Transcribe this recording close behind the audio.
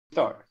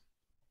Start.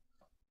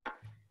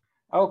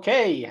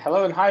 Okay,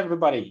 hello and hi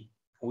everybody.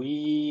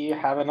 We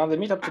have another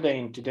meetup today,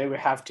 and today we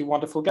have two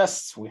wonderful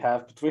guests. We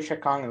have Patricia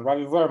Kong and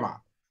Ravi Verma.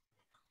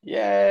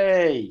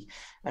 Yay!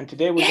 And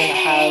today we're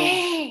gonna have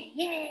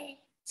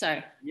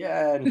Sorry.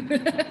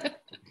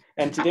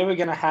 And today we're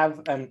gonna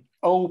have an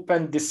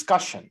open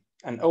discussion,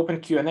 an open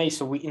Q&A.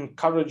 So we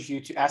encourage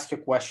you to ask your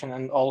question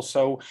and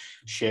also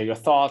share your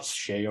thoughts,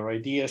 share your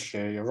ideas,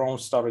 share your own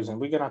stories. And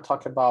we're gonna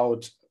talk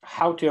about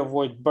how to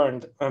avoid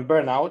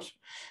burnout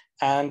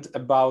and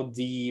about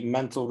the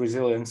mental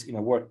resilience in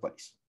a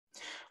workplace.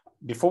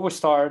 Before we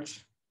start,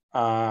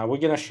 we're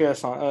going to share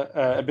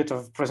a bit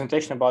of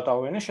presentation about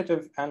our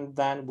initiative, and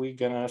then we're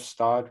going to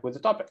start with the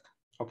topic.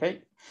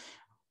 Okay,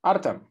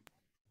 Artem.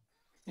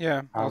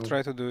 Yeah, I'll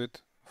try to do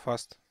it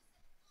fast,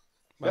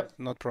 but Yep.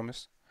 not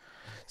promise.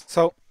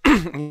 So,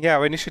 yeah,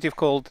 our initiative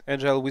called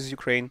Agile with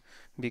Ukraine,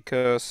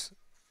 because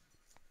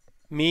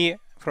me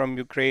from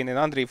Ukraine and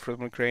Andrei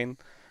from Ukraine,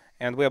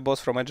 and we are both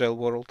from Agile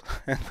world,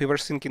 and we were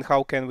thinking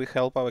how can we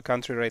help our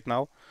country right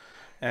now,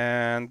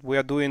 and we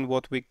are doing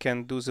what we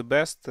can do the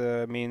best,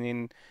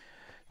 meaning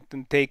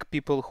take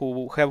people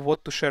who have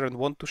what to share and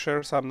want to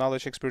share some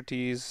knowledge,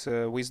 expertise,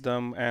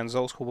 wisdom, and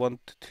those who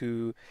want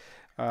to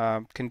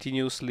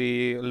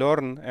continuously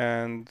learn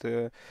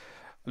and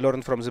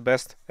learn from the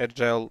best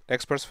agile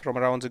experts from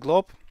around the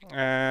globe.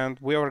 And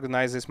we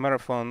organize this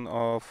marathon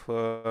of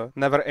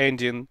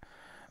never-ending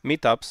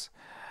meetups,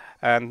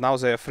 and now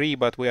they are free,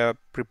 but we are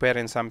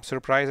preparing some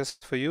surprises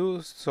for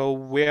you. So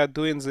we are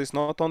doing this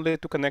not only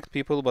to connect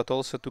people, but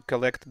also to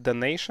collect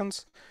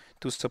donations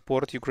to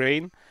support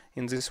Ukraine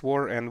in this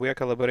war, and we are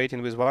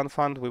collaborating with one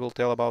fund. We will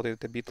tell about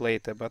it a bit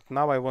later, but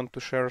now I want to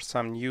share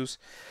some news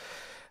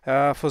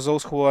for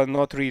those who are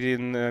not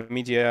reading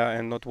media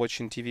and not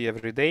watching TV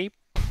every day.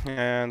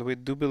 And we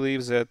do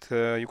believe that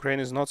Ukraine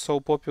is not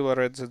so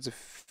popular at the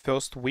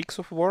first weeks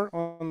of war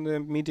on the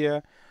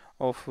media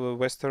of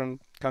Western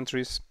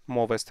countries,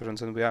 more Western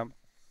than we are.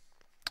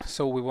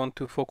 So we want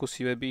to focus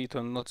you a bit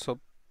on not so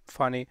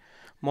funny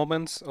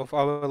moments of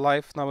our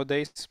life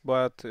nowadays,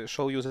 but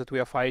show you that we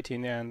are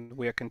fighting and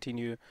we are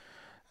continue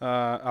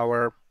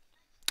our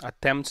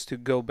attempts to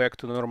go back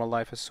to normal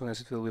life as soon as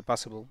it will be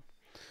possible.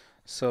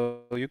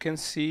 So you can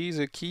see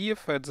the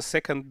Kiev at the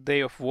second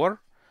day of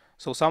war.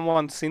 So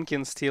someone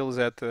thinking still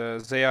that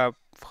they are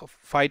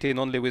fighting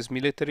only with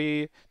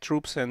military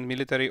troops and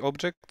military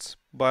objects,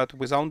 but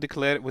without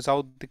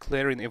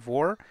declaring a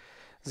war,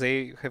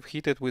 they have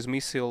hit it with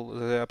missile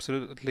the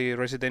absolutely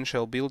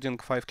residential building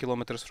 5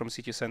 kilometers from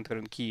city center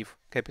in Kiev,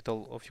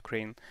 capital of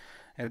Ukraine,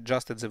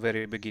 just at the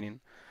very beginning.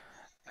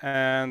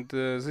 And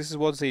this is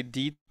what they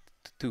did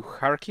to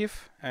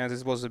Kharkiv, and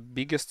this was the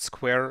biggest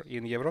square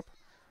in Europe,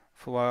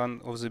 one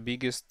of the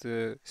biggest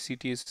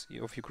cities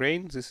of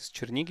Ukraine. This is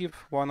Chernigiv,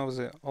 one of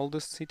the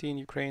oldest city in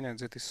Ukraine, and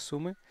that is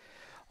Sumy,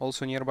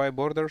 also nearby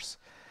borders.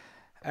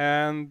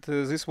 And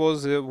this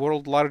was the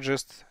world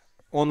largest,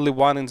 only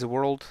one in the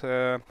world,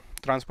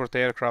 transport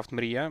aircraft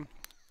Mriya,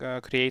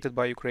 created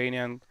by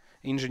Ukrainian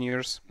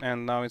engineers,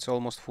 and now it's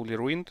almost fully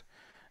ruined.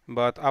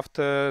 But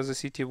after the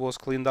city was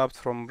cleaned up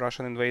from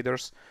Russian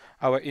invaders,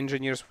 our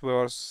engineers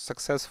were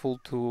successful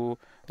to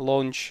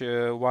launch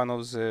one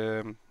of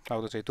the,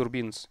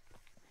 turbines.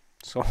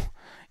 So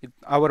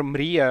our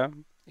Mriya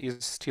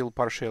is still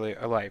partially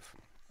alive.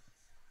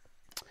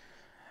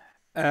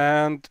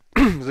 And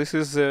this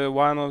is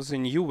one of the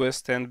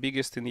newest and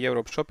biggest in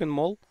Europe shopping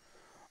mall,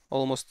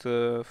 almost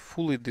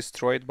fully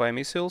destroyed by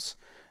missiles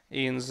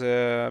in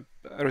the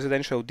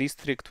residential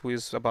district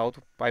with about,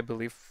 I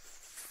believe,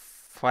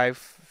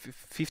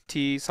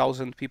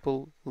 50,000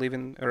 people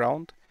living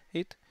around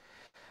it.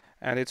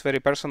 And it's very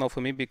personal for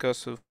me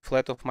because the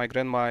flat of my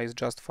grandma is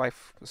just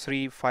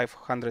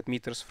 500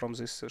 meters from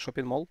this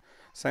shopping mall.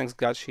 Thanks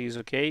God she is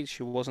okay.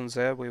 She wasn't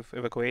there. We've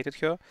evacuated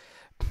her.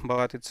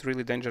 But it's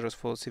really dangerous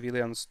for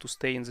civilians to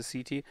stay in the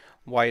city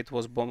while it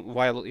was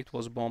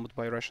bombed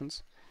by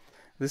Russians.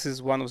 This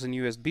is one of the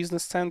newest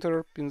business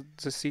center in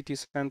the city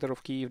center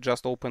of Kiev,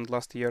 just opened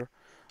last year,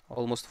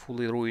 almost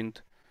fully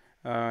ruined.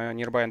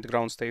 Nearby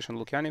underground station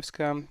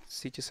Lukyanivska,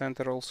 city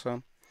center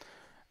also.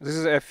 This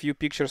is a few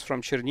pictures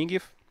from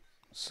Chernigiv.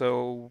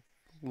 So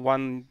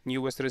one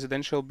newest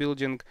residential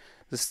building,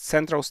 the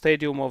central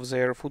stadium of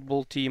their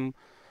football team,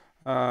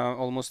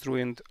 almost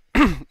ruined,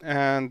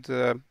 and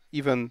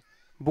even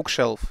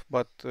bookshelf.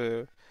 But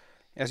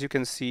as you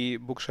can see,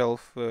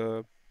 bookshelf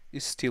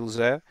is still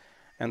there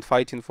and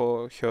fighting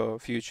for her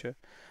future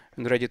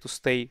and ready to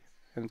stay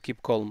and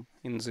keep calm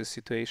in this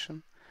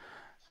situation.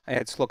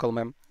 It's local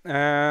mem.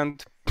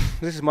 And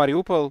this is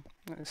Mariupol,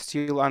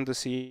 still under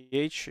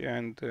siege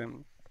and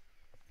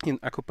in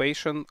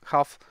occupation.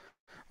 Half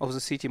of the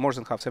city, more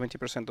than half,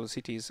 70% of the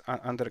city is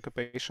under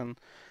occupation,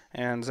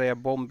 and they are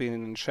bombing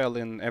and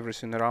shelling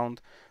everything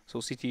around.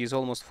 So city is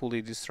almost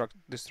fully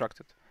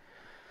destructed.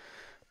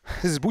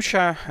 This is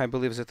Bucha. I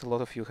believe that a lot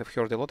of you have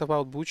heard a lot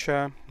about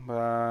Bucha,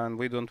 and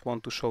we don't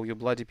want to show you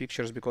bloody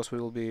pictures because we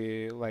will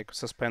be like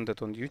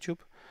suspended on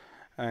YouTube,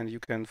 and you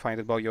can find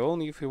it by your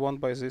own if you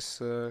want by this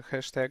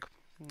hashtag.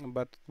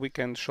 but we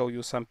can show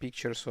you some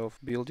pictures of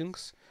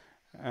buildings.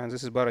 And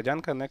this is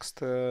Borodyanka, next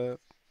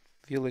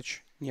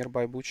village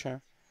nearby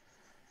Bucha.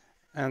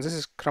 And this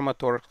is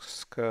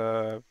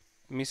Kramatorsk.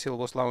 Missile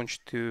was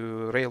launched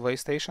to railway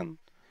station,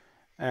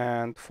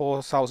 and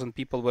 4,000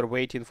 people were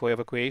waiting for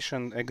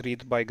evacuation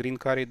agreed by Green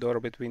Corridor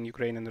between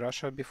Ukraine and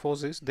Russia before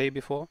this, day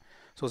before.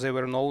 So they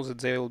were known that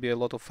there will be a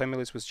lot of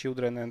families with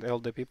children and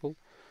elder people,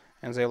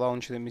 and they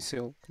launched the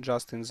missile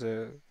just in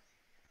the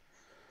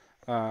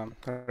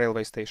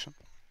railway station.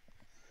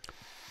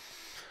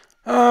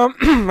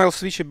 I'll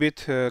switch a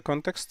bit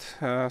context.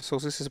 So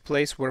this is a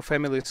place where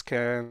families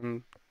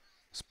can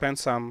spend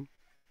some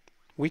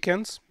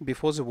weekends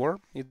before the war.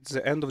 It's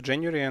the end of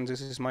January, and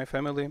this is my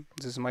family.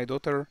 This is my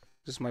daughter.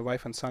 This is my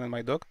wife and son and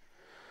my dog.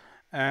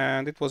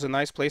 And it was a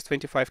nice place,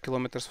 25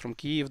 kilometers from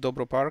Kyiv,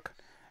 Dobro Park.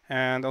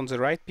 And on the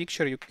right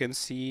picture, you can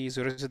see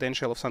the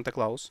residential of Santa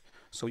Claus.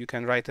 So you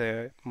can write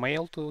a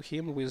mail to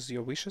him with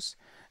your wishes.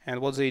 And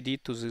what they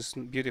did to this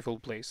beautiful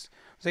place,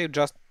 they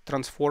just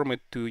transform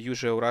it to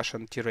usual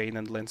Russian terrain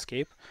and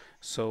landscape,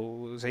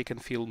 so they can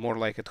feel more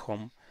like at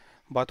home.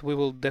 But we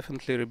will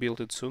definitely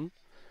rebuild it soon.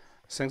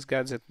 Thanks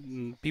God that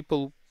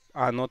people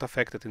are not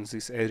affected in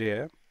this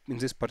area, in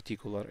this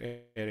particular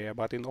area,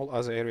 but in all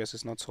other areas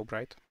it's not so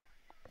bright.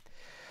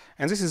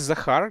 And this is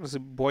Zakhar, the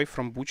boy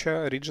from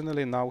Bucha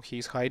originally. Now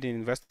he's hiding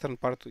in western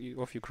part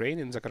of Ukraine,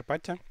 in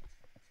Zakarpattia.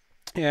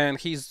 And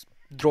he's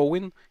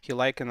drawing. He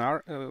like an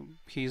art.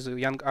 He's a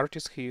young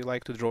artist. He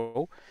like to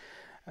draw,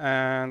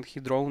 and he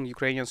drawn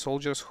Ukrainian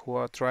soldiers who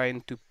are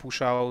trying to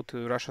push out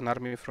Russian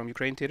army from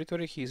Ukraine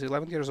territory. He's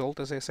 11 years old,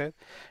 as I said,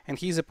 and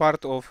he's a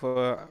part of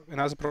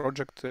another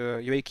project,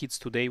 UA Kids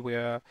Today,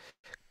 where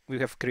we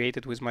have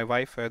created with my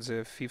wife at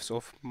the 5th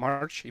of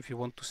March. If you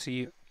want to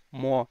see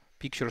more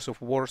pictures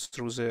of wars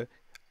through the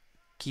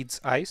kids'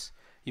 eyes,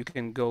 you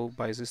can go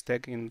by this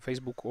tag in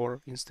Facebook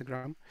or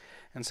Instagram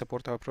and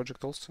support our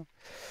project also.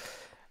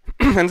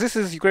 And this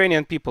is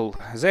Ukrainian people.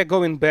 They're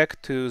going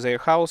back to their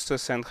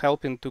houses and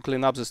helping to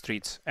clean up the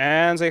streets.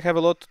 And they have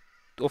a lot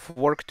of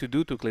work to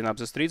do to clean up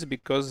the streets,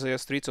 because the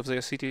streets of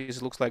their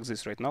cities looks like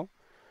this right now.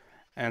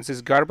 And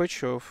this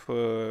garbage of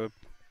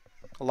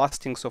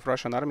lastings of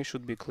Russian army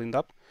should be cleaned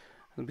up,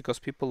 because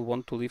people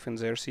want to live in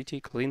their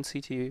city, clean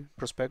city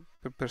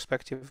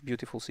perspective,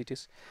 beautiful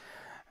cities.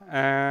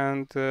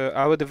 And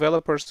our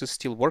developers is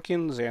still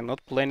working. They are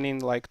not planning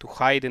like to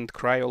hide and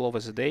cry all over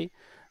the day,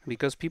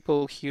 because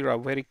people here are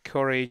very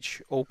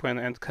courage, open,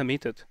 and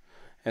committed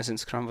as in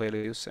Scrum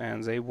values,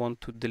 and they want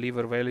to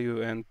deliver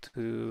value and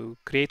to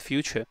create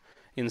future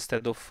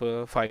instead of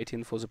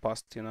fighting for the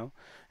past, you know.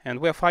 And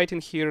we are fighting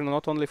here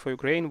not only for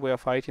Ukraine, we are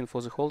fighting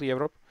for the whole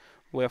Europe.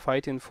 We are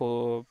fighting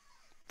for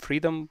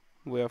freedom,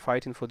 we are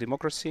fighting for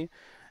democracy,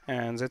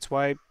 and that's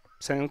why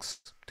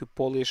thanks to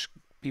Polish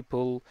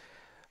people,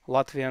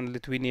 Latvian,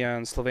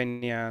 Lithuanian,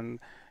 Slovenian,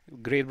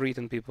 Great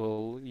Britain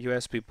people,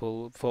 US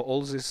people, for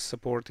all this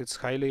support. It's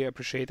highly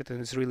appreciated and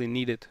it's really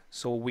needed,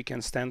 so we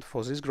can stand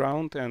for this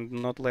ground and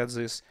not let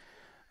this,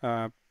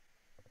 I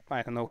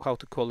don't know how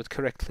to call it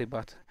correctly,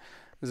 but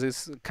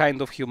this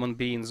kind of human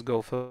beings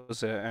go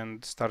further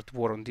and start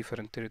war on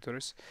different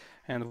territories.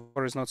 And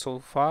war is not so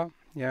far,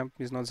 yeah,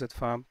 it's not that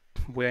far.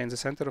 We're in the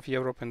center of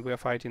Europe and we are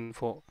fighting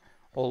for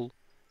all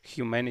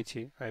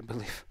humanity, I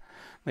believe.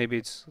 Maybe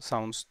it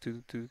sounds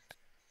too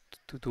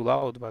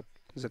loud, but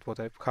that's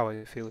how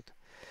I feel it.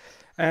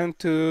 And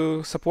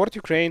to support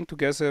Ukraine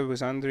together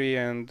with Andriy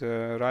and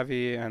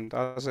Ravi and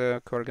other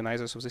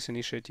co-organizers of this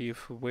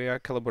initiative, we are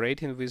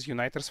collaborating with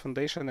Uniters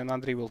Foundation, and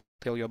Andriy will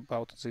tell you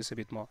about this a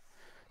bit more.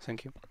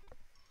 Thank you.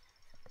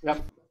 Yeah.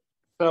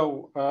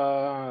 So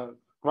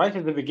right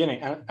at the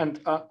beginning,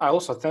 and I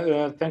also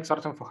thanks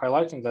Artem for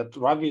highlighting that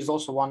Ravi is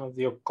also one of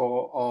the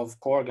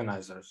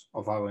co-organizers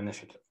of our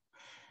initiative.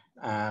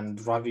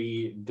 And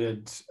Ravi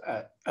did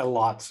a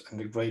lot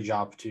and a great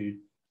job to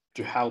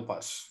help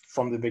us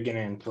from the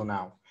beginning until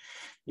now.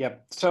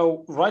 Yep.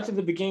 So right at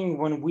the beginning,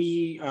 when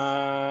we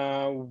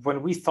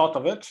thought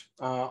of it,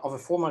 of a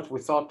format, we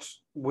thought,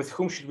 with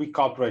whom should we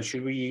cooperate?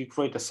 Should we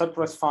create a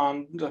separate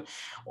fund,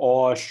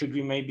 or should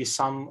we maybe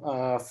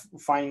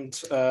find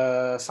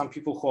some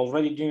people who are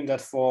already doing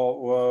that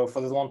for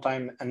the long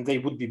time, and they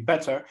would be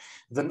better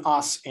than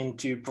us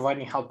into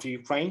providing help to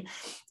Ukraine?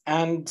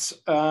 And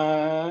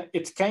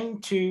it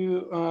came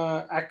to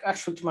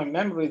actually to my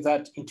memory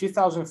that in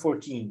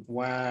 2014,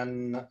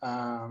 when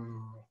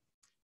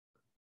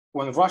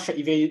Russia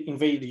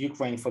invaded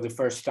Ukraine for the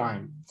first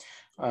time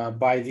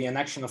by the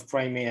annexion of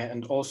Crimea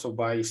and also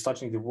by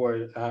starting the war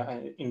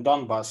in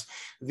Donbass,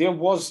 there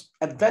was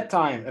at that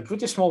time a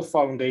pretty small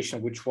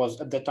foundation, which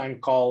was at that time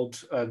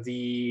called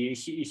the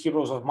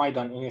Heroes of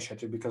Maidan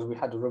Initiative, because we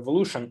had a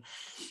revolution.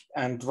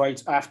 And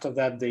right after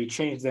that, they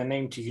changed their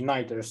name to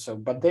Uniters. So,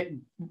 but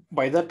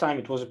by that time,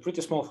 it was a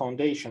pretty small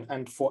foundation.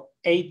 And for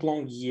 8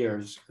 long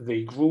years,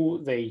 they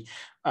grew, they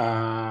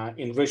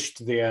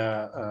enriched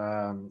their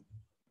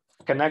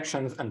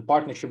connections and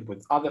partnership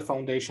with other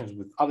foundations,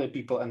 with other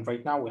people. And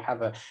right now we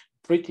have a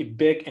pretty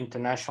big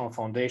international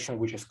foundation,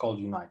 which is called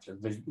Uniters,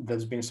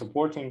 that's been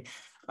supporting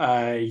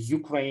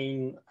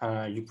Ukrainian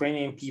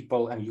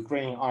people and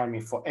Ukrainian army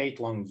for 8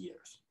 long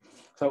years.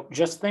 So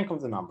just think of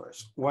the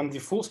numbers. When the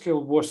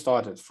full-scale war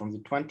started from the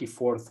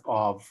 24th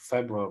of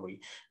February,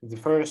 the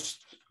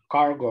first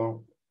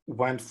cargo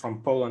went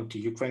from Poland to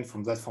Ukraine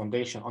from that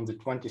foundation on the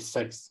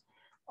 26th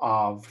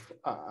of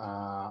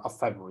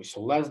February,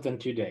 so less than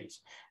 2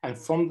 days. And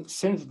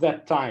since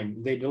that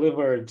time, they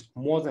delivered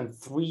more than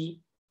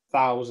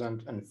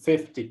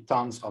 3,050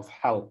 tons of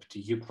help to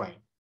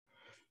Ukraine.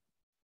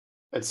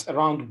 It's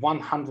around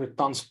 100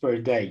 tons per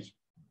day.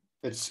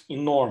 It's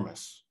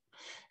enormous.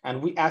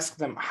 And we asked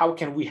them, how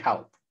can we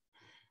help?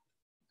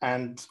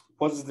 And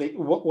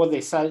what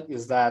they said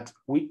is that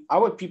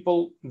our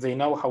people, they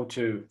know how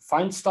to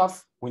find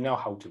stuff. We know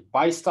how to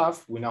buy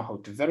stuff. We know how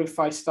to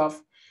verify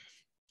stuff.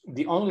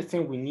 The only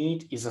thing we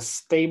need is a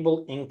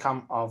stable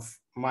income of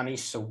money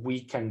so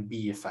we can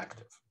be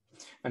effective.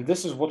 And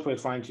this is what we're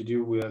trying to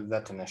do with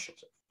that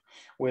initiative.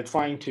 We're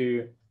trying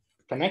to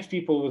connect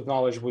people with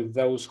knowledge with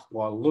those who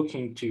are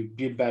looking to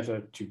be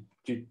better, to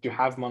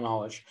have more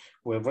knowledge.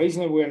 We're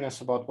raising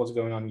awareness about what's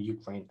going on in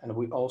Ukraine, and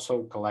we're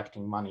also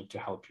collecting money to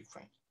help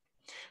Ukraine.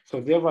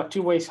 So there are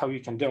 2 ways how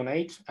you can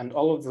donate, and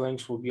all of the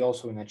links will be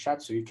also in the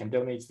chat. So you can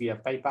donate via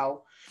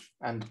PayPal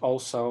and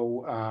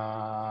also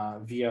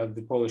via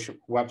the Polish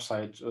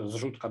website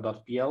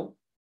zrzutka.pl.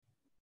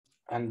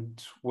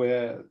 And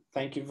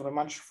thank you very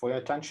much for your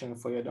attention,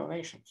 for your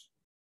donations.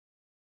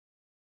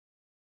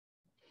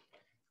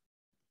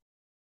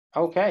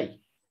 Okay.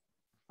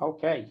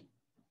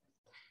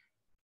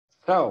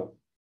 So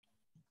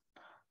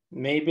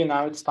maybe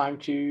now it's time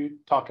to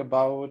talk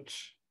about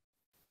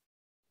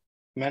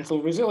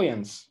mental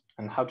resilience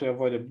and how to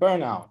avoid a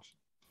burnout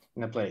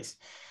in a place.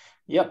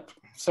 Yep.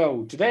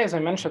 So today, as I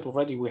mentioned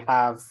already, we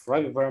have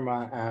Ravi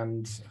Verma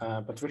and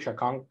Patricia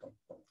Kong.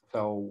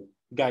 So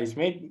guys,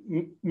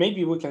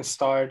 maybe we can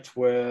start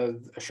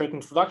with a short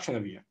introduction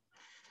of you.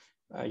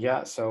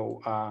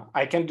 So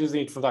I can do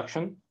the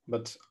introduction,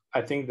 but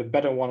I think the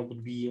better one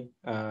would be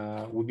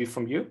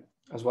from you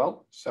as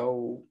well.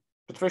 So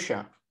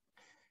Patricia.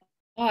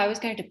 Oh, I was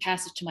going to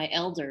pass it to my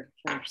elder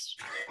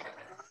first.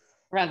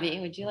 Ravi,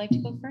 would you like to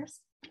go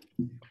first?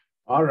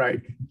 All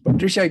right.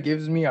 Patricia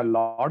gives me a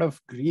lot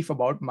of grief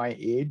about my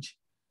age.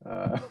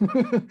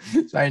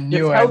 So I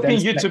knew it's helping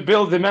you to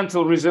build the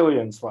mental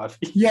resilience,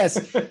 Ravi.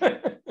 Yes.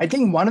 I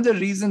think one of the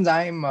reasons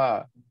I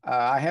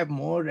have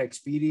more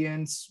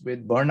experience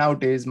with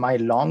burnout is my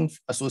long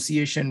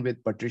association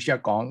with Patricia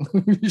Kong.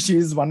 She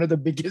is one of the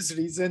biggest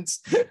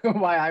reasons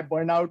why I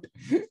burn out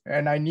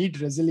and I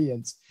need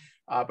resilience.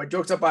 But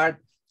jokes apart,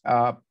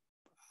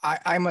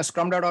 I'm a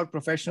Scrum.org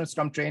professional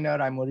Scrum trainer.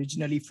 I'm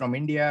originally from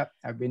India.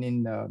 I've been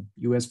in the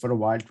US for a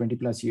while, 20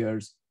 plus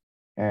years.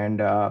 And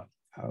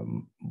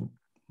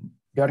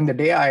during the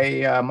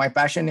day, my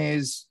passion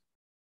is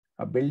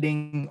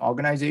building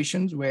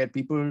organizations where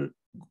people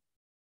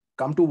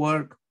come to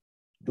work,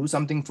 do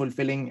something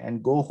fulfilling,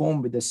 and go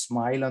home with a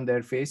smile on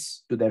their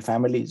face to their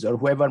families or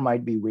whoever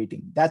might be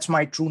waiting. That's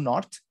my true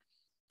north.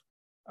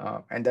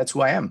 And that's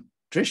who I am.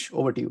 Trish,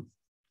 over to you.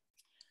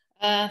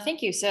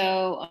 Thank you.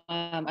 So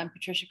I'm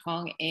Patricia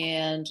Kong,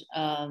 and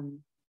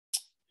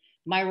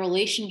my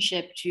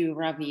relationship to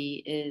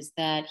Ravi is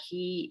that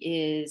he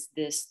is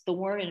this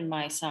thorn in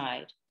my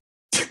side,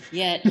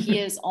 yet he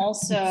is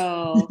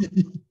also,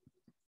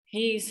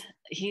 he's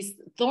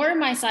thorn in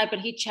my side, but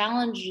he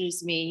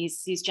challenges me.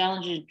 He's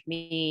challenged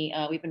me.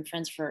 We've been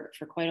friends for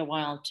quite a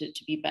while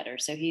to be better.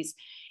 So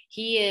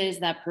he is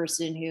that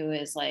person who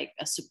is like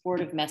a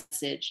supportive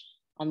message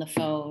on the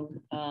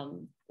phone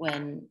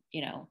when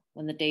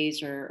the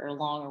days are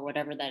long or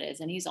whatever that is.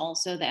 And he's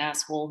also the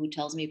asshole who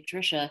tells me,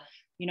 Patricia,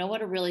 you know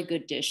what a really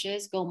good dish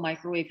is? Go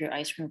microwave your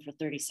ice cream for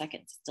 30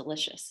 seconds. It's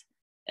delicious.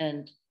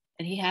 And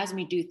he has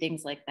me do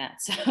things like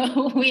that.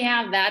 So we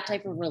have that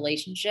type of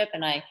relationship.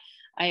 And I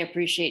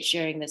appreciate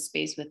sharing this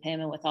space with him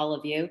and with all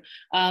of you.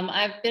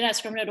 I've been at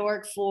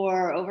Scrum.org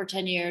for over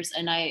 10 years.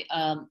 And I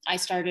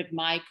started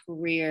my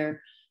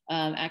career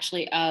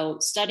actually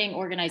studying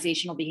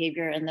organizational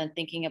behavior and then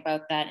thinking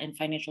about that in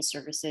financial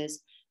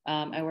services.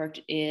 I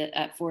worked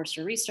at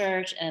Forrester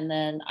Research, and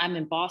then I'm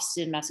in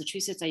Boston,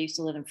 Massachusetts. I used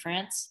to live in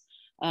France.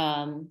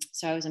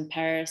 So I was in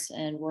Paris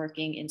and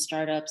working in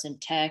startups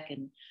and tech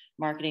and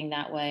marketing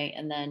that way,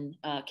 and then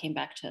came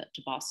back to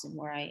Boston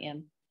where I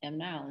am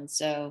now. And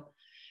so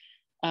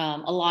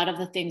a lot of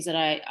the things that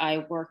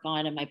I work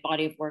on in my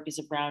body of work is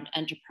around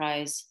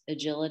enterprise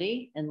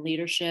agility and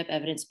leadership,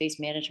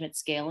 evidence-based management,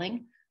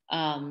 scaling.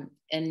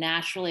 And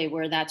naturally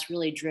where that's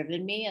really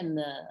driven me in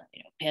the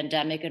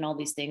pandemic and all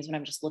these things when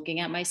I'm just looking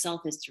at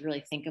myself is to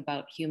really think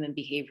about human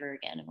behavior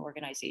again and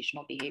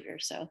organizational behavior.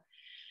 So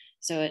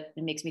it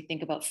makes me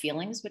think about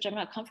feelings, which I'm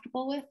not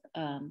comfortable with,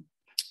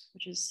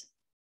 which is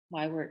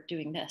why we're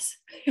doing this.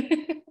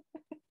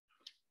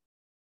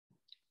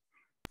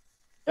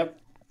 Yep.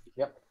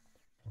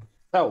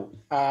 So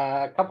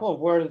a couple of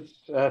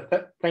words,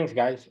 thanks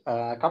guys,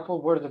 a couple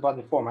of words about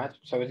the format.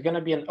 So it's going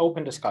to be an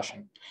open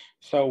discussion.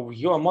 So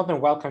you are more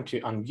than welcome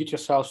to unmute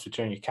yourselves, to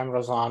turn your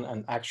cameras on,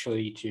 and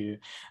actually to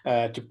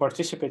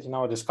participate in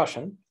our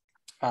discussion.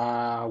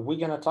 we're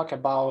going to talk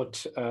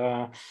about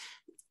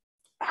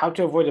how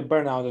to avoid a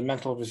burnout and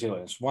mental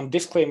resilience. One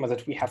disclaimer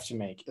that we have to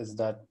make is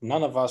that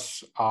none of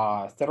us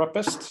are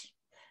therapists.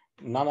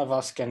 None of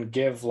us can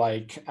give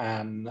like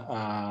an,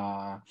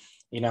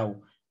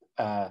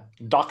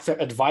 doctor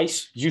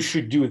advice. You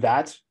should do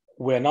that.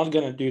 We're not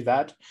going to do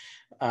that.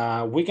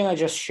 We're going to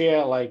just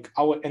share like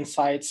our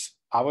insights,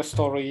 our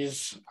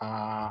stories,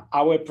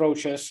 our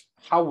approaches,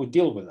 how we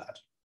deal with that.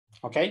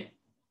 Okay,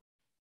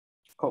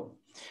 cool.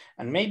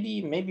 And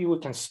maybe we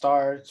can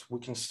start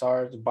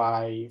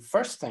by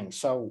first thing.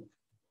 So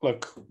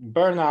look,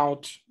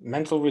 burnout,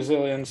 mental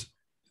resilience,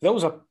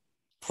 those are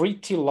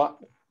pretty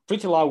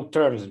loud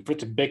terms and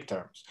pretty big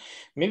terms.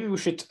 Maybe we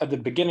should at the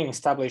beginning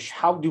establish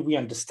how do we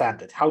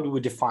understand it? How do we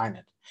define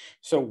it?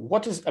 So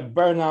what is a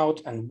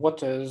burnout and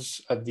what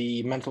is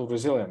the mental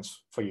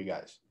resilience for you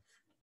guys?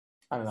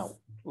 I don't know.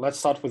 Let's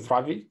start with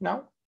Ravi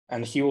now,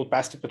 and he will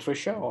pass to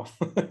Patricia. Or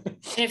and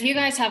if you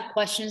guys have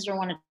questions or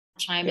want to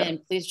chime in,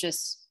 please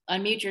just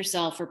unmute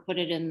yourself or put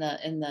it in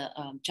the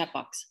chat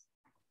box.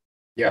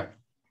 Yeah,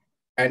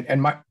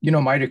 and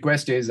my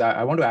request is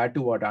I want to add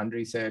to what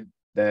Andrei said,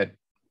 that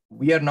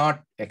we are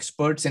not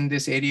experts in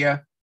this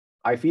area.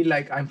 I feel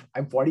like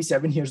I'm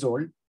 47 years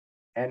old,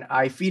 and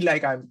I feel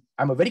like I'm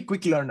a very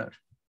quick learner.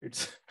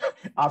 It's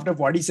after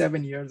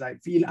 47 years, I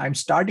feel I'm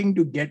starting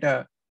to get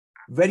a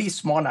very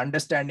small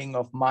understanding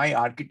of my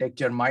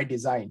architecture, my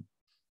design.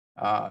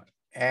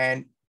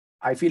 And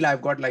I feel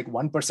I've got like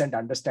 1%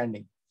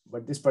 understanding,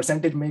 but this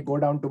percentage may go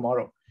down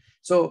tomorrow.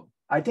 So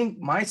I think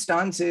my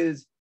stance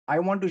is I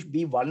want to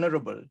be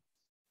vulnerable,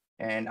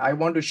 and I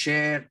want to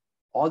share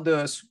all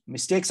the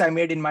mistakes I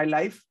made in my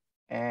life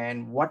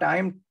and what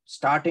I'm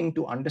starting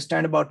to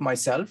understand about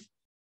myself.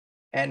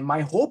 And my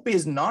hope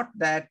is not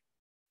that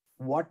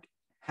what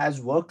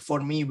has worked for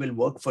me will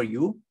work for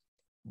you,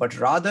 but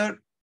rather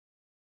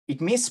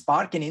it may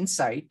spark an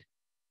insight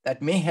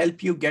that may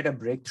help you get a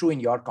breakthrough in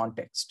your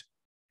context.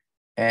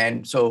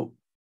 And so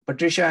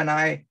Patricia and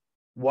I,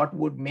 what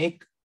would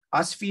make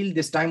us feel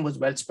this time was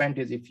well spent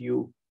is if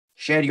you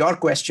share your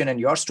question and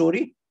your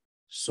story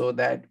so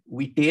that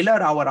we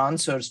tailor our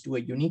answers to a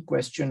unique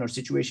question or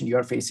situation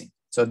you're facing.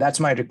 So that's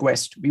my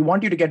request. We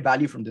want you to get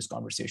value from this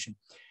conversation.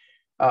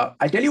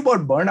 I'll tell you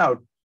about burnout,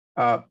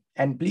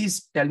 and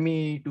please tell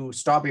me to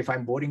stop if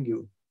I'm boring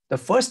you. The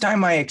first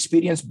time I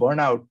experienced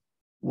burnout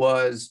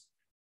was,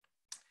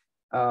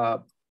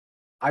 I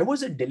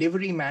was a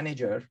delivery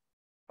manager,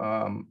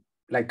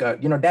 like a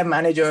dev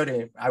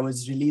manager. I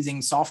was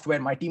releasing software.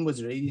 My team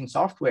was releasing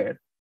software,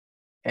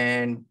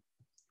 and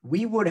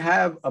we would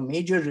have a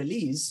major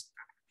release,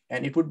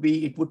 and it would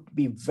be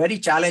very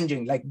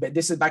challenging. Like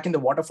this is back in the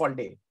waterfall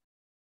day,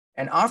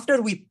 and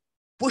after we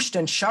pushed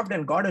and shoved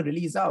and got a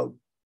release out,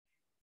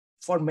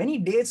 for many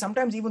days,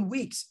 sometimes even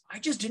weeks, I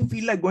just didn't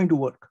feel like going to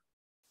work,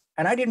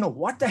 and I didn't know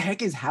what the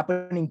heck is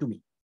happening to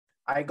me.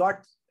 I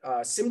got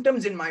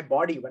symptoms in my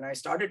body when I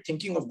started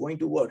thinking of going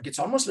to work. It's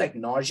almost like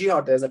nausea,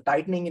 or there's a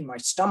tightening in my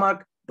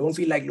stomach. Don't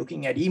feel like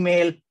looking at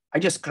email. I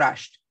just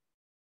crashed.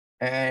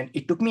 And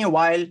it took me a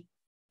while.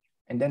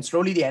 And then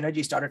slowly the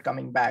energy started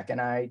coming back. And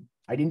I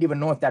didn't even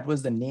know if that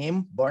was the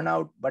name,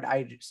 burnout, but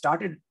I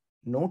started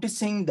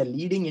noticing the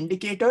leading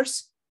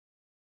indicators.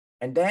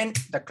 And then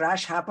the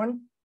crash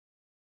happened.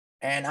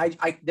 And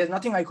there's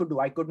nothing I could do.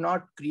 I could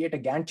not create a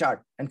Gantt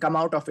chart and come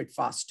out of it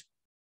fast.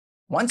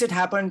 Once it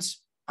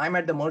happens, I'm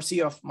at the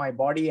mercy of my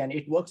body, and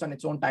it works on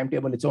its own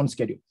timetable, its own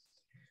schedule.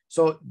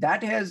 So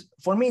that has,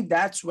 for me,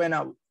 that's when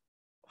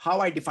how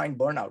I define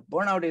burnout.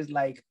 Burnout is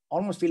like,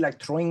 almost feel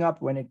like throwing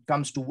up when it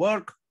comes to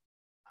work.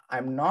 I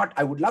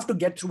would love to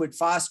get through it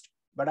fast,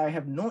 but I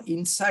have no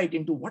insight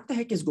into what the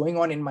heck is going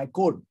on in my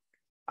code.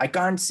 I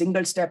can't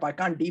single step, I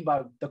can't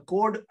debug. The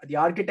code, the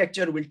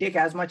architecture will take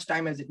as much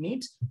time as it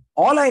needs.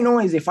 All I know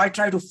is if I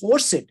try to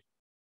force it,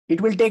 it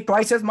will take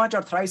twice as much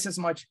or thrice as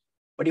much.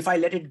 But if I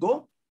let it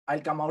go,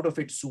 I'll come out of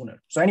it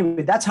sooner. So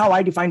anyway, that's how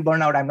I define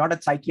burnout. I'm not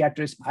a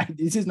psychiatrist.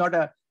 This is not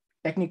a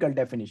technical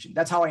definition.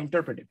 That's how I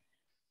interpret it.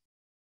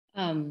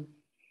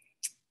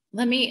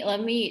 Let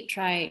me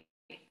try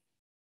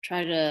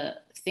to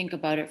think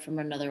about it from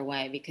another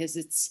way,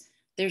 because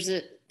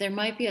there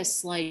might be a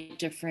slight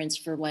difference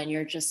for when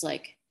you're just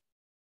like,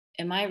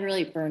 am I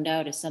really burned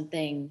out? Is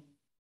something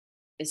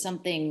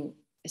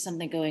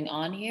going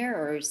on here?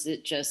 Or is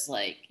it just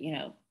like,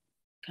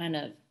 kind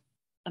of,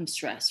 I'm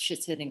stressed,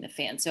 shit's hitting the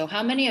fan. So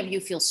how many of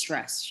you feel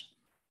stressed?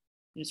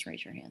 Just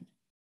raise your hand.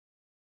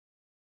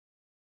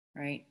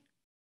 Right.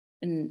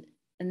 And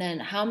then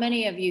how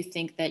many of you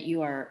think that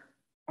you are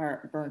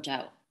burnt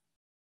out?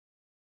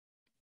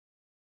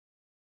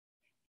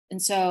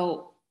 And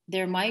so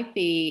there might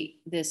be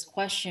this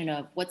question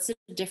of what's the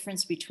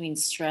difference between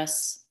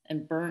stress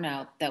and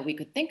burnout that we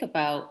could think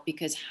about,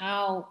 because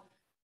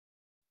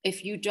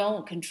if you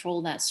don't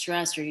control that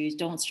stress, or you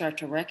don't start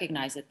to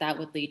recognize it, that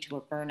would lead to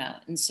a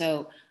burnout. And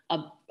so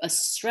a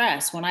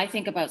stress, when I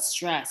think about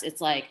stress, it's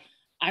like,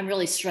 I'm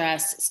really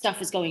stressed, stuff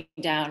is going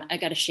down, I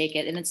got to shake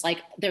it. And it's like,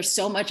 there's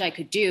so much I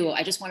could do.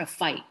 I just want to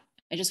fight.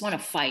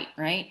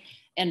 Right?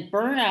 And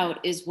burnout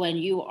is when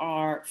you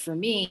are, for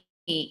me,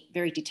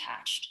 very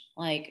detached.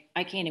 Like,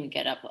 I can't even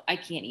get up. I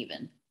can't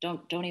even,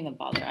 don't even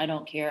bother. I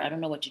don't care. I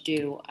don't know what to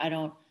do. I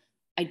don't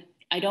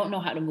know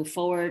how to move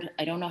forward.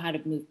 I don't know how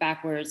to move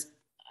backwards.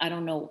 I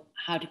don't know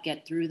how to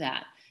get through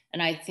that.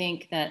 And I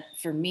think that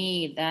for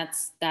me,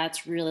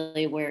 that's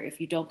really where,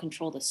 if you don't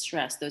control the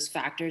stress, those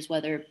factors,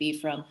 whether it be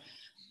from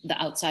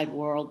the outside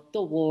world,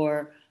 the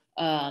war,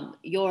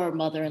 your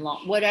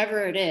mother-in-law,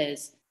 whatever it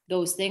is,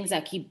 those things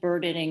that keep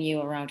burdening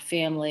you around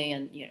family,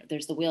 and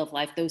there's the wheel of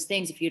life, those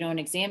things, if you don't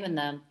examine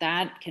them,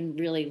 that can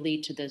really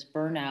lead to this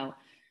burnout.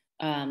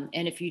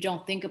 And if you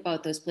don't think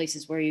about those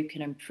places where you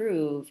can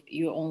improve,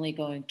 you're only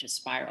going to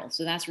spiral.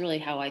 So that's really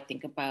how I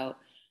think about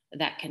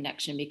that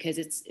connection, because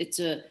it's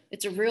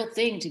a real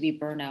thing to be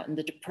burnout, and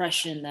the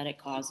depression that it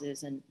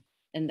causes, and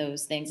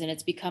those things. And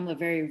it's become a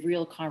very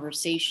real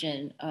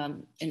conversation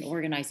in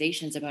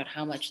organizations about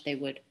how much they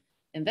would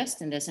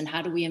invest in this, and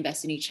how do we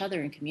invest in each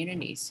other and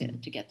communities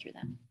to get through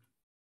them.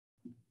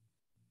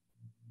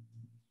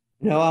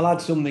 I'll add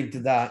something to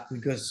that,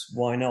 because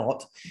why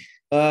not?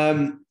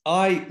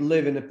 I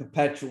live in a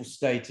perpetual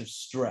state of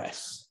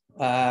stress.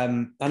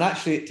 And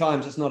actually, at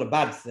times, it's not a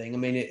bad thing. I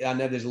mean, I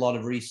know there's a lot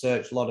of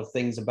research, a lot of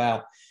things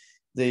about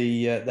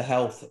the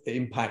health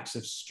impacts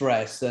of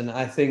stress. And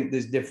I think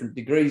there's different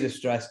degrees of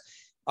stress.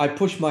 I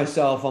push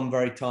myself on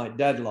very tight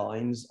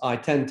deadlines. I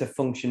tend to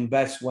function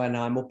best when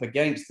I'm up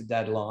against the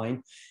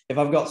deadline. If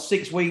I've got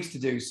 6 weeks to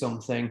do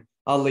something,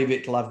 I'll leave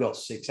it till I've got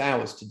 6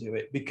 hours to do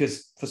it,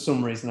 because for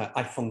some reason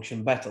I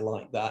function better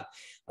like that.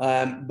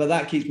 But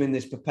that keeps me in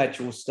this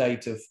perpetual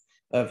state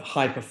of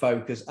hyper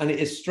focus, and it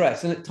is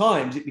stress. And at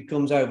times it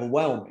becomes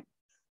overwhelming.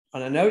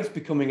 And I know it's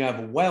becoming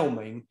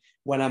overwhelming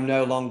when I'm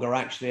no longer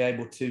actually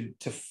able to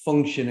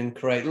function and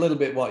create. A little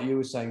bit what you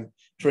were saying,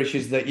 Trish,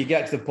 is that you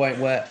get to the point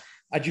where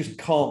I just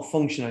can't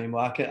function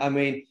anymore.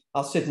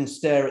 I'll sit and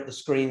stare at the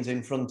screens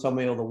in front of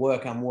me, or the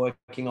work I'm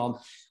working on.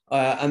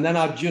 And then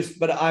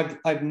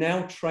I've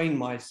now trained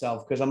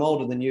myself, because I'm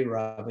older than you,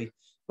 Ravi,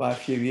 by a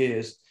few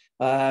years.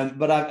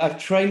 But I've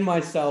trained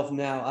myself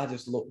now. I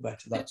just look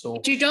better, that's all.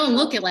 But you don't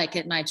look like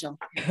it, Nigel.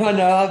 I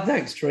know,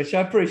 thanks, Trish.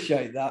 I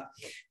appreciate that.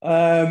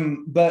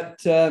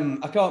 But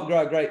I can't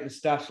grow a great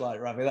moustache like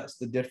Ravi. That's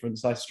the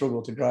difference. I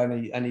struggle to grow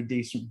any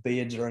decent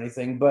beards or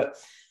anything. But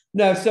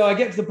no, so I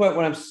get to the point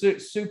where I'm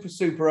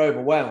super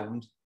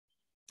overwhelmed.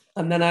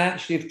 And then I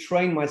actually have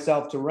trained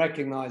myself to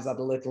recognize that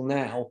a little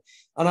now.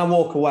 And I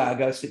walk away, I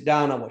go sit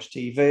down, I watch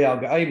TV,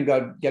 I even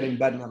go get in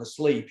bed and have a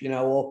sleep, and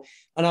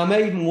I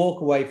may even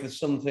walk away for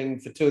something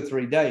for 2 or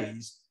 3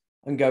 days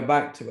and go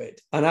back to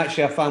it. And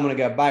actually, I find when I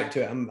go back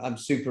to it, I'm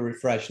super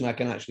refreshed and I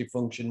can actually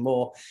function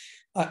more.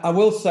 I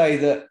will say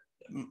that,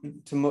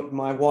 to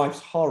my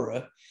wife's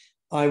horror,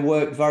 I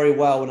work very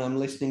well when I'm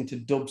listening to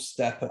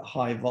dubstep at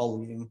high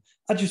volume.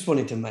 I just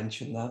wanted to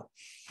mention that.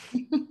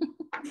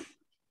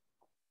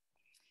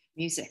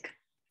 Music.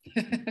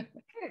 Hey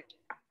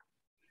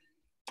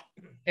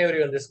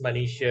everyone, this is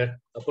Manish here.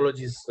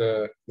 Apologies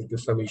due to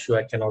some issue,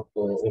 I cannot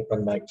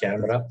open my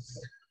camera.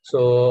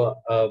 So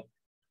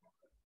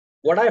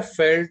what I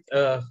felt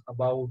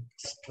about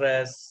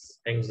stress,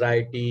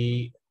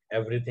 anxiety,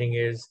 everything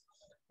is,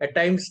 at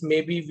times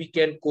maybe we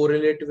can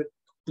correlate with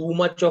too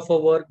much of our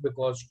work,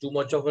 because too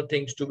much of the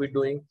things to be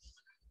doing.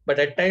 But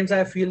at times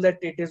I feel that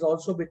it is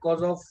also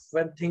because of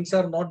when things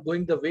are not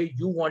going the way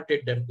you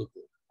wanted them to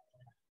go.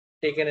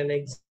 Taken an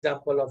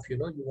example of, you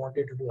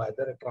wanted to do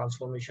either a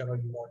transformation, or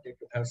you wanted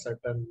to have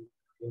certain,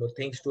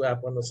 things to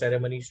happen, or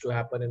ceremonies to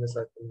happen in a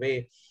certain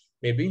way.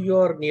 Maybe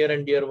your near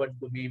and dear one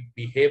to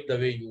behave the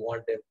way you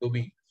want them to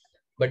be,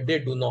 but they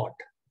do not.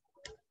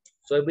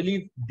 So I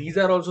believe these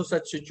are also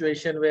such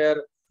situations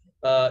where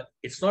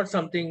it's not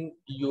something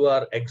you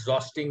are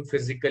exhausting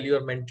physically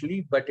or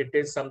mentally, but it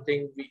is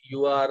something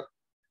you are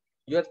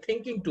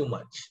thinking too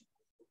much,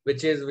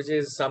 which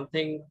is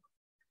something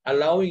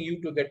allowing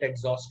you to get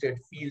exhausted,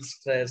 feel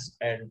stressed,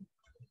 and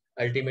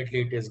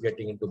ultimately it is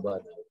getting into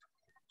burnout.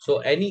 So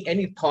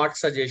any thought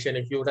suggestion,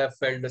 if you would have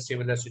felt a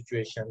similar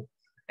situation,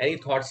 any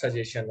thought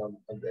suggestion on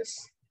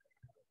this?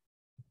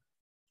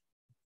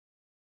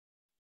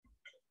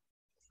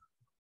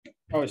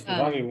 Oh, it's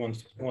Ravi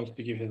wants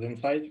to give his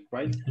insight,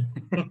 right?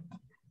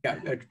 Yeah,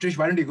 Trish,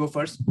 why don't you go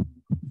first?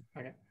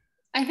 Okay.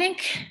 I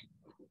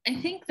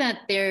think that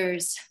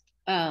there's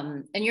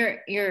and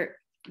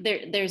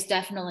there's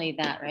definitely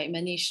that, right,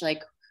 Manish?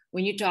 Like,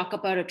 when you talk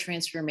about a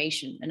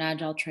transformation, an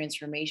agile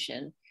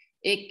transformation,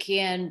 it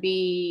can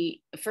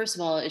be, first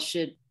of all, it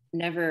should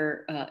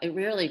never, it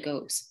rarely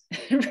goes.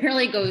 It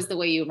rarely goes the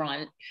way you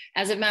want it.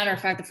 As a matter of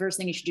fact, the first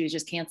thing you should do is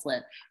just cancel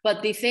it.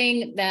 But the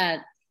thing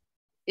that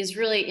is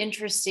really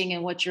interesting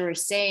in what you're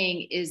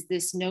saying is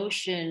this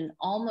notion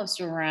almost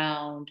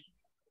around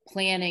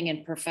planning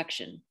and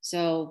perfection.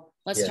 So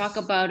let's talk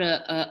about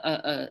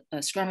a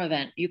Scrum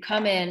event. You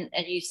come in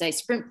and you say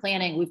sprint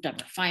planning, we've done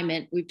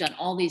refinement, we've done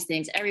all these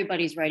things,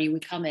 everybody's ready, we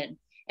come in.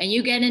 And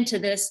you get into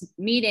this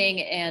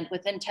meeting and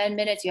within 10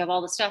 minutes, you have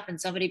all the stuff and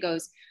somebody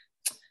goes,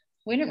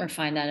 we didn't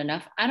refine that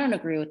enough. I don't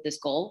agree with this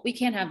goal. We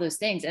can't have those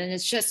things. And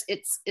it's just,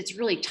 it's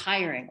really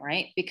tiring,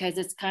 right? Because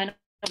it's kind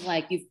of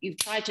like, you've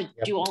tried to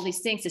do all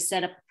these things to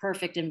set up a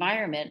perfect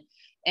environment.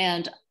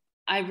 And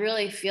I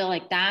really feel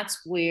like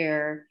that's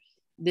where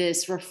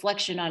this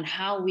reflection on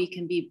how we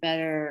can be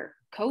better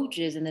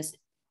coaches and this,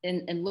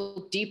 and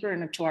look deeper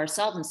into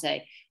ourselves and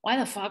say, why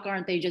the fuck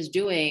aren't they just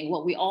doing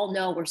what we all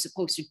know we're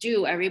supposed to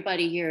do?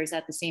 Everybody here is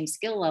at the same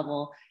skill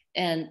level,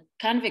 and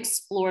kind of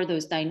explore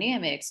those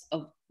dynamics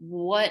of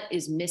what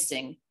is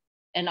missing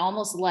and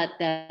almost let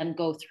them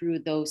go through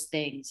those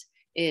things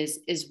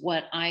is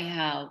what I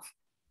have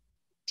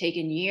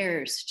taken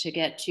years to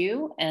get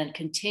to, and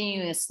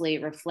continuously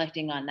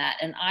reflecting on that.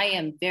 And I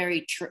am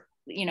very,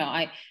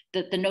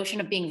 the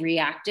notion of being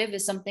reactive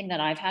is something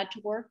that I've had to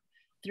work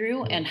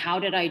through. And how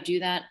did I do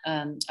that?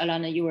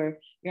 Alana, you're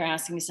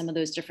asking me some of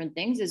those different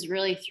things, is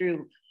really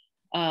through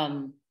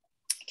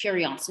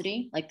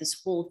curiosity, like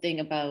this whole thing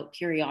about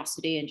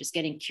curiosity and just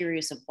getting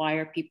curious of why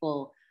are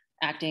people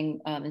acting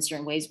in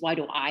certain ways? Why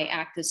do I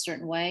act this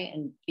certain way?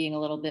 And being a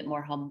little bit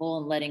more humble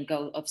and letting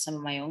go of some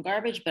of my own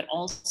garbage, but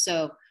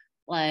also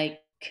like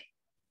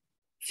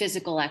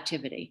physical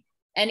activity.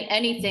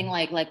 Anything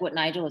like what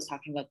Nigel was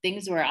talking about,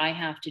 things where I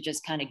have to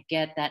just kind of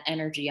get that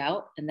energy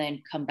out and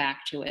then come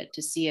back to it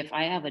to see if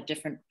I have a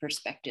different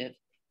perspective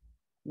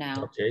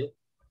now. Okay.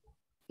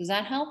 Does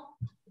that help?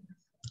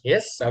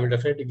 Yes, I will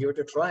definitely give it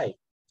a try.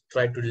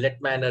 Try to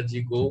let my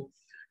energy go.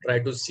 Try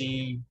to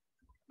see.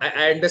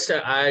 I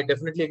understand. I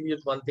definitely agree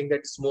with one thing, that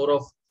it's more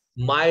of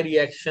my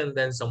reaction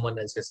than someone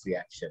else's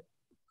reaction.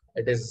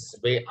 It is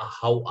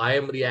how I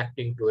am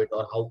reacting to it,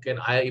 or how can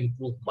I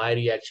improve my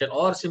reaction,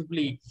 or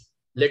simply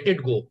let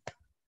it go.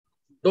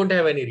 Don't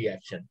have any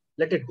reaction.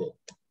 Let it go.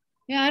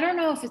 Yeah, I don't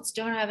know if it's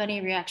don't have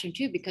any reaction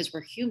too, because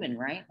we're human,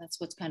 right? That's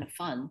what's kind of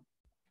fun.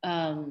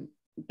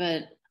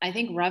 But I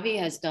think Ravi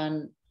has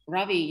done.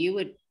 Ravi,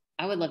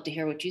 I would love to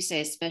hear what you say,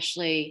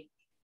 especially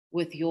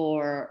with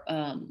your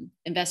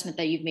investment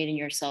that you've made in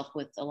yourself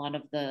with a lot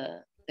of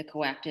the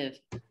coactive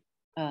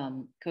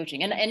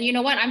coaching. And you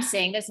know what, I'm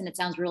saying this and it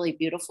sounds really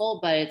beautiful,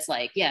 but it's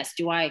like, yes,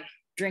 do I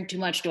drink too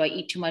much? Do I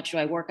eat too much? Do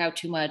I work out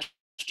too much?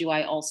 Do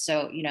I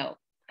also,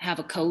 have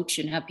a coach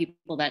and have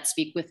people that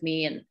speak with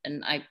me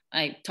and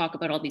I talk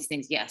about all these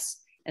things?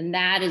 Yes. And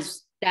that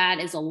is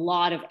a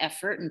lot of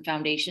effort and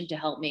foundation to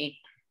help me,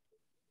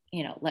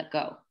 let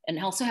go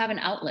and also have an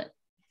outlet.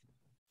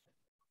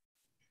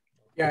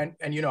 Yeah.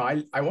 And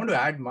I want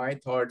to add my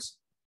thoughts.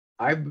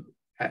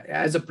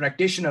 As a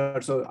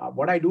practitioner, so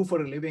what I do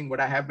for a living, what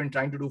I have been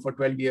trying to do for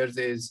 12 years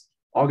is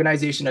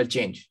organizational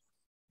change,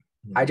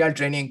 agile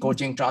training,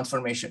 coaching,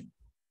 transformation.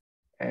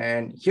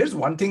 And here's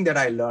one thing that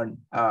I learned.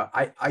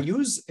 I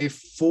use a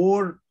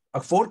four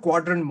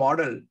quadrant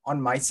model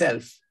on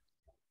myself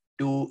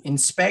to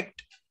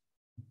inspect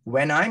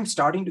when I'm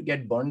starting to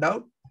get burned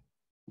out,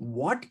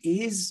 what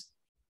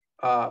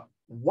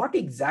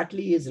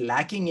exactly is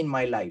lacking in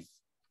my life,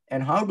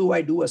 and how do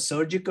I do a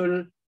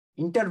surgical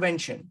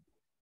intervention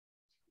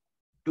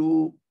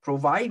to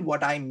provide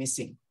what I'm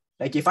missing.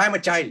 Like if I'm a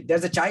child,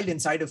 there's a child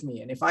inside of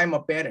me. And if I'm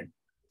a parent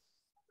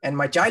and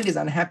my child is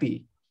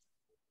unhappy,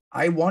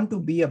 I want to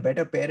be a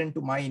better parent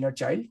to my inner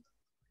child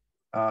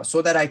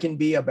so that I can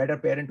be a better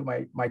parent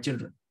to my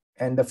children.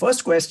 And the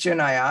first question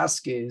I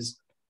ask is,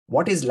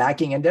 what is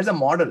lacking? And there's a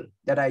model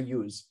that I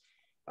use.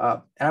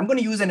 And I'm going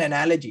to use an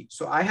analogy.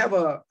 So I have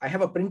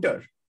a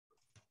printer,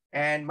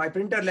 and my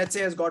printer, let's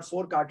say, has got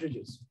 4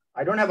 cartridges.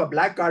 I don't have a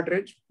black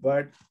cartridge,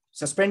 but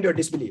suspend your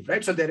disbelief,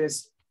 right? So there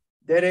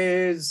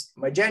is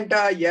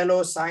magenta,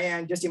 yellow,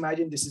 cyan. Just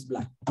imagine this is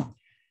black.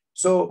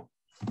 So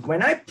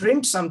when I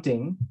print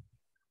something,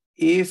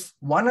 if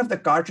one of the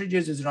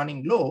cartridges is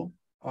running low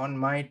on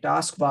my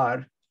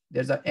taskbar,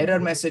 there's an error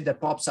message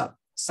that pops up.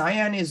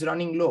 Cyan is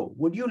running low.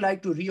 Would you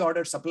like to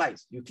reorder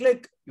supplies? You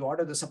click, you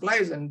order the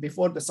supplies, and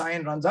before the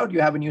cyan runs out,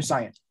 you have a new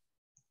cyan.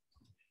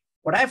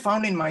 What I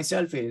found in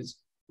myself is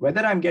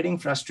whether I'm getting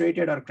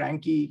frustrated or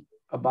cranky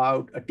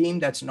about a team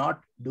that's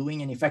not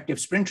doing an effective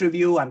sprint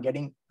review, I'm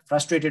getting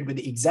frustrated with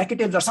the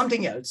executives or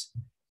something else,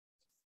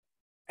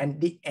 and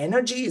the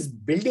energy is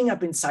building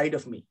up inside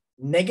of me,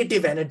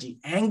 negative energy,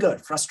 anger,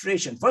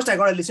 frustration. First, I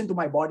got to listen to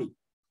my body.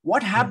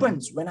 What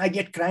happens when I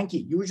get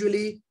cranky?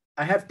 Usually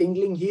I have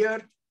tingling here,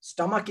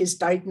 stomach is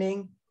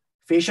tightening,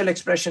 facial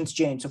expressions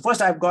change. So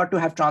first I've got to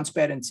have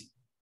transparency.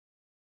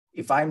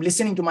 If I'm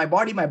listening to my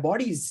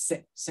body is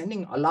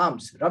sending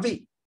alarms.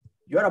 Ravi,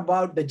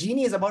 the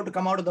genie is about to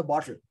come out of the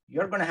bottle.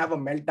 You're going to have a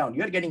meltdown.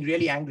 You're getting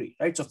really angry,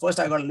 right? So first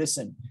I got to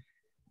listen.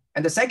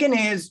 And the second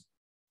is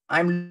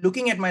I'm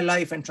looking at my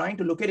life and trying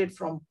to look at it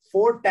from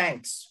 4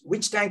 tanks.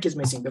 Which tank is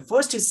missing? The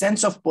first is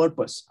sense of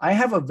purpose. I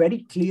have a very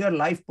clear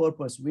life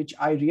purpose, which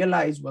I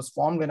realized was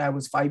formed when I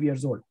was 5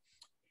 years old.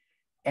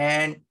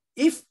 And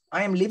if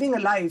I am living a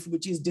life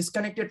which is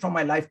disconnected from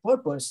my life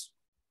purpose,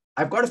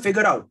 I've got to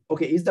figure out,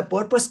 okay, is the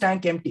purpose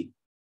tank empty?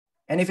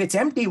 And if it's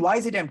empty, why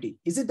is it empty?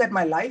 Is it that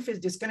my life is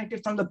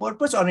disconnected from the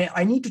purpose, or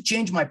I need to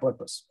change my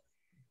purpose?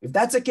 If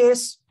that's the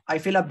case, I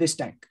fill up this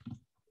tank.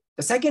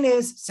 The second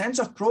is sense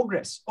of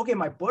progress. Okay,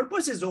 my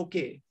purpose is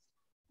okay,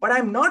 but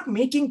I'm not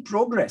making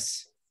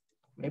progress.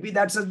 Maybe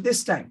that's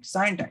this tank,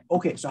 cyan tank.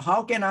 Okay, so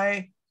how can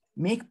I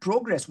make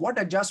progress? What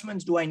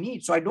adjustments do I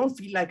need? So I don't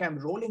feel like I'm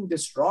rolling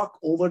this rock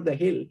over the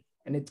hill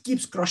and it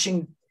keeps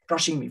crushing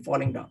me,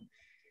 falling down.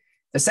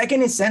 The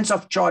second is sense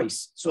of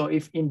choice. So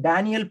if in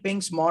Daniel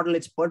Pink's model,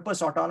 it's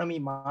purpose, autonomy,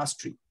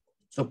 mastery.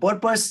 So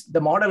purpose,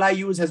 the model I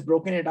use has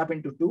broken it up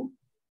into two,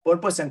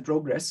 purpose and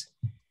progress.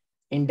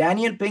 In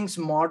Daniel Pink's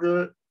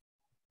model,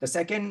 the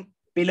second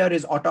pillar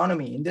is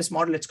autonomy. In this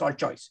model, it's called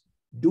choice.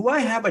 Do I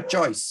have a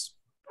choice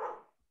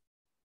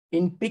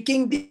in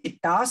picking the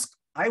task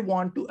I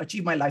want to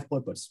achieve my life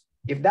purpose?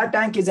 If that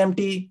tank is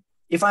empty,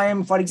 if I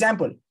am, for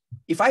example,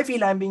 if I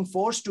feel I'm being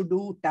forced to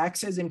do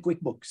taxes in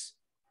QuickBooks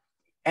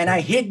and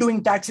I hate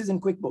doing taxes in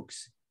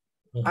QuickBooks,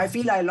 I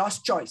feel I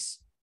lost choice.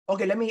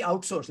 Okay, let me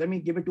outsource. Let me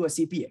give it to a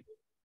CPA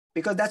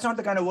because that's not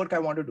the kind of work I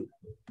want to do.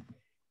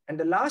 And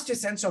the last is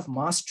sense of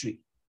mastery.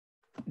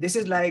 This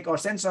is like, or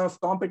sense of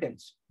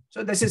competence.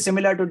 So this is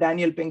similar to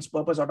Daniel Pink's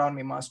purpose,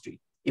 autonomy, mastery.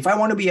 If I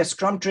want to be a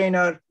Scrum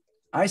trainer,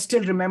 I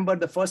still remember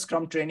the first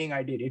Scrum training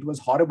I did. It was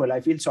horrible.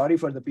 I feel sorry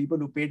for the people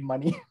who paid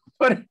money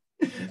for it.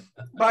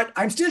 But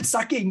I'm still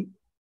sucking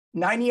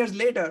 9 years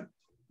later,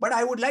 but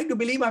I would like to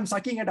believe I'm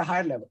sucking at a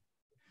higher level.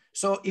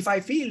 So if I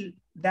feel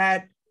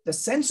that the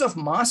sense of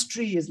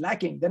mastery is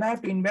lacking, then I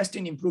have to invest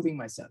in improving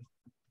myself.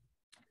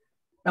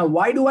 Now,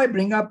 why do I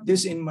bring up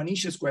this in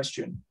Manish's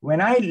question?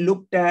 When I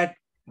looked at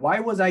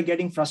why was I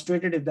getting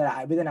frustrated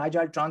with an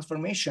agile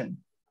transformation,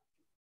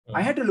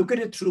 I had to look at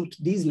it through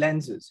these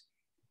lenses.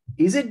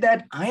 Is it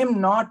that I am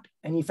not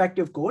an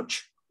effective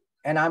coach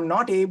and I'm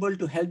not able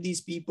to help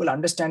these people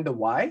understand the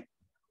why?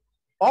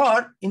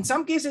 Or in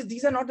some cases,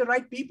 these are not the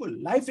right people.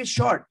 Life is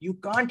short. You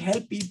can't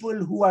help people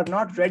who are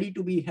not ready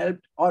to be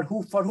helped or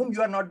for whom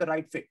you are not the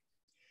right fit.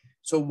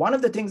 So one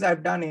of the things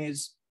I've done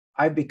is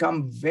I've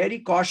become very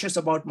cautious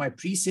about my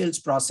pre-sales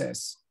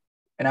process.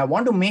 And I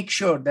want to make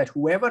sure that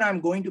whoever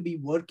I'm going to be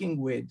working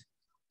with,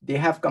 they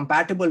have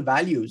compatible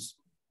values,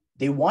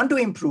 they want to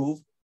improve,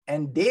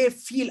 and they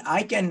feel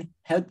I can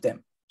help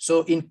them.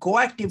 So in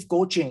coactive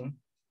coaching,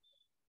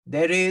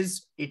 there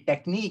is a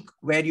technique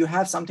where you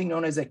have something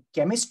known as a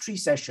chemistry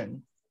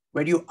session,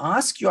 where you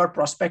ask your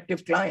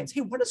prospective clients,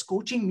 hey, what does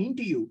coaching mean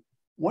to you?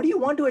 What do you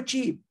want to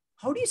achieve?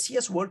 How do you see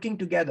us working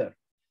together?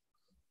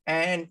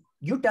 And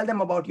you tell them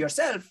about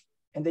yourself,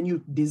 and then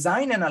you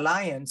design an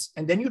alliance,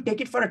 and then you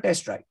take it for a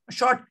test drive, a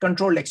short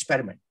controlled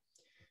experiment.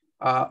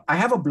 I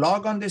have a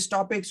blog on this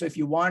topic, so if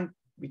you want,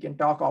 we can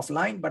talk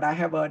offline, but I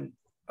have a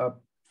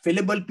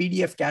fillable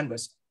PDF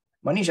canvas.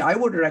 Manish, I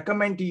would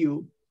recommend to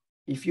you,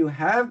 if you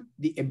have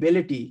the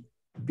ability,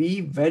 be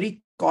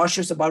very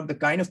cautious about the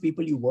kind of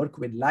people you work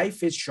with.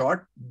 Life is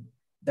short.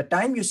 The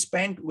time you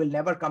spend will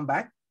never come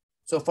back.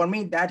 So for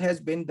me, that has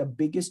been the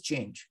biggest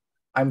change.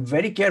 I'm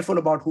very careful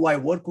about who I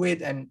work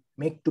with and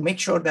to make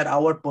sure that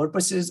our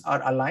purposes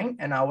are aligned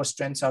and our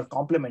strengths are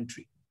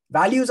complementary.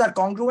 Values are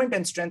congruent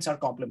and strengths are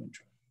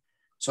complementary.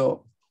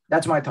 So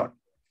that's my thought.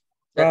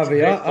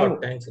 Ravi,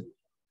 thanks.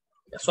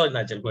 Sorry,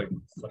 Nigel, go ahead.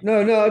 Sorry.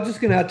 No, I was just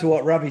going to add to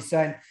what Ravi's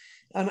saying.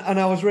 And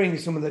I was reading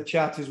some of the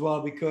chat as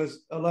well,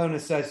 because Alona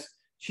says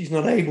she's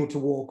not able to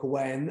walk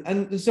away.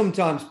 And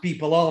sometimes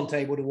people aren't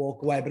able to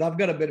walk away, but I've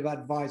got a bit of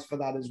advice for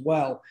that as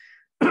well.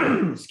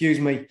 Excuse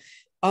me.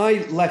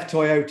 I left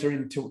Toyota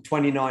in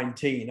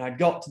 2019. I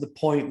got to the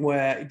point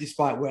where,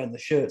 despite wearing the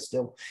shirt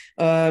still,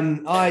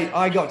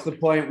 I got to the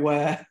point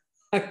where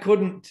I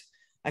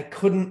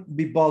couldn't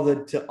be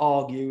bothered to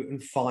argue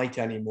and fight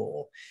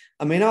anymore.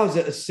 I mean, I was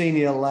at a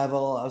senior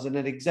level, I was at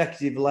an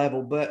executive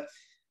level, but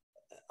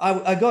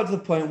I got to the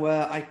point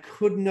where I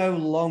could no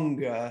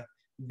longer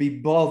be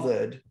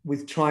bothered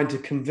with trying to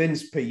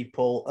convince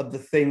people of the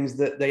things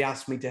that they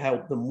asked me to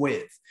help them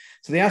with.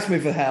 So they asked me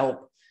for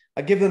help,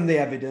 I give them the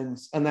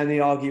evidence, and then they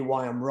argue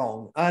why I'm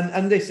wrong.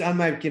 And this, I'm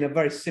making a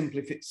very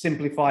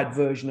simplified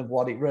version of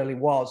what it really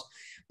was.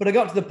 But I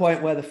got to the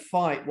point where the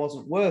fight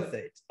wasn't worth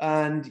it.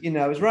 And, you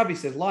know, as Ravi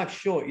says, life's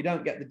short. You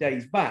don't get the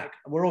days back.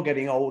 We're all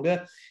getting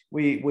older.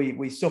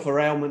 We suffer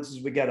ailments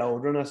as we get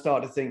older. And I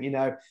start to think, you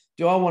know,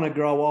 do I want to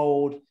grow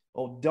old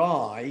or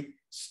die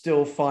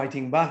still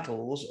fighting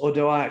battles? Or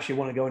do I actually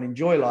want to go and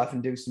enjoy life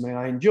and do something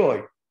I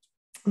enjoy?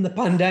 And the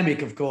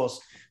pandemic, of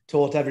course,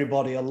 taught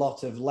everybody a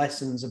lot of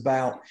lessons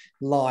about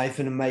life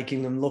and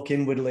making them look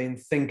inwardly and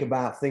think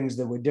about things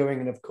that we're doing.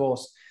 And of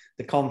course,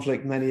 the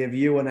conflict many of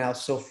you are now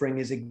suffering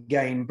is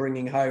again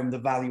bringing home the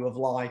value of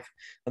life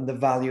and the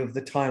value of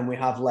the time we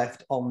have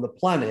left on the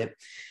planet.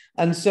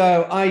 And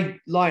so I,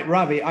 like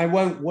Ravi, I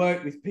won't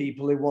work with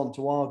people who want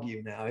to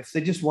argue now. If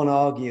they just want to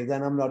argue,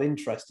 then I'm not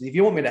interested. If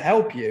you want me to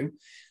help you,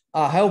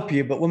 I'll help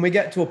you. But when we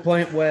get to a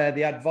point where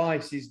the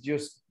advice is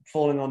just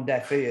falling on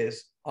deaf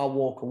ears, I'll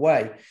walk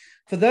away.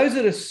 For those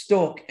that are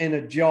stuck in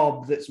a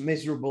job that's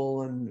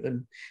miserable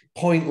and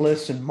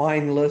pointless and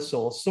mindless,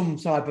 or some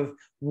type of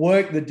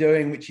work they're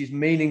doing, which is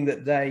meaning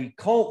that they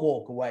can't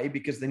walk away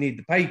because they need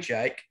the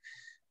paycheck,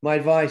 my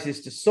advice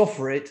is to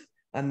suffer it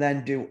and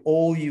then do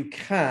all you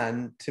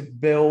can to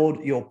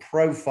build your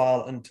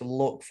profile and to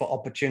look for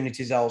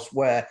opportunities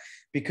elsewhere.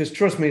 Because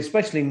trust me,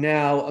 especially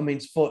now, I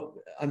mean,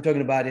 I'm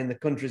talking about in the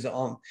countries that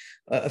aren't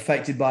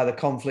affected by the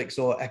conflicts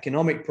or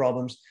economic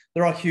problems,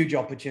 there are huge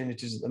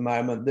opportunities at the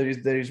moment.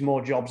 There is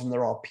more jobs than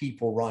there are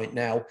people right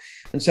now.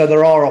 And so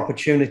there are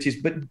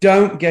opportunities, but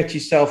don't get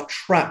yourself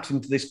trapped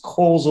into this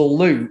causal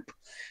loop,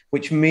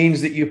 which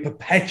means that you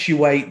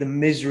perpetuate the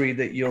misery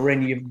that you're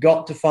in. You've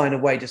got to find a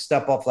way to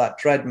step off that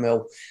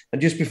treadmill.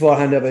 And just before I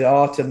hand over to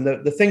Artem,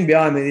 the thing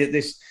behind me,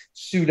 this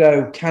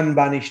pseudo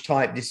Kanban-ish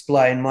type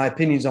display, and my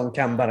opinions on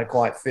Kanban are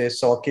quite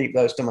fierce, so I'll keep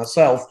those to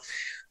myself.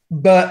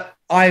 But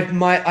I've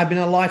been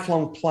a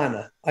lifelong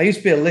planner. I used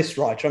to be a list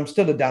writer. I'm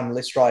still a damn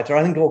list writer.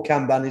 I think all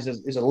Kanban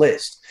is a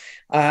list.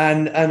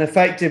 And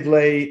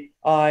effectively,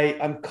 I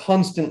am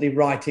constantly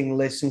writing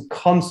lists and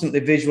constantly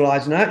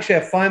visualizing. Actually,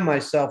 I find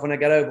myself when I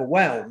get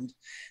overwhelmed,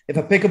 if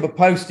I pick up a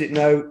Post-it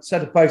note,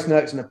 set of Post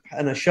notes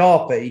and a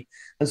Sharpie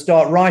and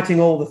start writing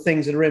all the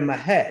things that are in my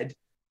head,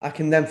 I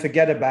can then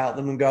forget about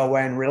them and go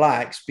away and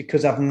relax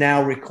because I've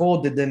now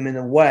recorded them in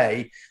a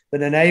way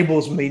that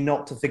enables me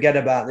not to forget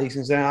about these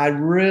things. And I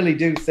really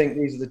do think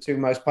these are the two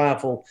most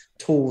powerful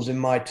tools in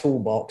my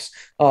toolbox.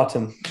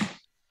 Artem.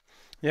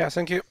 Yeah,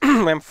 thank you.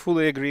 I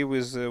fully agree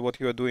with what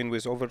you are doing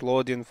with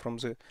overloading from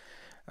the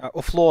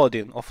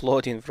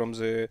offloading from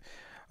the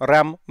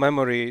RAM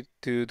memory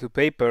to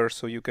paper,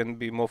 so you can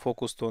be more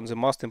focused on the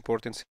most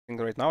important thing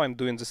right now. I'm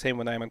doing the same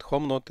when I'm at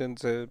home, not in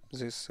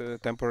this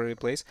temporary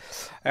place.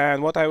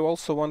 And what I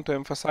also want to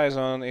emphasize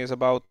on is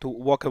about to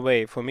walk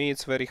away. For me,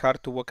 it's very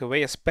hard to walk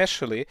away,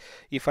 especially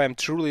if I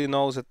truly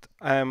know that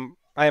I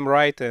am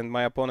right and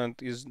my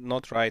opponent is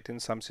not right in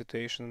some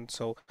situation.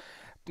 So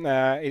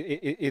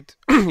it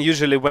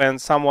usually when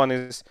someone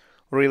is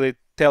really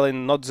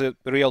telling not the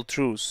real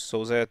truth,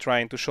 so they're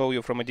trying to show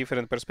you from a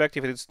different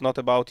perspective, it's not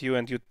about you,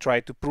 and you try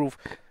to prove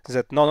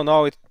that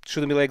no, it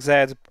shouldn't be like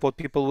that, what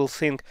people will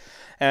think.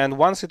 And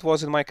once it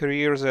was in my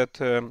career that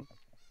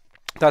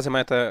doesn't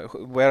matter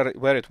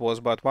where it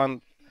was, but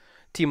one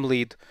team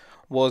lead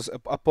was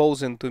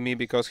opposing to me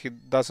because he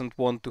doesn't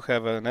want to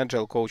have an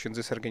agile coach in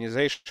this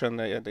organization,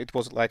 and it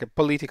was like a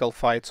political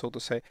fight, so to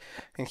say,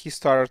 and he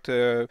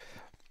started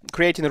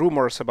creating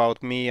rumors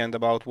about me and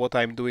about what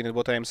I'm doing and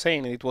what I'm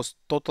saying, and it was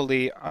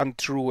totally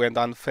untrue and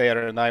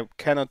unfair, and I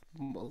cannot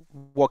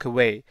walk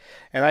away.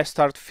 And I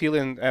start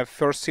feeling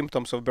first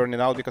symptoms of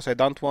burning out because I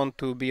don't want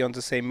to be on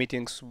the same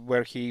meetings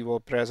where he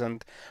was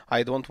present.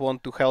 I don't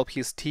want to help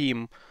his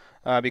team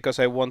because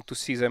I want to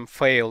see them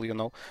fail, you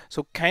know.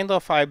 So kind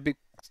of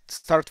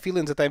start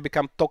feeling that I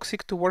become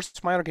toxic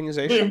towards my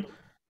organization,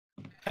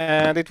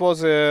 and it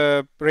was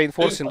a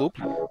reinforcing loop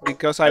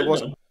because I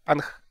was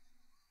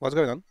what's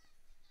going on?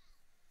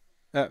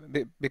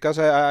 Because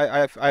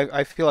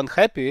I feel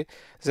unhappy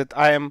that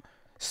I am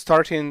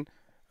starting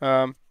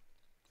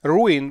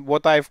ruin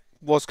what I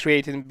was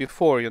creating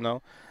before, you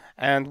know.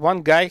 And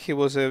one guy, he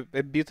was a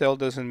bit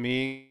older than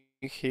me.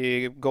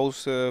 He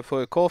goes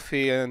for a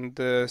coffee and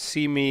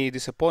see me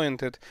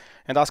disappointed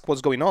and ask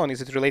what's going on.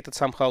 Is it related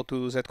somehow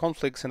to that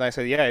conflicts? And I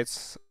said, yeah,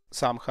 it's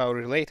somehow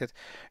related.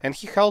 And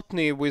he helped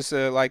me with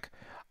like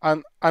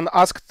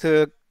unasked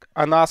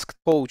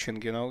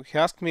coaching, you know. He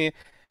asked me,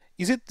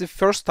 is it the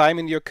first time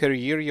in your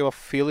career you are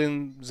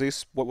feeling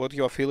this, what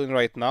you are feeling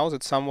right now,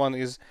 that someone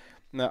is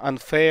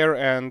unfair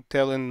and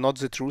telling not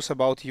the truth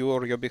about you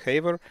or your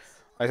behavior?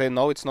 I said,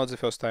 no, it's not the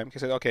first time. He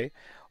said, okay.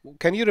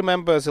 Can you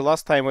remember the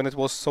last time when it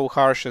was so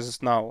harsh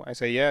as now? I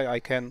say, yeah,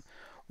 I can.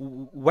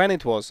 When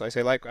it was? I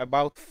say, like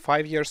about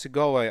 5 years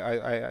ago,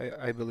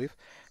 I believe.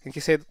 And he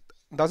said,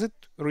 does it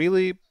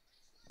really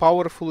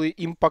powerfully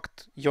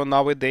impact your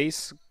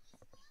nowadays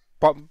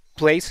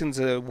place in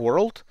the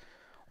world?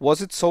 Was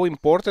it so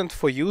important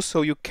for you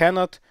so you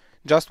cannot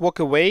just walk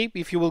away?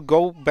 If you will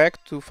go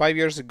back to 5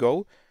 years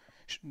ago,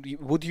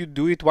 would you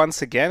do it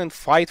once again and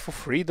fight for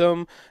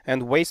freedom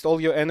and waste all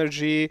your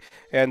energy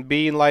and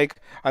being like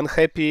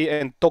unhappy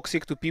and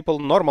toxic to people,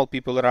 normal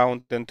people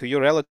around, and to your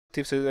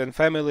relatives and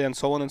family and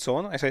so on and so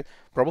on? I said,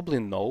 probably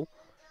no.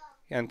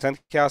 And then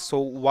he asked, so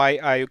why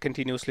are you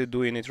continuously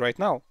doing it right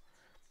now?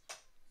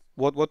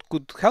 What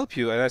could help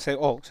you? And I said,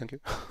 oh, thank you.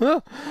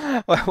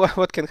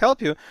 What can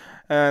help you?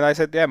 And I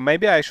said, yeah,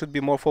 maybe I should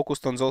be more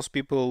focused on those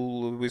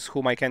people with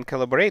whom I can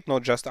collaborate,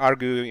 not just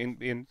argue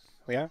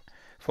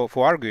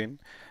for arguing.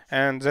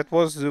 And that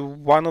was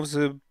one of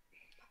the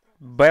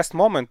best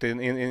moment in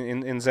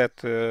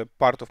that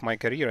part of my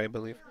career, I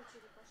believe.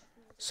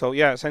 So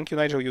yeah, thank you,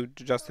 Nigel. You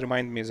just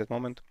remind me of that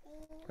moment.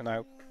 And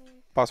I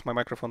pass my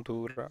microphone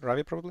to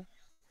Ravi, probably.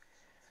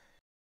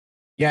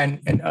 Yeah,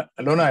 and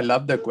Alona, I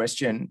love the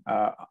question.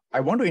 I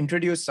want to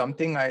introduce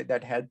something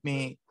that helped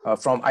me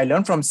I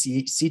learned from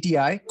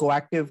CTI,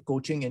 Coactive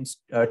Coaching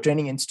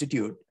Training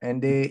Institute, and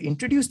they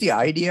introduced the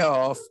idea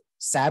of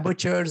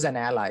saboteurs and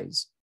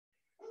allies.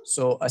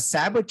 So a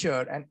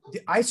saboteur, and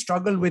I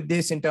struggle with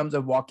this in terms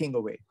of walking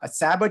away. A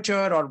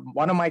saboteur, or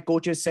one of my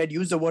coaches said,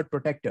 use the word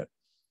protector.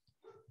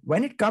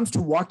 When it comes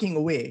to walking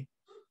away,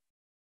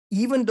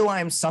 even though I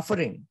am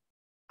suffering,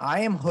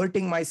 I am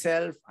hurting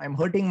myself, I'm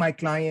hurting my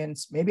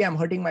clients, maybe I'm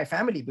hurting my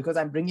family because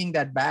I'm bringing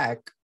that back.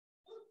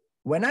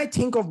 When I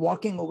think of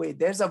walking away,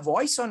 there's a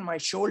voice on my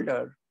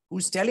shoulder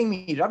who's telling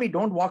me, Ravi,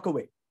 don't walk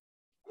away.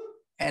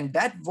 And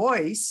that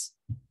voice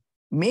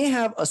may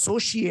have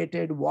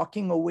associated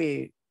walking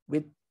away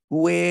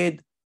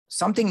with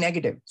something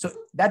negative. So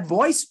that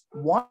voice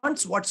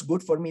wants what's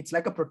good for me. It's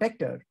like a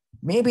protector.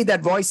 Maybe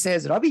that voice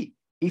says, Ravi,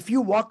 if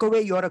you walk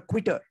away, you're a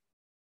quitter.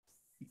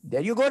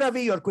 There you go,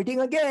 Ravi, you're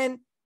quitting again.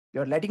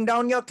 You're letting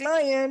down your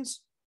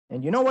clients.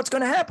 And you know what's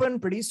going to happen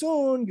pretty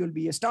soon. You'll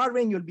be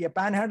starving. You'll be a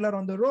panhandler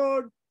on the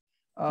road.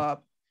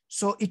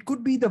 So it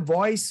could be the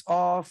voice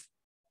of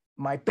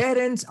my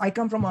parents. I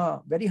come from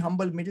a very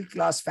humble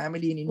middle-class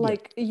family in India.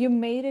 Like you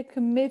made a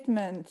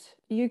commitment.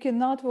 You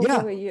cannot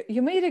walk away.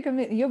 You made a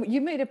commitment.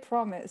 You made a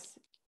promise.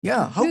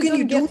 Yeah. How can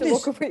you do this?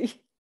 Walk away.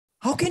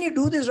 How can you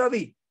do this,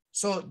 Ravi?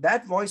 So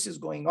that voice is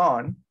going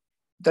on.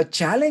 The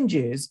challenge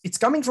is it's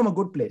coming from a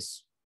good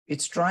place.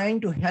 It's trying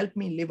to help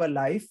me live a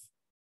life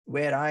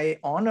where I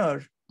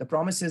honor the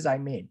promises I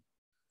made.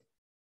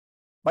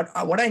 But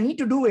what I need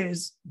to do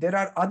is there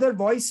are other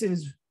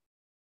voices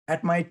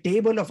at my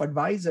table of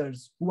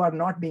advisors who are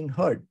not being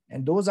heard.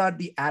 And those are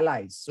the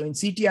allies. So in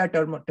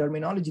CTI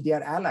terminology, they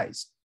are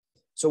allies.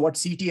 So what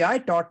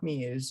CTI taught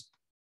me is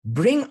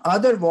bring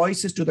other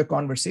voices to the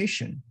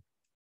conversation.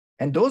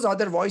 And those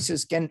other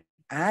voices can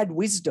add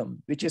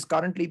wisdom, which is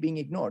currently being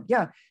ignored.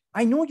 Yeah,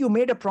 I know you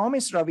made a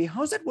promise, Ravi.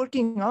 How's that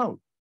working out?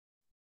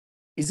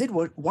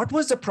 What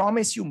was the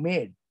promise you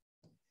made?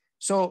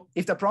 So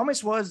if the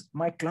promise was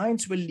my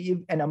clients will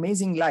live an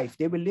amazing life,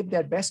 they will live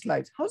their best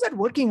lives. How's that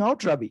working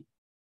out, Ravi?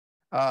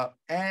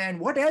 And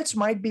what else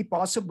might be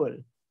possible?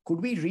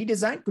 Could we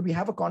redesign? Could we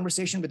have a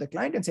conversation with the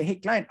client and say, hey,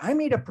 client, I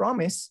made a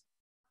promise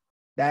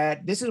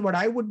that this is what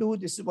I would do,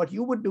 this is what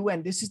you would do,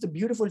 and this is the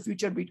beautiful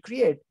future we'd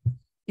create.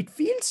 It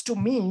feels to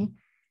me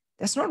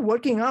that's not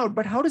working out,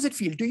 but how does it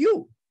feel to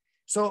you?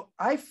 So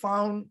I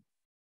found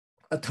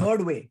a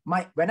third way.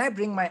 When I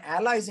bring my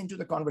allies into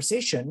the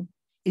conversation,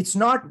 it's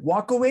not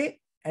walk away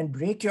and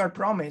break your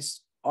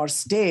promise or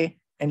stay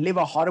and live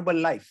a horrible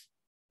life.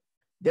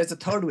 There's a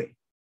third way.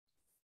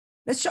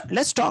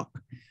 Let's talk.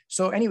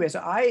 So anyway, so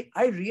I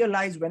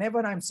realize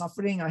whenever I'm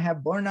suffering, I have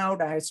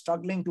burnout, I am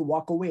struggling to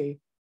walk away,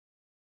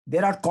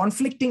 there are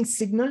conflicting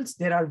signals,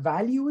 there are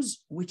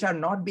values which are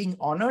not being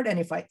honored. And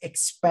if I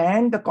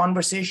expand the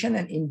conversation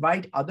and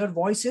invite other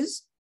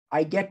voices,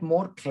 I get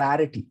more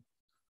clarity.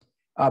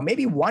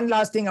 Maybe one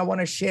last thing I want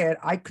to share.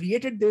 I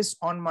created this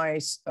on my,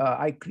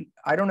 I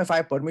don't know if I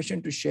have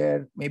permission to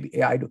share. Maybe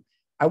yeah, I do.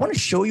 I want to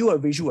show you a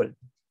visual.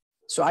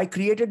 So I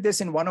created this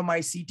in one of my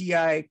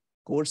CTI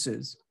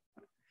courses.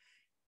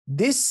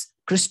 This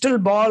crystal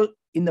ball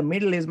in the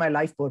middle is my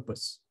life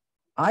purpose.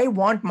 I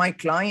want my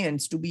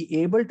clients to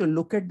be able to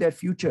look at their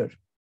future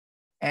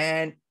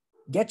and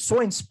get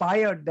so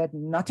inspired that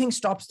nothing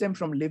stops them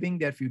from living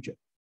their future.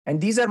 And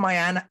these are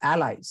my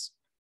allies.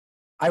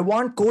 I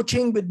want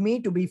coaching with me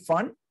to be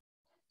fun.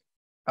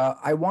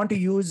 I want to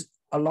use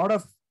a lot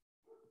of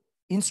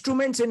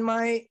instruments in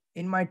my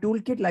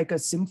toolkit, like a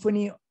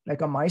symphony,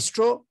 like a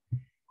maestro.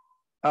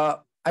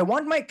 I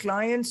want my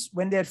clients,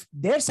 when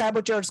their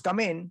saboteurs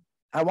come in,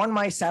 I want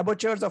my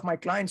saboteurs of my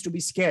clients to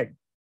be scared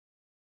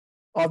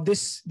of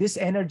this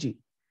energy.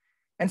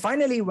 And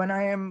finally, when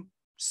I am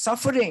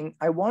suffering,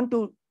 I want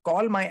to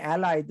call my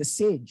ally the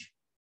sage,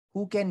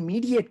 who can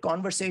mediate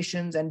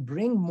conversations and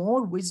bring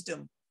more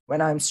wisdom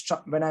when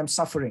I'm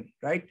suffering,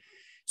 right?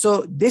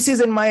 So this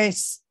is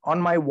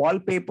on my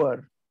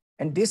wallpaper,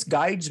 and this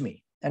guides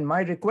me. And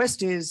my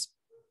request is,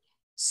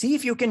 see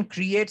if you can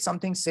create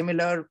something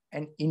similar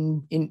and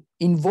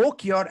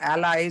invoke your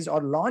allies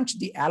or launch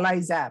the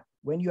Allies app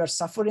when you are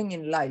suffering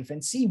in life,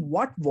 and see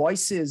what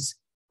voices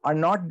are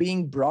not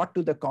being brought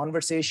to the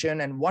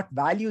conversation and what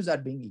values are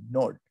being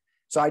ignored.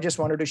 So I just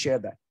wanted to share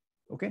that.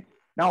 Okay,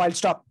 now I'll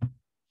stop.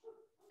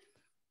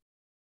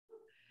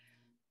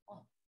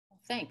 Well,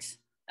 thanks.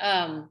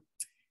 I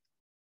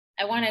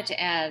wanted to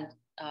add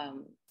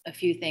a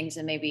few things,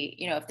 and maybe,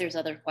 if there's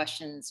other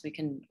questions, we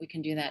can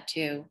do that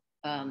too.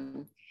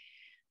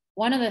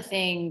 One of the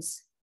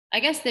things,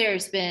 I guess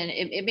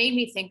it made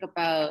me think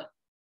about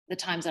the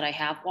times that I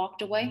have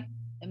walked away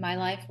in my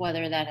life,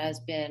 whether that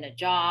has been a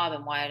job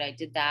and why I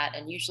did that.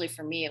 And usually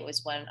for me, it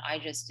was when I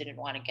just didn't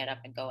want to get up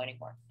and go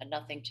anymore. I had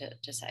nothing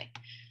to say.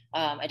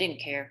 I didn't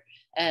care.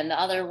 And the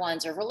other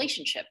ones are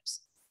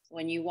relationships.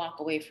 When you walk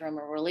away from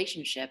a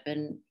relationship,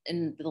 and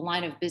in the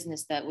line of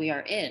business that we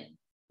are in,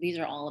 these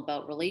are all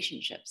about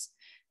relationships.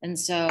 And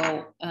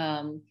so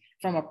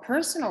from a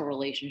personal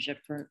relationship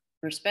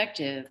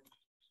perspective,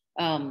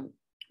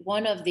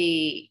 one of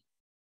the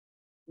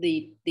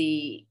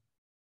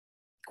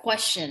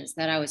questions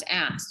that I was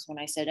asked when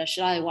I said,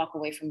 should I walk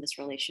away from this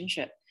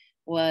relationship,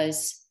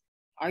 was,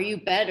 are you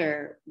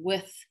better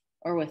with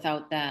or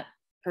without that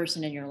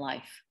person in your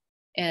life?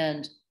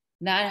 And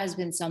that has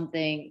been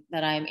something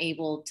that I'm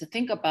able to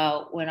think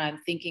about when I'm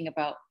thinking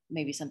about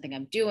maybe something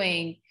I'm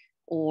doing,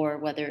 or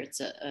whether it's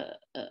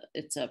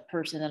a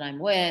person that I'm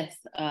with,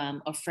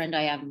 a friend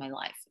I have in my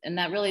life. And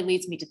that really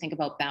leads me to think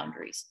about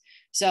boundaries.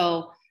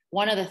 So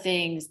one of the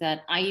things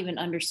that I even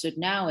understood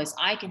now is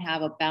I can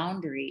have a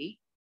boundary,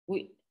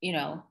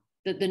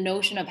 the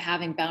notion of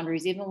having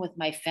boundaries, even with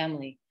my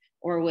family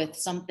or with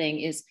something,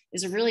 is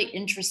a really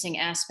interesting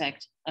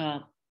aspect,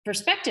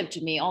 perspective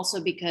to me,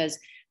 also because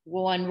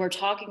when we're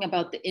talking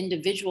about the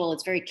individual,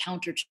 it's very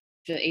counter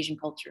to Asian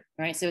culture,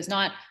 right? So it's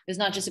not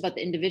just about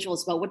the individual,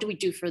 it's about what do we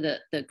do for the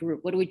group?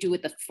 What do we do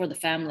for the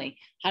family?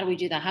 How do we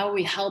do that? How are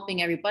we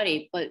helping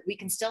everybody? But we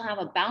can still have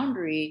a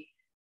boundary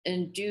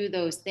and do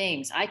those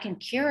things. I can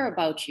care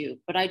about you,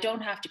 but I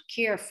don't have to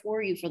care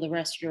for you for the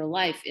rest of your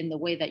life in the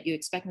way that you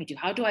expect me to.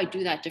 How do I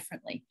do that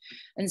differently?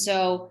 And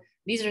so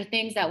these are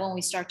things that when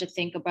we start to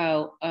think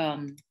about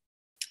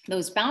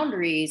those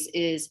boundaries,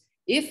 is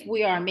if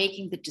we are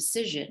making the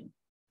decision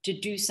to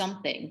do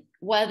something,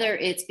 whether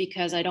it's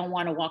because I don't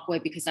want to walk away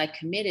because I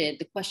committed,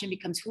 the question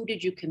becomes, who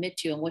did you commit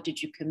to and what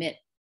did you commit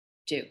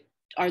to?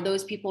 Are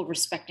those people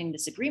respecting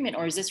this agreement,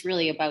 or is this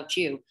really about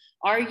you?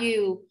 Are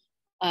you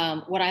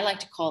what I like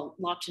to call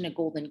locked in a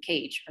golden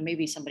cage? Or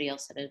maybe somebody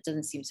else said it, it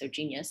doesn't seem so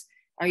genius.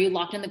 Are you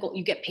locked in the gold?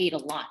 You get paid a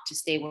lot to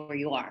stay where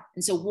you are.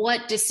 And so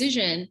what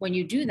decision, when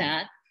you do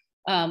that,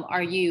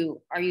 are you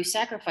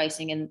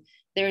sacrificing? And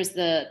there's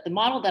the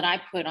model that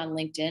I put on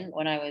LinkedIn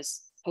when I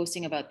was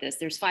posting about this.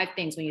 There's 5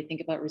 things when you think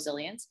about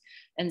resilience.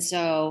 And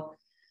so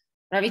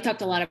Ravi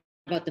talked a lot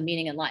about the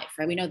meaning in life,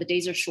 right? We know the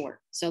days are short.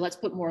 So let's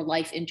put more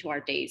life into our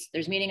days.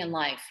 There's meaning in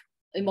life,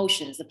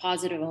 emotions, the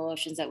positive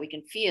emotions that we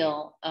can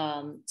feel,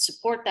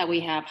 support that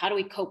we have, how do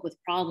we cope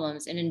with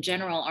problems, and in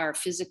general, our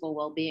physical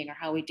well-being, or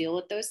how we deal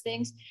with those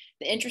things.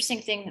 The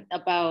interesting thing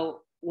about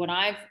what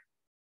I've,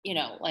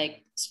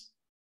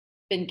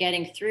 been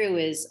getting through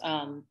is,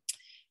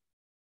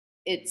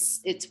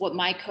 it's what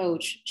my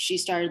coach, she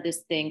started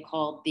this thing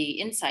called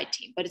the Inside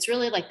Team, but it's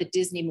really like the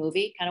Disney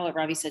movie, kind of what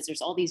Ravi says.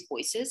 There's all these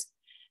voices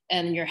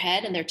in your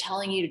head, and they're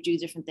telling you to do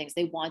different things.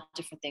 They want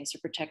different things to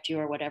protect you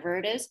or whatever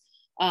it is.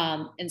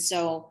 And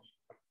so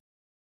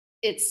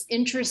it's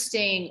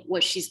interesting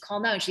what she's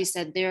called out. She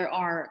said, there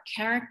are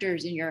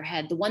characters in your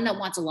head, the one that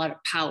wants a lot of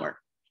power,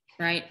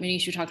 right?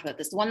 Manisha talked about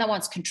this, the one that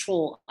wants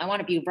control. I want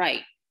to be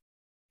right.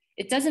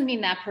 It doesn't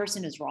mean that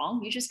person is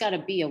wrong. You just got to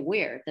be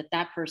aware that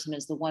that person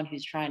is the one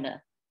who's trying to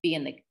be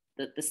in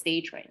the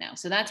stage right now.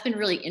 So that's been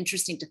really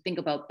interesting to think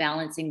about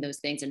balancing those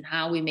things and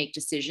how we make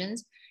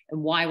decisions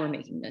and why we're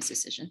making those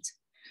decisions.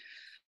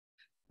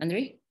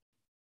 Andre?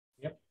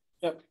 Yep.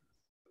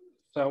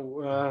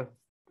 So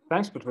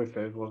thanks,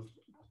 Patricia. It was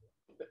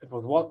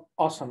what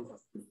awesome.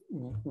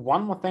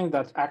 One more thing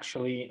that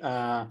actually,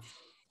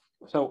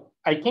 so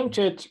I came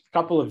to it a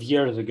couple of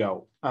years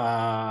ago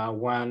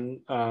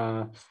when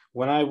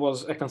I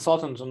was a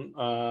consultant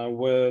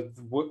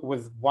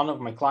with one of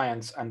my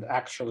clients, and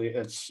actually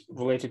it's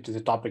related to the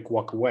topic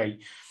walk away,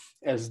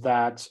 is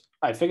that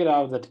I figured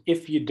out that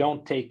if you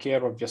don't take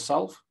care of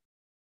yourself,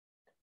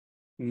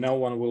 no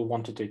one will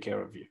want to take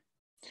care of you.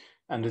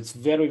 And it's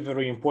very,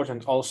 very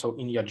important also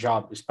in your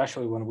job,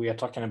 especially when we are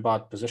talking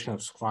about position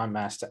of Scrum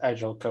Master,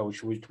 Agile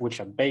Coach, which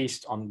are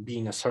based on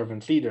being a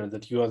servant leader,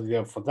 that you are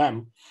there for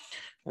them,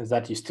 is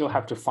that you still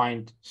have to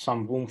find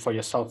some room for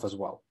yourself as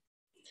well.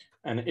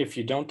 And if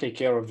you don't take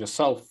care of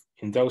yourself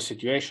in those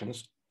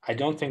situations, I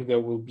don't think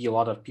there will be a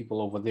lot of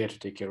people over there to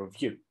take care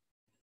of you.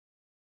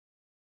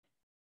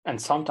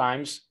 And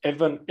sometimes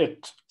even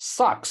it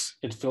sucks,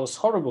 it feels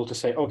horrible to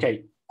say,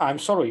 okay, I'm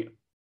sorry,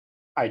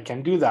 I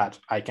can do that,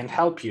 I can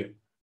help you.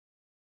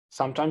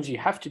 Sometimes you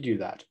have to do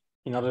that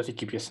in order to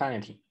keep your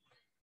sanity,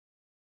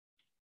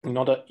 in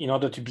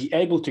order to be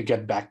able to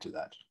get back to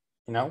that,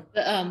 you know?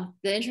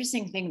 The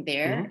interesting thing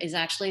there is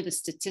actually the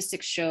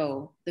statistics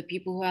show the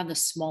people who have the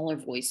smaller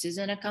voices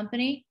in a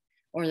company,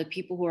 or the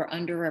people who are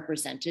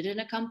underrepresented in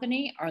a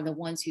company, are the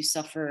ones who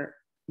suffer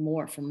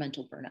more from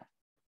mental burnout,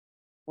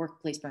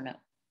 workplace burnout.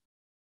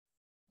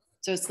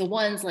 So it's the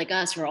ones like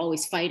us who are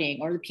always fighting,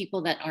 or the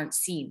people that aren't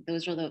seen.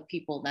 Those are the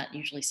people that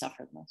usually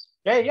suffer the most.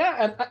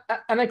 Yeah,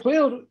 and I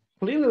clearly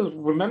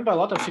remember a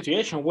lot of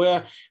situations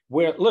where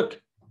look,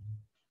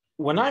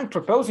 when I'm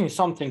proposing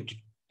something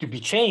to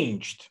be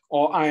changed,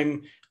 or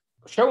I'm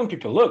showing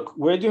people, look,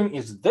 we're doing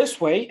it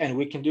this way and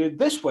we can do it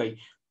this way,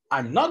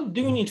 I'm not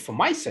doing it for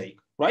my sake,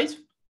 right?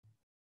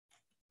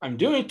 I'm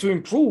doing it to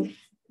improve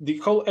the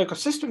whole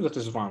ecosystem that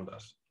is around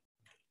us.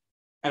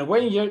 And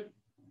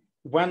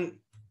when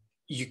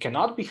you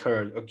cannot be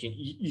heard, okay,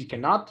 you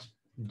cannot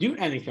do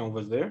anything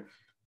over there,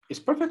 it's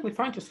perfectly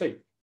fine to say,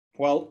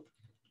 well,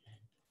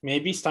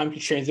 maybe it's time to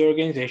change the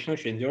organization or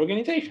change the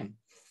organization,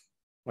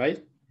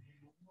 right?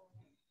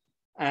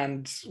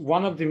 And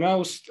one of the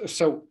most,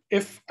 so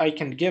if I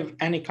can give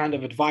any kind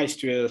of advice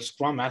to a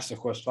Scrum Master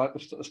who is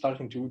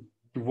starting to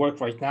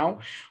work right now,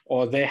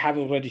 or they have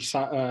already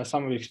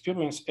some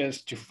experience,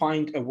 is to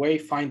find a way,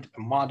 find a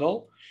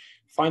model,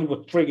 find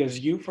what triggers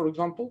you, for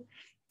example,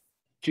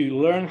 to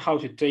learn how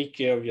to take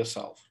care of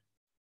yourself.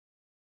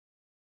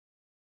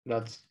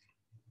 That's,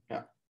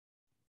 yeah.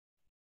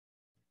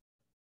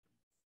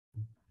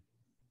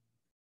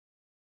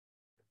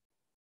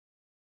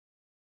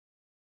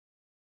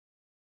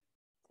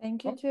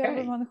 Thank you to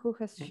everyone who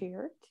has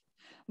shared.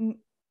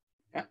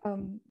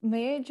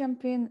 May I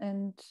jump in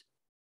and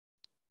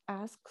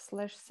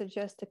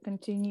ask/suggest a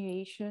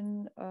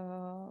continuation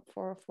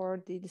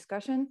for the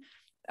discussion.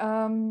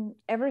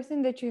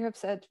 Everything that you have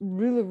said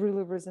really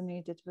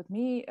resonated with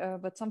me,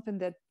 but something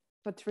that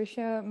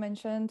Patricia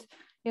mentioned,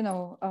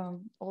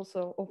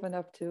 also opened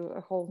up to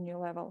a whole new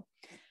level.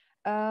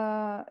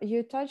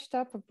 You touched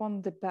up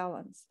upon the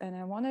balance, and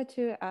I wanted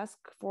to ask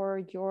for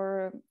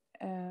your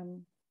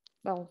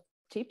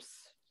tips,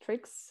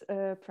 tricks,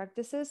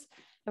 practices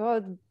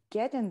about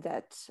getting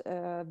that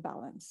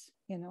balance.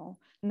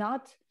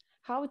 Not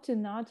how to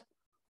not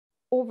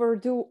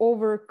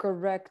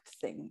overcorrect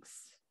things,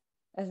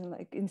 as in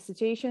like in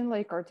situation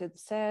like Artin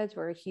said,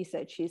 where he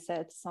said, she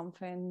said,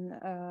 something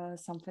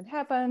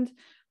happened,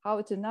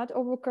 how to not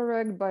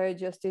overcorrect by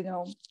just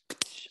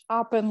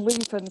up and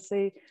leave and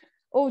say,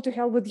 oh, to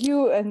hell with you,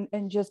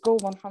 and just go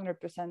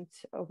 100%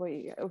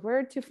 away.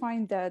 Where to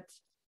find that,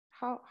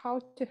 how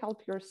to help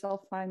yourself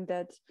find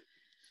that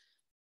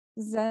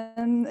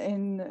zen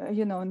in,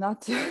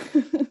 not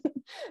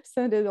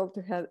send it all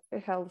to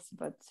hell,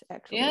 but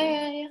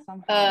actually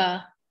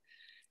somehow.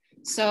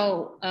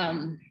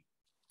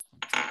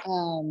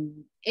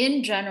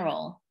 In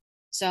general,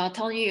 so I'll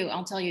tell you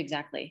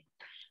exactly.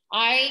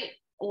 I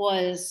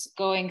was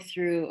going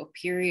through a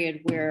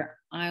period where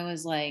I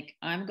was like,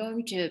 I'm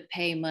going to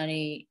pay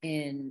money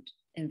and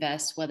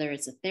invest, whether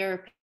it's a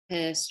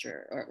therapist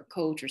or a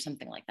coach or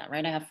something like that,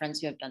 right? I have friends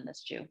who have done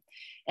this too.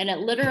 And it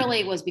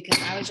literally was because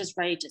I was just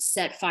ready to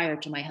set fire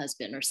to my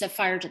husband or set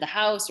fire to the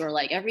house, or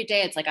like every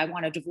day it's like, I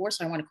want a divorce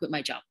or I want to quit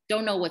my job.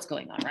 Don't know what's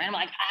going on, right? I'm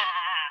like,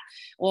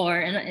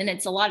 and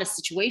it's a lot of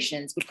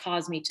situations would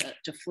cause me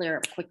to flare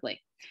up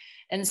quickly.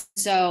 And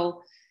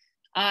so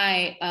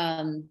I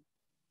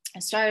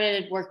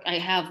started work. I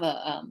have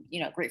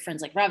great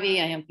friends like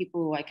Ravi. I have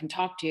people who I can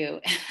talk to.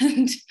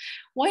 And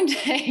one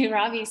day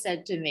Ravi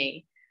said to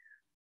me,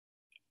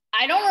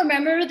 I don't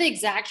remember the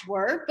exact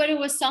word, but it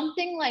was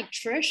something like,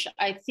 Trish,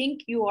 I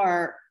think you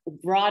are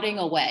rotting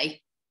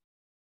away.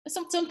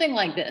 Something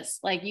like this,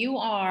 like you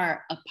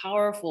are a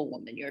powerful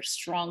woman, you're a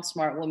strong,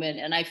 smart woman.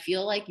 And I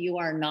feel like you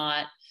are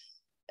not,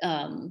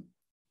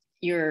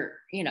 you're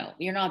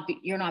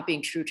not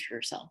being true to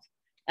yourself.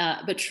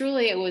 But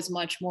truly it was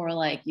much more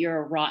like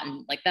you're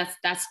rotten. Like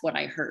that's what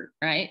I heard.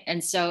 Right.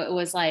 And so it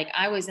was like,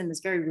 I was in this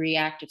very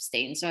reactive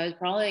state. And so I was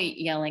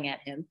probably yelling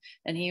at him,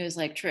 and he was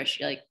like, Trish,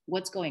 you're like,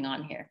 what's going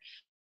on here?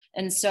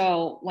 And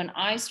so when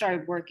I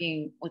started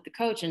working with the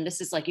coach, and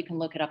this is like, you can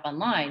look it up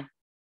online,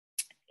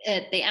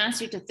 they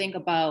ask you to think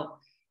about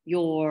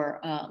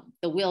your,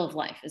 the wheel of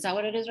life. Is that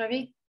what it is,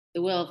 Ravi?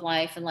 The wheel of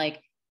life, and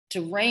like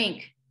to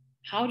rank,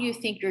 how do you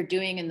think you're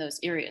doing in those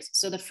areas?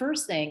 So the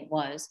first thing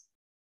was,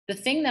 the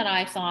thing that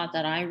I thought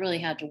that I really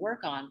had to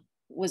work on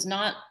was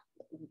not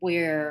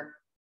where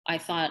I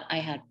thought I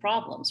had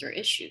problems or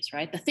issues,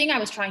 right? The thing I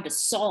was trying to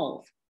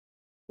solve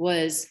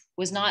was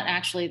not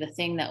actually the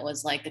thing that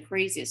was like the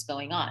craziest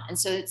going on. And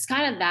so it's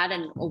kind of that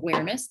and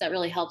awareness that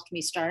really helped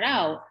me start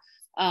out.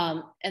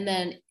 And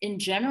then in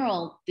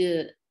general,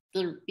 the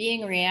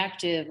being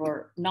reactive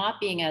or not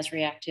being as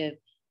reactive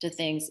to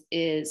things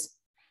is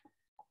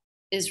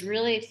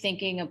really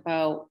thinking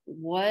about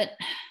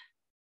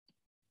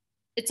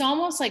it's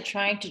almost like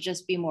trying to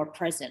just be more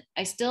present.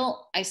 I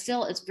still,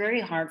 it's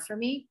very hard for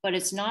me, but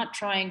it's not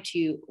trying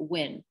to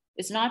win.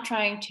 It's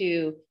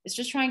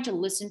just trying to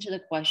listen to the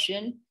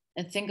question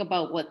and think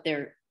about what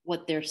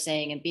they're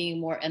saying, and being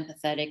more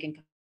empathetic and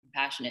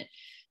compassionate.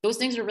 Those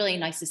things are really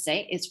nice to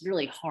say. It's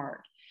really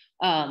hard.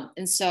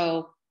 And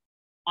so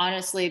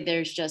honestly,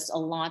 there's just a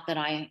lot that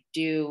I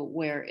do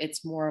where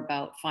it's more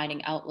about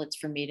finding outlets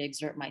for me to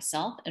exert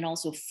myself and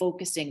also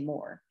focusing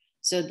more.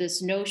 So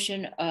this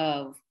notion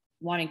of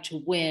wanting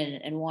to win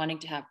and wanting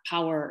to have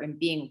power and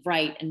being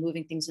right and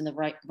moving things in the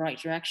right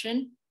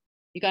direction,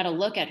 you got to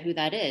look at who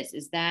that is.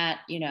 Is that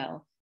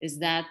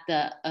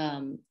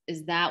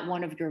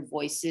one of your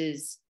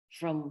voices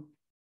from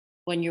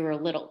when you were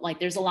little? Like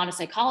there's a lot of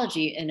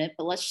psychology in it,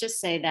 but let's just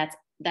say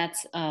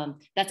that's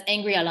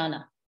angry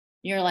Alana.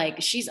 You're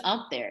like, she's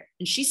up there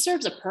and she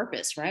serves a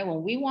purpose, right?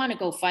 When we want to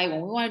go fight,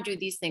 when we want to do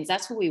these things,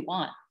 that's who we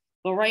want.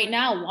 But right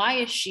now, why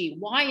is she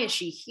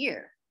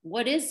here?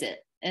 What is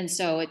it? And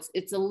so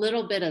it's a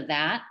little bit of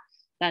that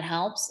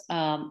helps.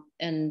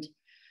 And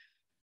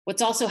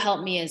what's also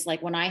helped me is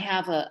like when I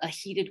have a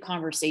heated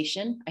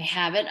conversation,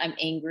 I'm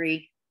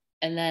angry,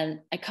 and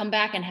then I come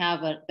back and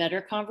have a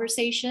better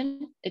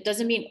conversation. It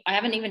doesn't mean I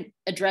haven't even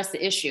addressed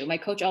the issue. My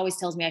coach always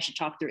tells me I should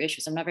talk through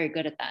issues. I'm not very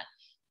good at that.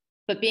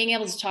 But being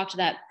able to talk to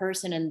that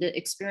person and the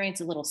experience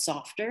a little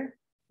softer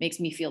makes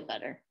me feel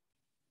better.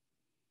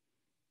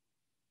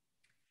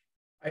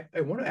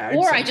 I want to add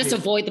or I just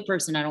avoid the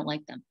person. I don't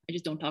like them. I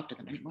just don't talk to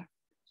them anymore.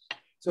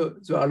 So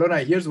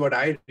Alona, here's what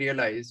I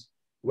realized.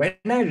 When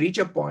I reach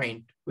a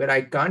point where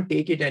I can't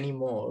take it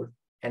anymore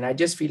and I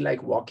just feel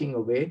like walking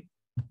away,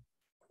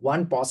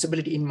 one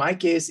possibility in my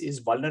case is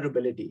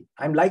vulnerability.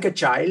 I'm like a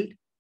child,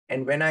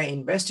 and when I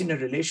invest in a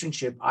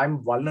relationship,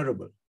 I'm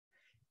vulnerable.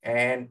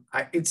 And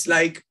it's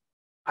like,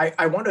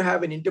 I want to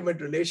have an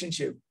intimate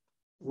relationship,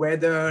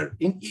 whether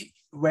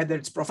whether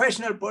it's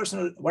professional,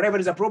 personal, whatever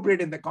is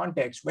appropriate in the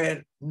context,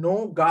 where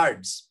no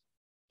guards.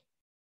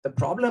 The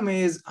problem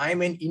is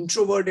I'm an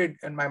introverted,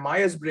 and my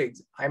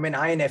Myers-Briggs, I'm an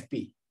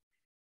INFP.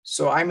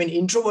 So I'm an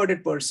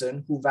introverted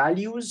person who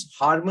values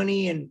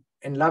harmony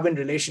and love in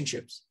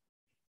relationships.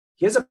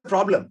 Here's a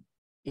problem.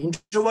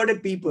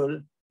 Introverted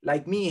people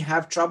like me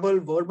have trouble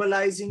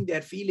verbalizing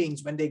their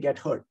feelings when they get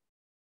hurt.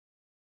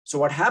 So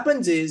what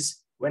happens is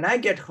when I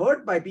get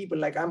hurt by people,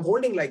 like I'm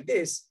holding like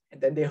this,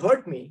 and then they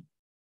hurt me,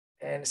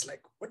 and it's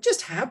like, what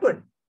just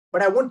happened?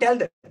 But I won't tell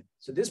them.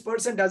 So this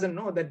person doesn't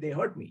know that they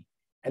hurt me.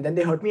 And then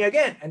they hurt me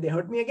again, and they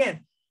hurt me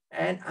again.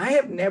 And I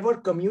have never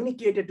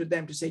communicated to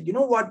them to say, you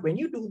know what, when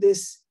you do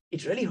this,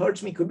 it really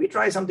hurts me. Could we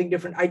try something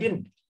different? I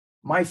didn't.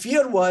 My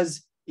fear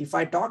was if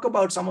I talk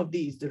about some of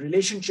these, the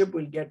relationship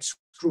will get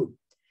screwed.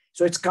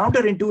 So it's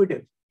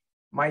counterintuitive.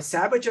 My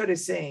saboteur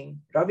is saying,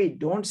 Ravi,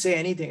 don't say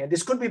anything. And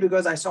this could be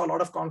because I saw a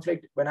lot of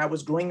conflict when I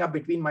was growing up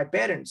between my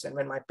parents. And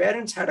when my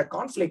parents had a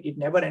conflict, it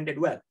never ended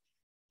well.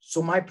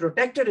 So my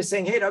protector is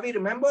saying, hey, Ravi,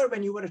 remember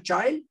when you were a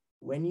child,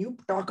 when you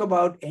talk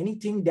about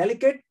anything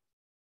delicate,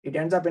 it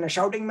ends up in a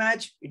shouting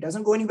match. It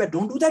doesn't go anywhere.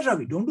 Don't do that,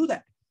 Ravi. Don't do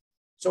that.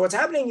 So what's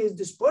happening is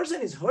this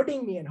person is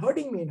hurting me and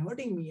hurting me and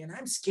hurting me. And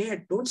I'm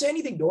scared. Don't say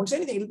anything. Don't say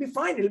anything. It'll be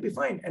fine. It'll be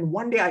fine. And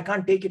one day I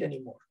can't take it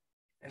anymore.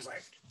 And it's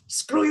like,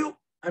 screw you.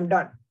 I'm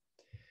done.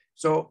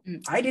 So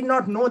I did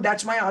not know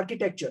that's my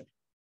architecture.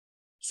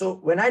 So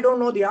when I don't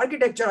know the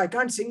architecture, I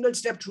can't single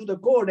step through the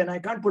code and I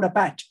can't put a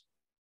patch.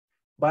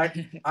 But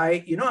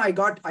I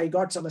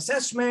got some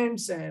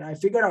assessments and I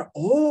figured out,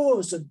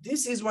 oh, so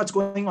this is what's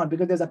going on,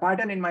 because there's a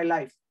pattern in my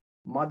life.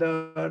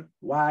 Mother,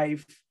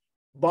 wife,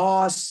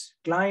 boss,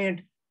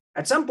 client.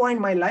 At some point,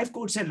 my life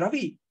coach said,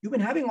 Ravi, you've been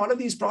having all of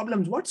these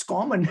problems. What's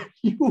common?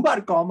 You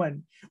are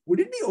common. Would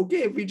it be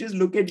okay if we just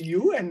look at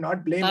you and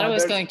not blame others? I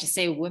was going to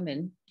say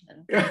women.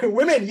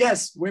 Women,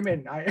 yes,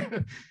 women.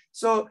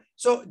 So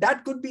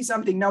that could be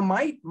something. Now,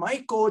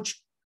 my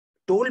coach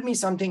told me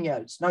something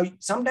else. Now,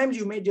 sometimes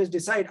you may just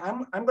decide,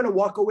 I'm going to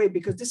walk away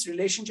because this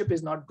relationship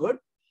is not good.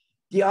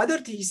 The other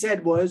thing he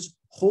said was,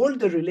 hold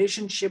the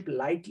relationship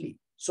lightly.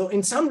 So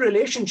in some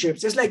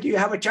relationships, just like you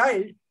have a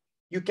child,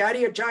 you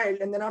carry a child,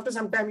 and then after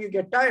some time you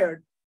get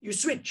tired, you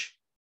switch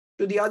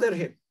to the other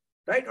hip,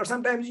 right? Or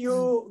sometimes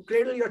you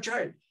cradle your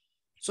child.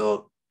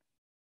 So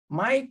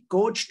my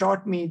coach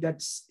taught me that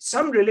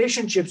some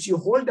relationships, you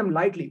hold them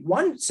lightly.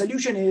 One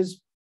solution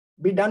is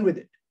be done with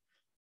it.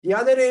 The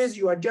other is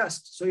you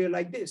adjust. So you're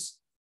like this.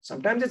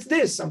 Sometimes it's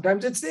this,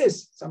 sometimes it's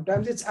this,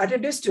 sometimes it's at a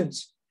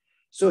distance.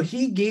 So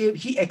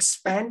he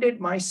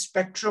expanded my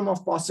spectrum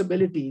of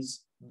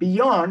possibilities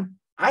beyond,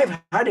 I've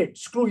had it,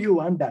 screw you,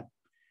 I'm done.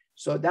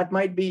 So that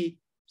might be,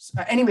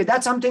 anyway,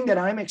 that's something that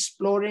I'm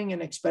exploring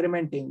and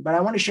experimenting, but I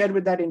want to share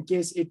with that in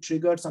case it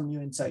triggered some new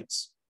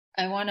insights.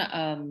 I want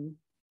to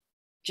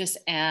just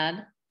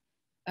add,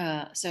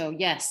 so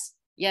yes,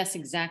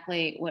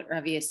 exactly what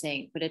Ravi is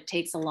saying, but it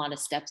takes a lot of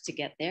steps to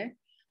get there.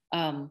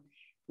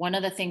 One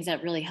of the things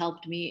that really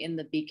helped me in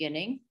the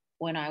beginning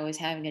when I was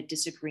having a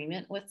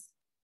disagreement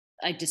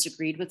I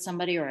disagreed with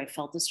somebody or I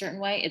felt a certain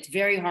way, it's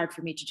very hard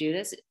for me to do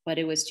this, but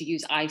it was to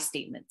use I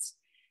statements.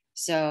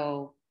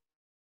 So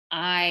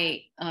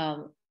I,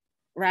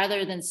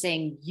 rather than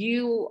saying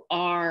you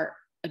are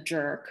a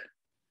jerk,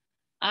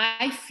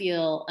 I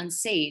feel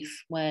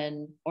unsafe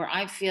or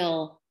I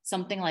feel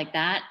something like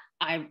that.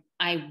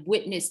 I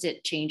witnessed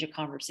it change a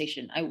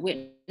conversation. I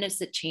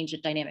witnessed it change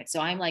a dynamic. So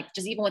I'm like,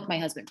 just even with my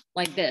husband,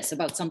 like this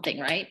about something,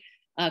 right?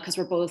 Because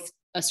we're both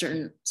a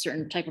certain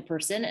type of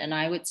person. And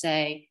I would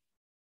say,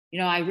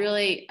 I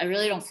really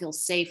don't feel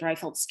safe, or I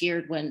felt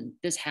scared when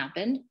this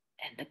happened.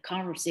 And the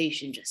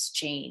conversation just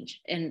changed.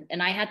 And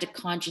I had to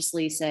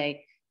consciously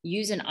say,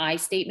 use an I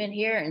statement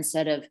here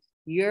instead of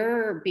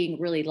you're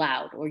being really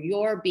loud, or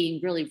you're being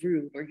really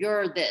rude, or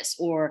you're this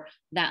or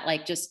that.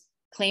 Like, just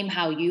claim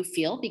how you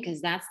feel,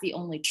 because that's the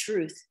only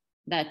truth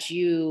that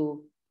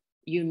you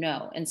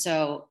know. And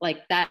so like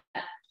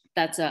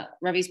that's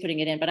Ravi's putting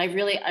it in, but I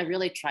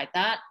really tried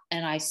that.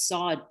 And I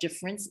saw a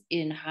difference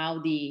in how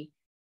the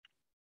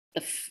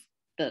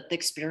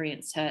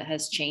experience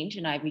has changed.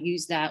 And I've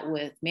used that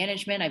with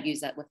management. I've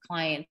used that with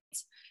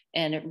clients,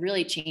 and it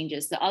really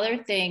changes. The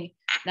other thing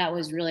that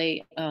was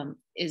really,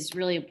 is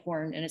really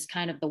important, and it's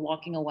kind of the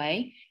walking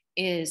away,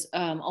 is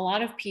a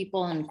lot of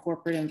people in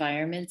corporate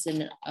environments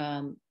and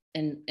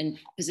in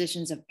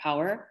positions of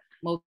power,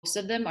 most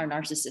of them are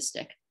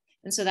narcissistic.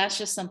 And so that's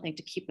just something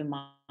to keep in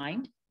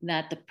mind,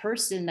 that the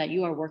person that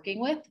you are working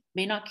with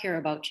may not care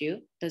about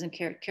you,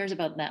 cares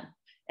about them.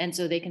 And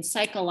so they can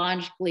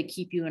psychologically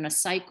keep you in a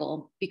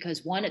cycle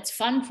because, one, it's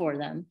fun for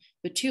them,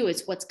 but two,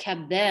 it's what's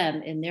kept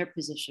them in their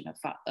position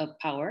of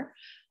power.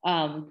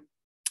 And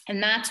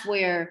that's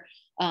where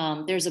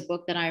there's a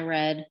book that I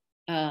read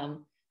that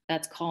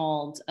that's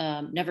called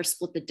Never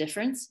Split the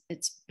Difference.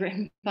 It's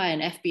written by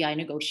an FBI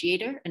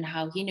negotiator and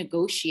how he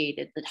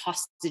negotiated the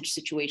hostage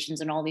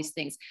situations and all these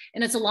things.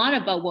 And it's a lot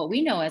about what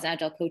we know as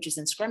Agile coaches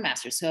and Scrum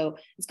Masters. So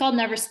it's called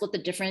Never Split the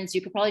Difference.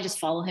 You could probably just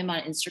follow him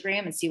on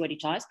Instagram and see what he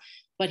talks,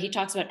 but he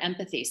talks about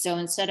empathy. So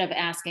instead of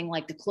asking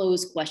like the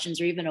closed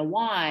questions or even a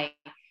why,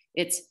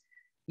 it's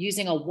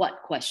using a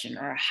what question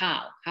or a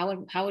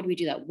how would we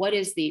do that? What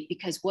is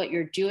because what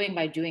you're doing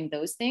by doing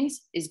those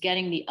things is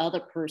getting the other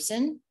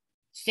person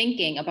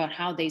thinking about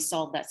how they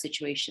solve that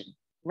situation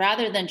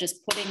rather than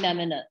just putting them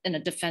in a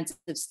defensive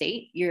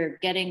state. You're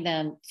getting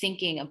them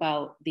thinking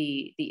about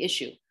the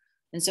issue.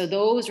 And so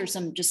those are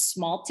some just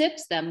small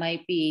tips that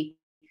might be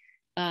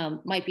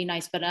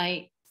nice, but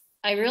I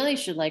really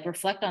should like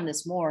reflect on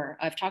this more.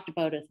 I've talked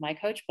about it with my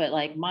coach, but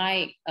like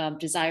my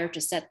desire to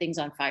set things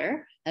on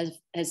fire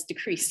has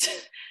decreased.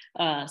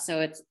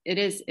 So it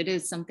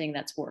is something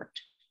that's worked.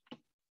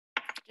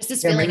 Just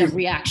this feeling of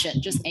reaction,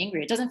 just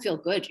angry. It doesn't feel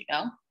good, you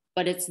know,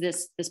 but it's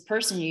this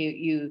person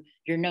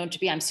you're known to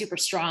be. I'm super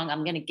strong.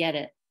 I'm going to get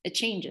it. It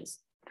changes.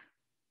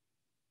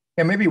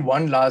 Yeah, maybe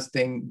one last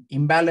thing.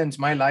 Imbalance.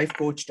 My life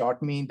coach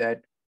taught me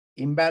that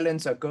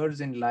imbalance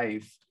occurs in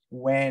life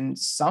when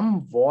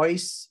some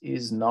voice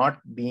is not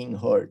being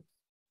heard.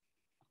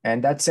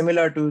 And that's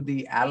similar to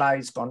the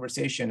allies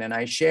conversation. And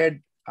I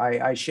shared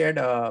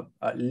a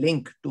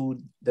link to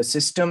the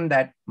system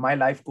that my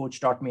life coach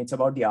taught me. It's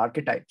about the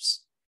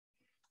archetypes.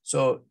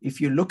 So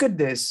if you look at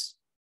this,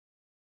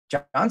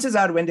 chances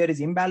are when there is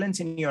imbalance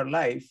in your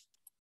life,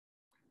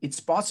 it's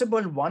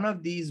possible one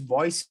of these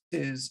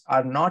voices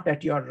are not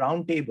at your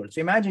round table. So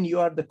imagine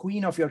you are the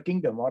queen of your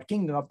kingdom or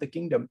king of the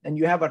kingdom, and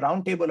you have a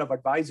round table of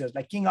advisors,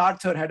 like King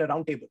Arthur had a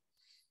round table.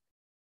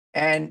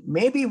 And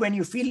maybe when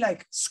you feel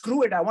like,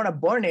 screw it, I want to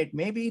burn it,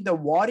 maybe the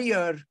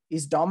warrior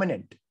is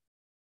dominant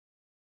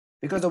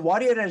because the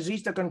warrior has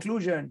reached the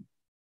conclusion,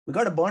 we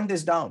got to burn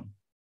this down.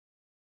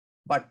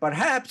 But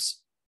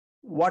perhaps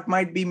what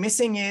might be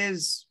missing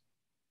is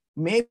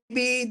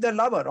maybe the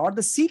lover or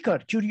the seeker,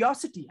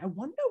 curiosity. I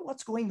wonder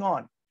what's going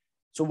on.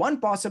 So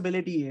one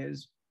possibility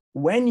is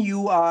when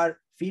you are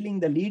feeling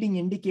the leading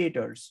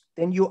indicators,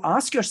 then you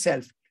ask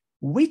yourself,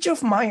 which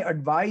of my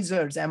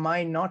advisors am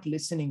I not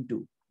listening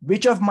to?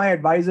 Which of my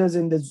advisors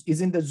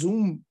is in the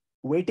Zoom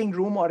waiting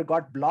room or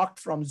got blocked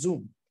from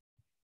Zoom?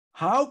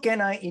 How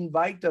can I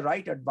invite the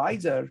right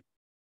advisor?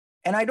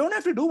 And I don't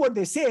have to do what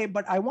they say,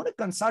 but I want to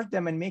consult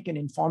them and make an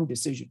informed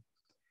decision.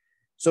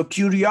 So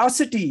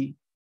curiosity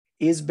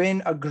has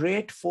been a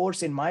great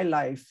force in my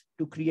life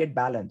to create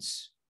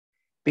balance.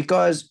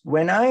 Because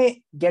when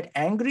I get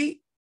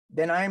angry,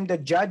 then I'm the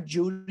judge,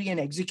 jury, and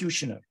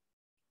executioner.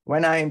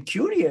 When I am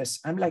curious,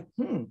 I'm like,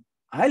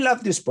 I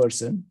love this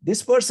person.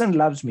 This person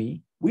loves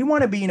me. We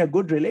want to be in a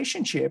good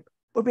relationship,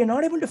 but we're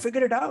not able to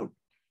figure it out.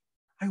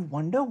 I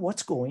wonder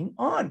what's going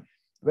on.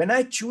 When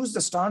I choose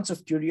the stance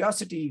of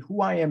curiosity,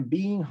 who I am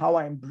being, how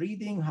I am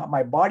breathing, how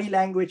my body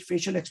language,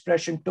 facial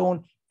expression,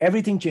 tone,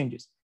 everything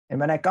changes. And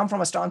when I come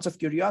from a stance of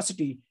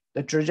curiosity,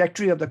 the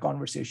trajectory of the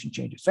conversation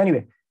changes. So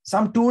anyway,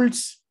 some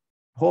tools,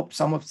 hope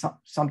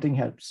something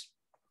helps.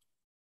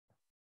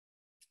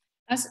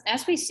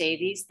 As we say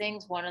these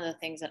things, one of the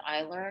things that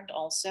I learned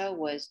also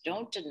was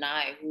don't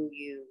deny who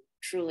you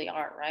truly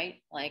are, right?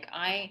 Like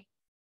I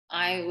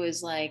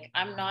was like,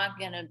 I'm not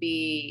going to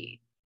be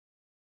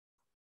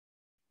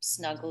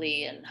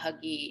snuggly and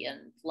huggy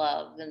and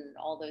love and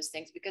all those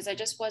things because I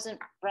just wasn't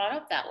brought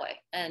up that way.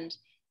 And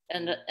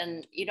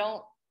you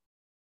don't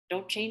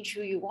change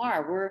who you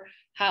are.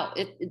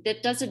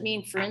 That doesn't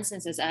mean, for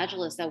instance, as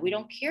Agilists, that we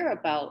don't care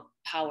about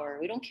power.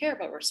 We don't care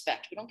about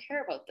respect. We don't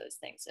care about those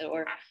things.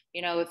 Or,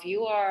 you know, if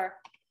you are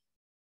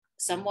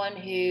someone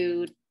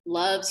who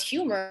loves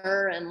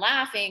humor and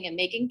laughing and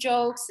making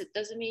jokes, it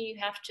doesn't mean you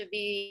have to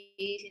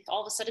be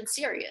all of a sudden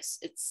serious.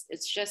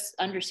 It's just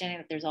understanding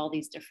that there's all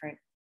these different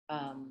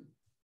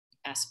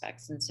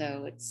aspects. And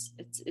so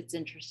it's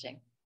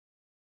interesting.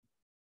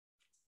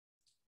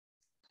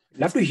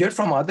 Love to hear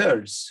from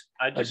others.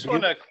 I just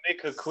want to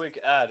make a quick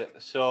add.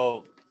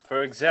 So,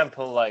 for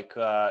example, like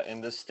in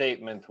the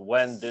statement,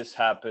 when this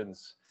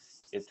happens,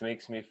 it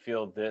makes me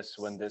feel this.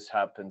 When this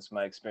happens,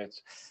 my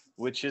experience,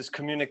 which is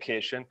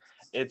communication.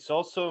 It's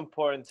also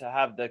important to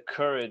have the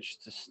courage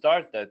to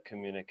start that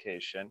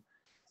communication.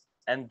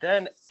 And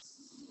then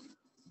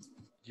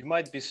you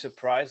might be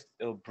surprised,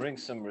 it'll bring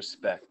some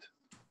respect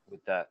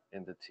with that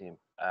in the team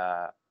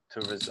to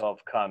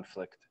resolve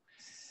conflict.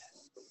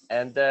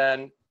 And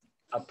then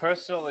a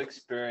personal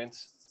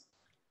experience,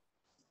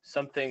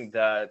 something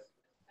that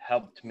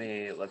helped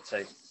me, let's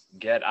say,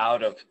 get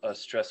out of a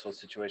stressful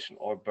situation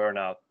or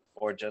burnout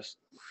or just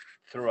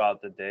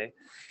throughout the day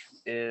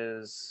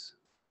is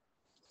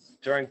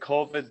during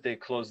COVID, they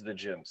closed the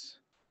gyms,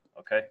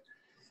 okay?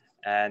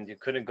 And you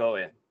couldn't go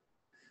in.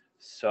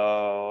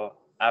 So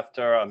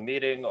after a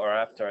meeting or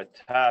after a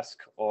task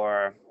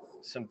or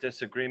some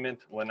disagreement,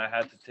 when I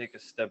had to take a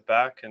step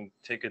back and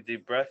take a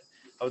deep breath,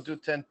 I would do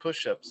 10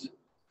 push-ups.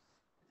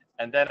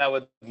 And then I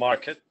would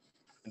mark it.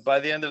 And by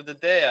the end of the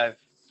day,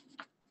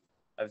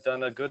 I've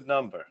done a good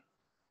number.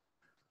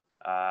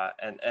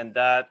 And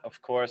that,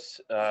 of course,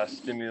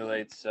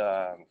 stimulates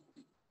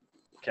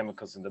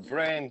chemicals in the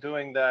brain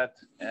doing that,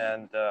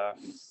 and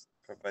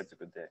provides a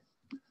good day.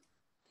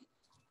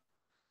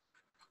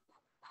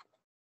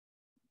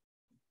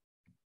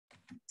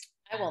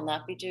 I will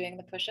not be doing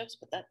the push-ups,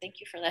 but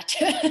thank you for that.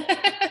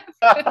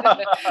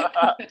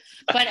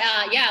 But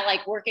yeah,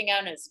 like working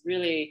out has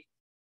really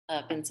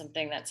been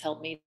something that's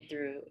helped me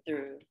through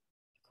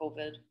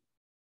COVID.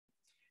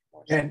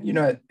 And you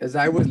know, as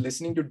I was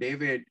listening to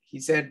David, he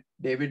said,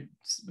 there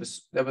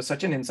was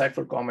such an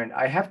insightful comment.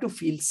 I have to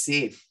feel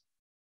safe.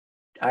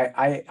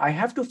 I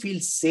have to feel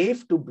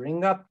safe to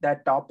bring up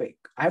that topic.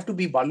 I have to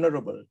be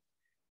vulnerable.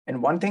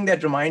 And one thing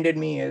that reminded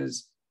me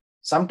is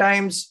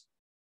sometimes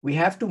we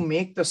have to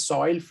make the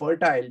soil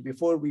fertile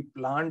before we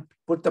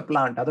put the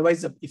plant.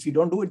 Otherwise, if you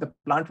don't do it, the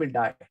plant will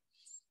die.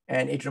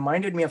 And it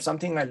reminded me of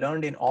something I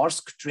learned in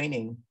ORSC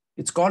training.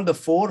 It's called the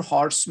 4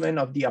 Horsemen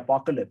of the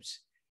Apocalypse.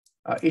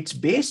 It's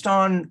based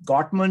on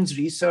Gottman's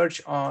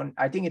research on,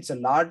 I think it's the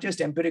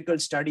largest empirical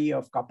study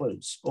of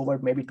couples over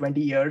maybe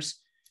 20 years.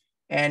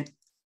 And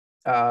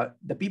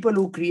the people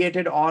who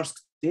created ORSC,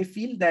 they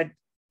feel that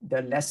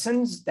the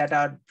lessons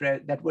that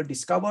were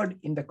discovered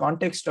in the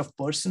context of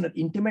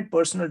intimate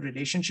personal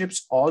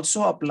relationships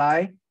also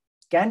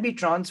can be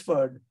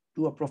transferred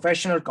to a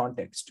professional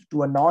context,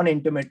 to a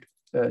non-intimate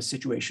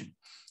situation.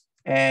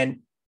 And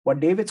what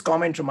David's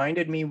comment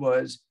reminded me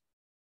was,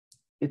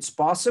 it's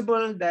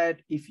possible that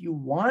if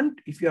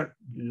you're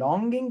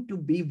longing to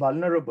be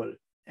vulnerable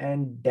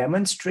and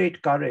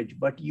demonstrate courage,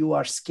 but you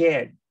are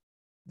scared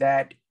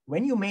that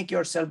when you make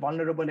yourself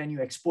vulnerable and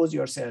you expose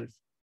yourself,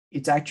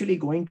 it's actually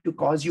going to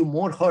cause you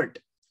more hurt.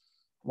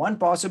 One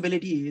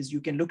possibility is you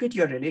can look at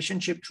your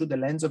relationship through the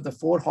lens of the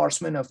 4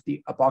 horsemen of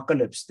the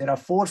apocalypse. There are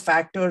 4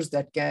 factors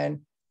that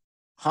can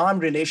harm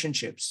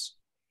relationships.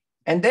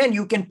 And then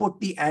you can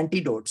put the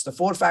antidotes. The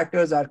 4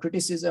 factors are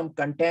criticism,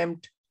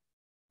 contempt,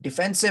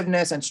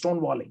 defensiveness, and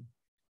stonewalling.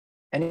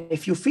 And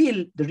if you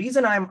feel the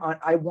reason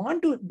I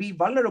want to be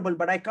vulnerable,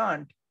 but I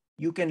can't,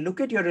 you can look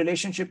at your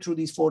relationship through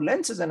these 4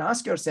 lenses and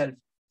ask yourself,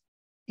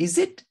 is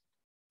it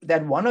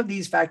that one of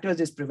these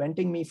factors is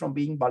preventing me from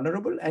being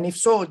vulnerable? And if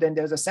so, then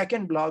there's a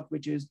second block,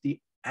 which is the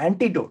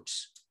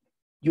antidotes.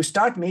 You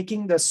start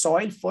making the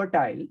soil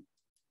fertile,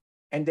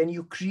 and then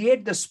you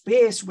create the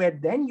space where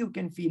then you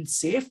can feel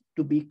safe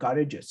to be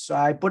courageous. So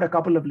I put a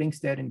couple of links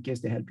there in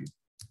case they help you.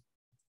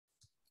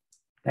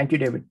 Thank you,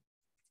 David.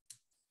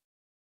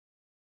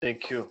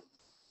 Thank you.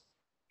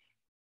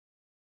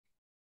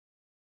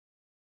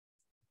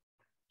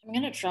 I'm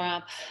going to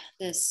drop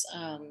this.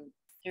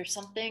 There's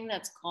something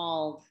that's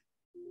called,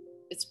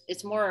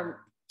 it's more in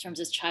terms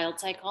of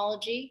child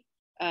psychology,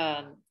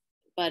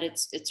 but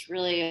it's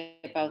really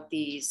about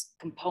these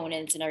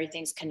components and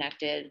everything's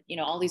connected. You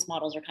know, all these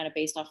models are kind of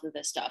based off of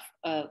this stuff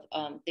of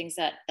things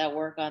that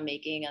work on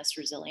making us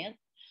resilient.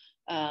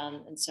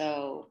 And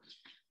so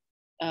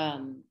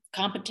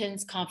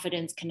competence,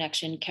 confidence,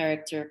 connection,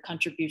 character,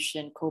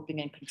 contribution,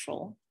 coping, and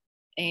control.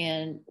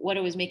 And what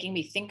it was making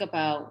me think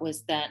about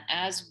was that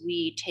as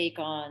we take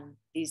on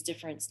these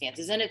different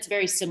stances, and it's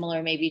very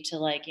similar maybe to,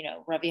 like, you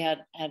know, Ravi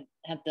had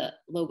the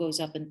logos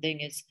up and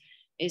thing,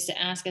 is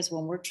to ask us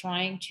when we're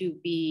trying to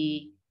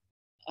be,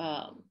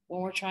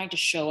 when we're trying to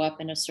show up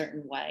in a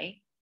certain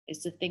way, is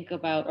to think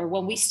about, or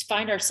when we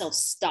find ourselves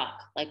stuck,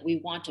 like we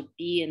want to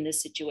be in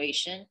this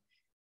situation,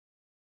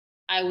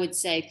 I would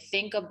say,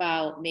 think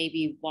about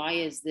maybe, why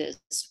is this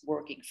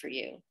working for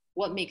you?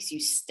 What makes you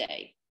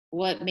stay?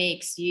 What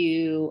makes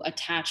you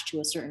attached to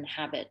a certain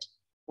habit?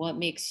 What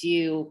makes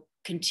you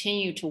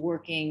continue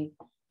working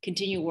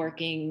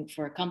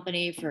for a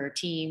company, for a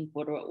team?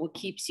 What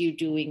keeps you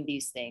doing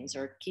these things,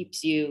 or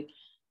keeps you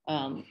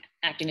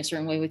acting a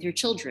certain way with your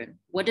children?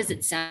 What does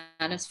it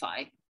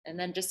satisfy? And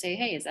then just say,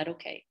 hey, is that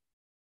okay?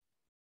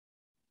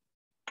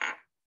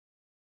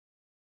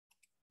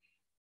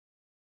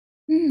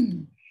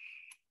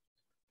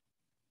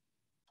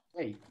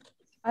 Hey.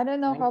 I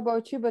don't know how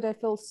about you, but I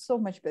feel so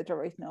much better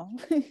right now.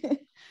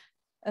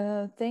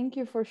 Thank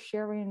you for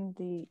sharing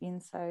the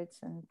insights,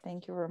 and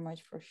thank you very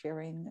much for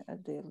sharing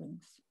the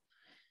links.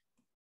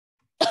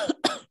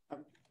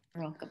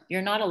 You're welcome.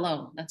 You're not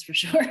alone, that's for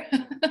sure.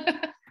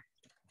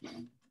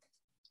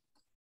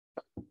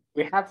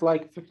 We have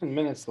like 15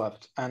 minutes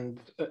left, and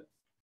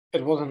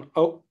it was an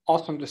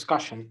awesome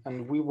discussion,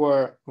 and we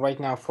were right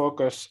now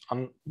focused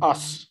on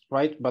us,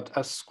 right? But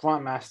as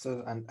Scrum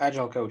Masters and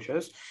Agile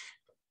coaches,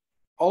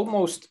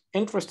 almost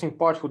interesting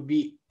part would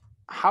be,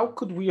 how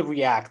could we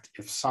react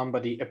if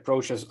somebody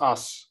approaches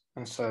us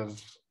and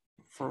says,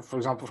 for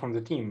example, from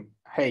the team,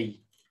 hey,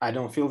 I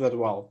don't feel that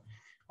well,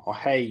 or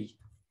hey,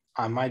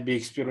 I might be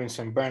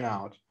experiencing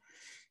burnout.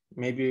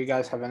 Maybe you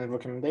guys have any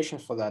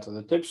recommendations for that, or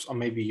the tips, or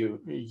maybe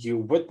you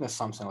witnessed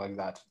something like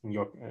that in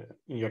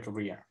your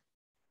career.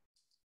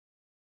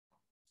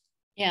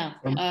 Yeah.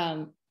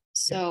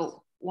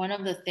 So one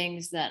of the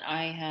things that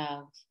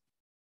I'm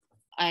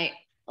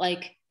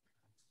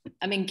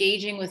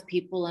engaging with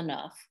people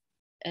enough,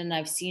 and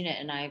I've seen it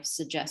and I've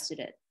suggested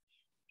it.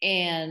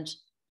 And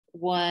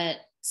what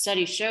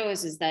study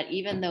shows is that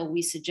even though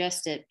we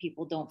suggest it,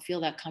 people don't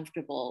feel that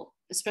comfortable,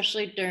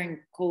 especially during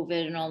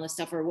COVID and all this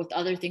stuff, or with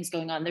other things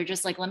going on. They're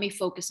just like, let me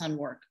focus on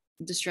work.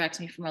 It distracts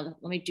me from other,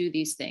 let me do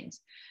these things.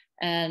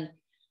 And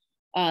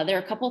there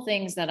are a couple of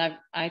things that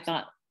I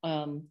thought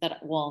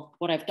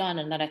what I've done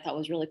and that I thought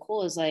was really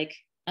cool is like,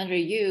 Andre,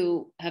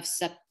 you had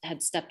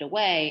stepped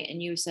away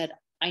and you said,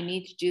 I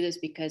need to do this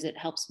because it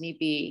helps me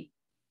be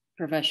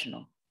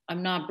professional.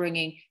 I'm not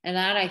bringing, and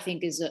that I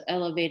think is an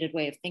elevated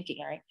way of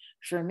thinking, right?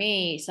 For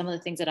me, some of the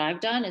things that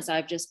I've done is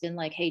I've just been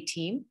like, hey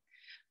team,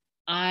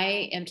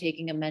 I am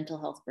taking a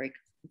mental health break.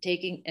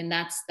 And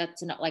that's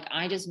not like,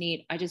 I'm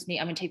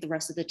gonna take the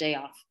rest of the day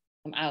off.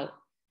 I'm out.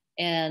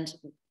 And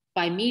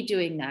by me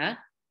doing that,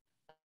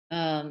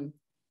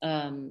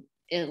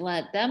 it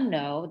let them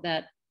know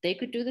that they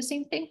could do the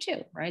same thing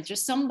too, right?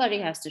 Just somebody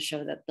has to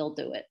show that they'll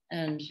do it.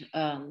 And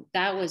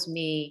that was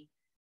me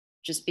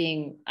just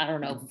being, I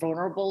don't know,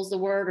 vulnerable is the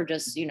word, or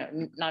just,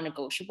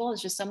 non-negotiable.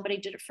 It's just somebody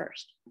did it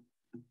first.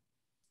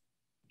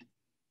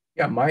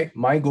 Yeah,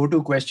 my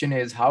go-to question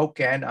is, how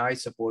can I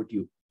support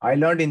you? I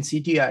learned in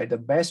CTI, the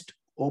best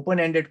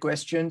open-ended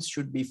questions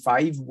should be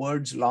 5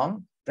 words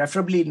long,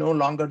 preferably no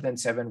longer than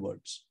 7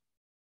 words.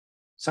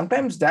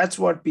 Sometimes that's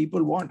what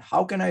people want.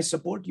 How can I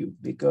support you?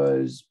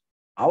 Because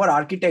our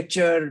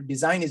architecture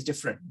design is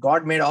different.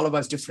 God made all of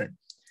us different.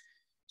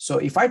 So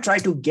if I try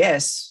to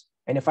guess,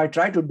 and if I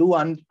try to do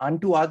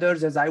unto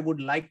others as I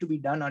would like to be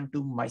done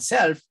unto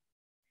myself,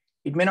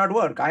 it may not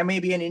work. I may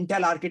be an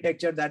Intel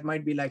architecture that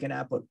might be like an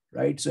Apple,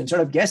 right? So instead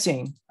of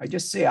guessing, I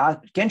just say,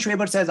 Ken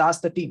Schwaber says,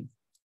 ask the team.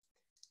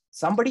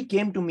 Somebody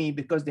came to me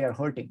because they are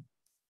hurting.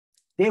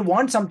 They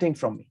want something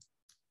from me.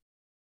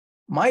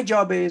 My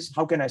job is,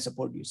 how can I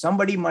support you?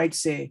 Somebody might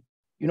say,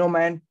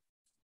 man,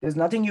 there's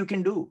nothing you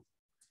can do.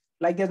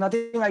 Like there's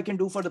nothing I can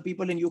do for the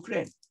people in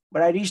Ukraine.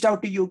 But I reached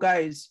out to you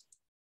guys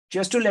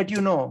just to let you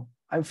know,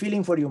 I'm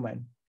feeling for you,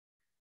 man.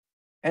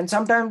 And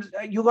sometimes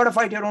you got to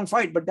fight your own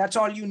fight, but that's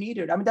all you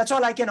needed. I mean, that's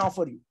all I can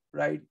offer you,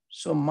 right?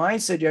 So my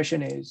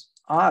suggestion is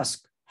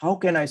ask, how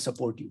can I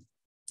support you?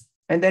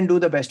 And then do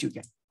the best you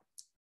can.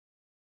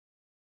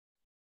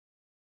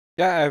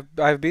 Yeah,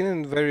 I've been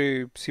in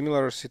very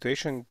similar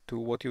situation to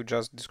what you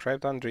just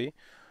described, Andre.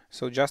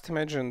 So just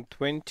imagine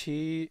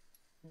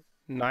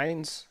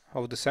 29th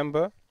of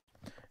December,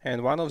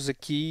 and one of the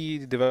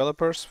key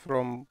developers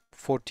from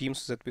 4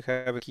 teams that we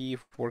have a key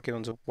working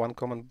on the one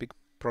common big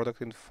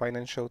product in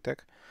financial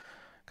tech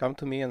come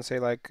to me and say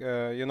like,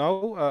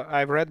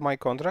 I've read my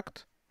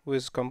contract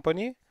with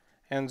company,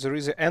 and there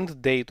is an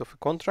end date of a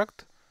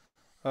contract,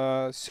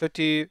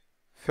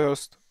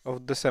 31st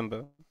of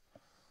December.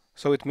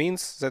 So it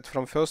means that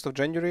from 1st of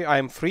January I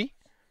am free.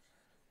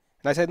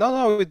 And I said,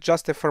 no, it's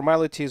just a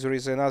formality. There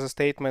is another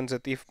statement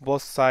that if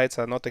both sides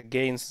are not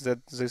against,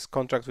 that this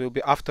contract will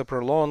be after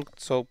prolonged.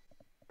 So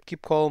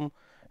keep calm,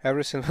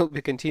 everything will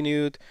be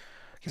continued.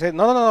 He said,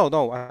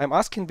 no, I'm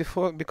asking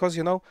because,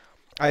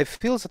 I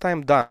feel that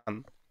I'm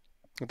done.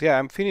 But yeah,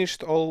 I'm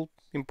finished all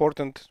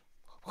important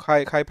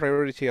high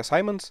priority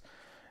assignments.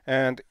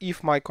 And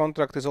if my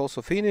contract is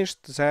also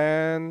finished,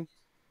 then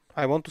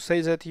I want to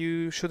say that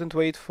you shouldn't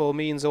wait for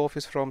me in the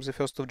office from the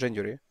 1st of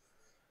January.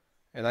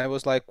 And I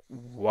was like,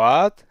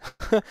 what?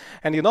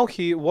 And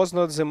he was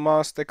not the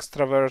most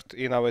extrovert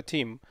in our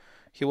team.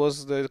 He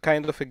was the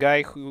kind of a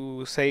guy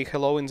who say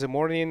hello in the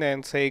morning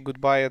and say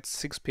goodbye at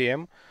 6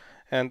 p.m.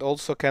 and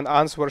also can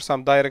answer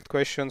some direct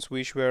questions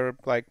which were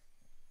like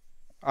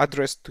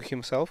addressed to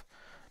himself.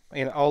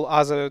 In all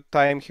other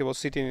time he was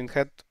sitting in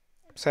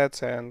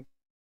headsets and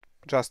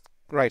just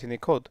writing a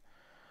code.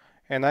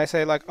 And I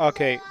say like,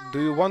 okay,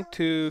 do you want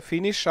to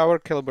finish our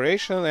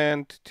collaboration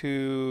and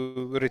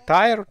to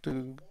retire,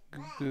 to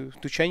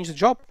change the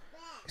job?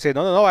 He said,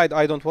 no, I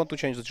don't want to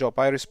change the job.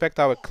 I respect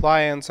our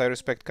clients, I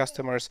respect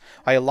customers,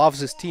 I love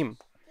this team.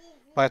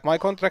 But my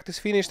contract is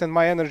finished and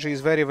my energy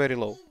is very, very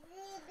low.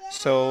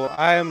 So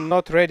I am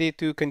not ready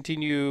to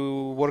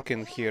continue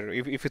working here,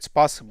 if it's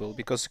possible,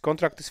 because the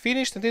contract is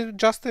finished and it's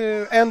just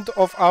the end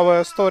of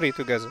our story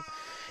together.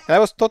 And I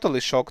was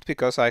totally shocked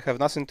because I have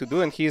nothing to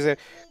do and he's a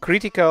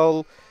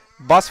critical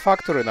buzz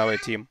factor in our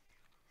team.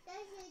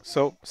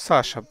 So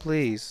Sasha,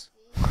 please.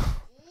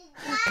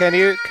 Can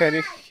you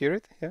hear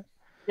it? Yeah.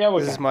 Yeah,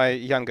 this is my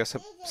younger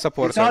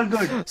supporter. It's all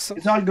good. So,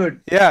 it's all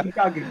good. Yeah.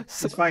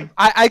 So, it's fine.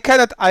 I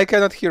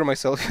cannot hear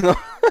myself,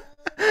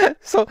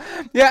 So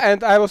yeah,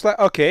 and I was like,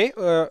 okay,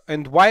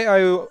 and why are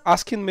you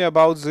asking me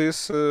about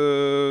this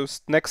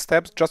next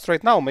steps just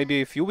right now?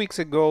 Maybe a few weeks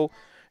ago.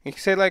 And he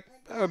said like,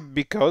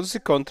 because the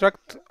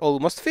contract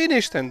almost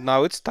finished and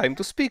now it's time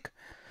to speak.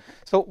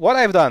 So what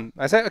I've done,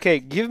 I said, okay,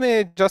 give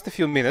me just a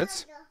few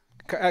minutes.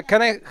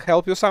 Can I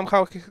help you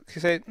somehow? He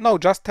said, no,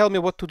 just tell me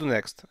what to do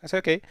next. I said,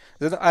 okay.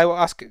 Then I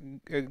will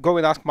go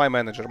and ask my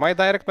manager. My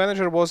direct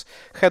manager was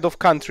head of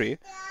country.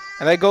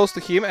 And I goes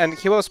to him and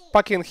he was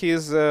packing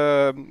his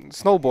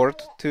snowboard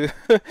to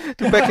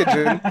package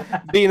it,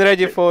 being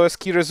ready for a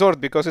ski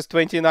resort because it's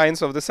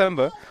 29th of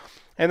December.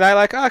 And I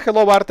like,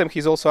 hello, Artem.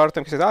 He's also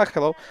Artem. He says,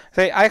 hello. I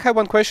say, I have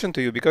one question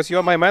to you because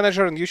you're my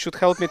manager and you should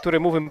help me to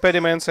remove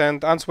impediments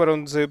and answer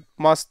on the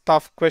most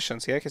tough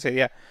questions. Yeah, he said,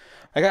 yeah.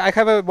 I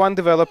have one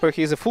developer.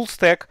 He's a full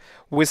stack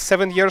with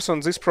 7 years on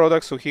this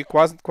product, so he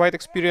was quite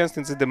experienced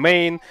in the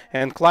domain,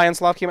 and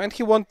clients love him, and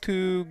he wants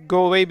to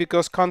go away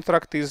because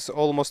contract is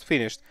almost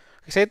finished.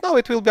 He said, no,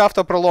 it will be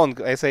after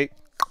prolonged. I say,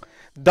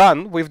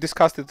 done. We've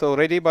discussed it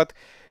already, but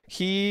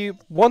he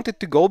wanted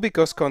to go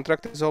because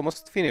contract is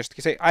almost finished.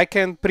 He said, I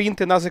can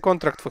print another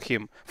contract for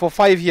him for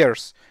 5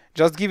 years.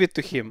 Just give it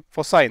to him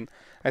for sign.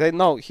 I said,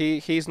 no,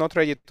 he is not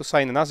ready to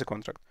sign another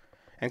contract.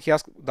 And he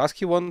asked, does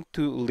he want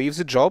to leave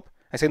the job?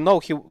 I said, no,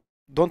 he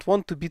don't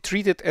want to be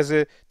treated as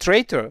a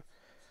traitor.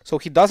 So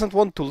he doesn't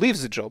want to leave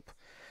the job.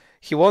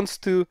 He wants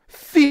to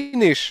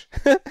finish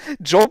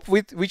job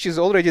which is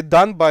already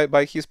done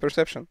by his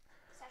perception.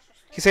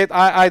 He said,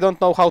 I don't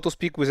know how to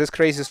speak with these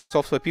crazy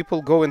software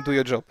people. Go and do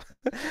your job.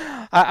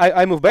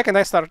 I moved back and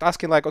I started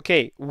asking like,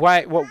 okay,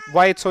 why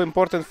it's so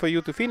important for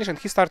you to finish? And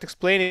he started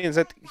explaining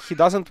that he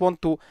doesn't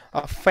want to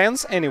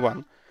offend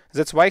anyone.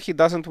 That's why he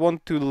doesn't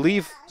want to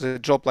leave the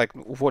job, like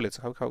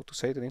уволиться. How to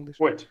say it in English?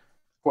 Quit.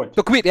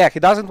 To quit, yeah. He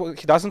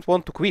doesn't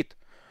want to quit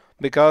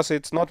because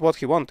it's not what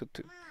he wanted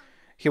to.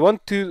 He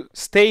wants to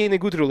stay in a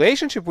good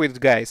relationship with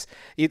guys.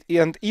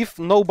 And if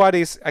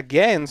nobody's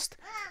against,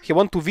 he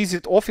wants to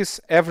visit office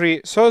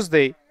every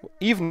Thursday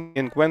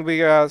evening when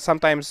we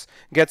sometimes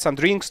get some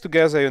drinks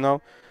together, you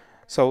know.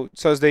 So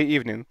Thursday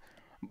evening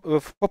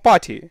for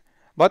party.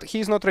 But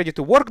he's not ready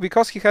to work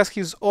because he has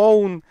his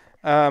own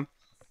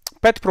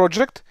pet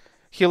project.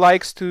 He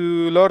likes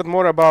to learn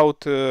more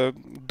about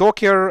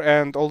Docker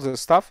and all this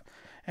stuff.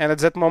 And at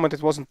that moment,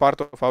 it wasn't part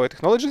of our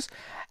technologies.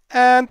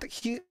 And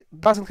he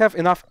doesn't have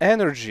enough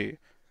energy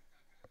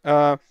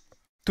to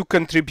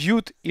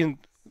contribute in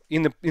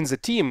the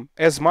team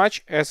as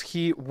much as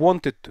he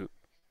wanted to.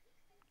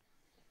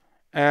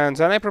 And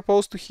then I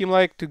proposed to him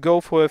like to go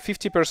for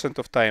 50%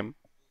 of time.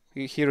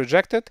 He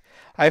rejected.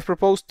 I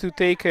proposed to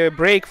take a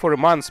break for a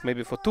month,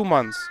 maybe for 2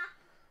 months,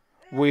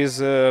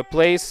 with a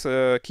place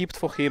kept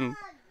for him.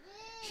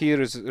 He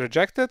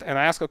rejected, and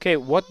I asked, okay,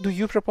 what do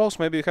you propose?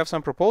 Maybe you have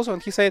some proposal.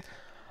 And he said,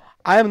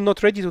 I am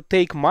not ready to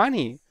take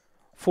money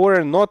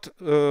for not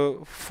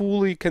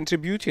fully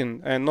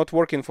contributing and not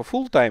working for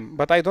full time,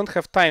 but I don't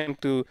have time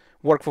to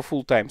work for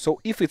full time. So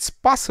if it's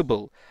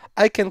possible,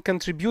 I can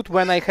contribute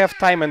when I have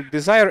time and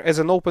desire as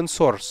an open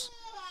source.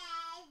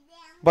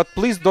 But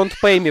please don't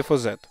pay me for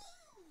that.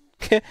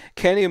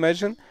 Can you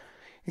imagine?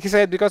 He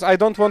said, because I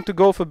don't want to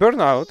go for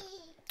burnout.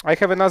 I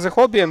have another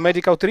hobby and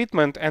medical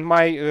treatment and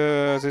my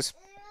this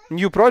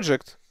new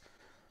project.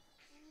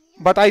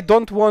 But I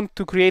don't want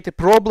to create a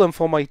problem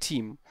for my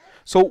team.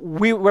 So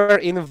we were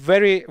in a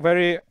very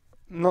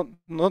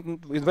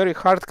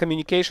hard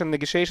communication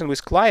negotiation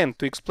with client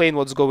to explain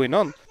what's going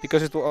on,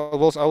 because it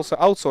was also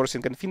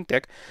outsourcing and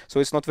fintech, so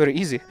it's not very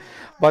easy.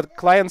 But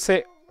clients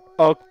say,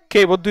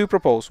 okay, what do you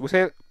propose? We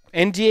say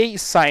NDA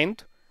is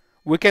signed.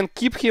 We can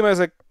keep him as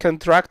a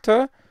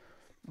contractor,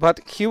 but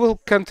he will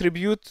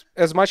contribute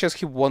as much as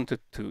he wanted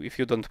to, if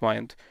you don't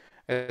mind,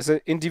 as an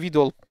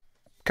individual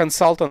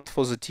consultant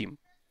for the team.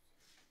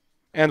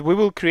 And we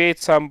will create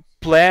some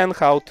plan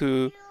how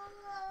to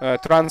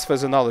transfer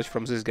the knowledge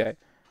from this guy.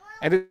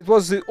 And it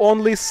was the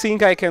only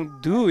thing I can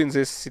do in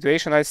this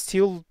situation. I'm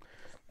still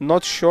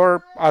not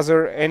sure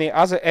any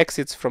other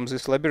exits from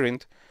this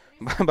labyrinth.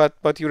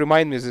 but you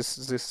remind me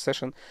this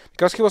session,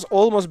 because he was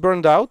almost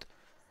burned out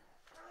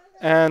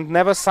and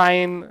never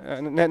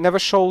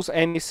shows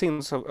any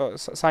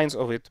signs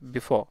of it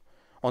before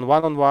on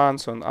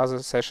one-on-ones, on other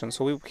sessions.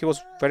 So he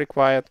was very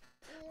quiet.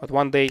 But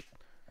one day,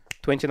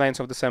 29th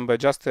of December,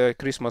 just a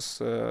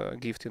Christmas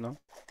gift, you know.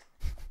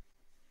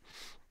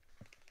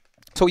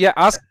 So yeah,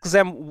 ask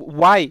them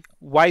why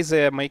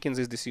they're making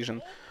this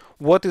decision.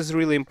 What is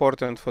really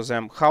important for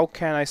them? How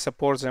can I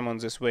support them on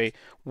this way?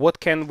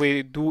 What can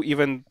we do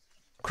even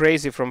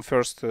crazy from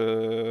first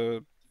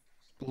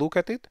look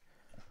at it?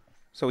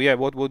 So yeah,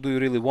 what do you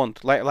really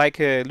want? Like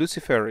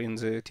Lucifer in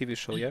the TV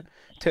show, yeah?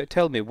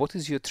 Tell me, what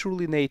is your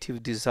truly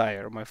native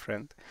desire, my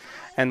friend?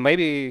 And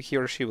maybe he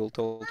or she will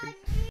tell you.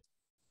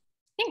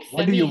 I think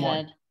What do you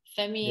want?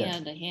 Femi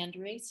had a hand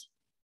raised.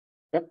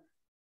 Yep.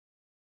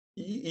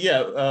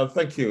 Yeah,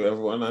 thank you,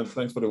 everyone, and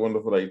thanks for the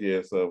wonderful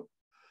ideas,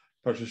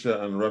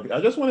 Patricia and Ravi.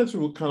 I just wanted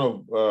to kind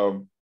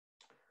of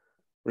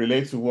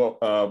relate to what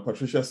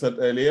Patricia said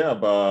earlier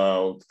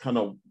about kind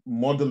of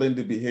modeling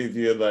the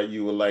behavior that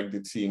you would like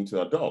the team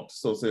to adopt.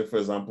 So say, for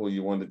example,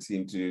 you want the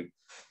team to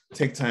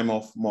take time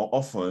off more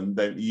often,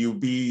 then you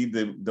be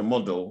the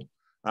model.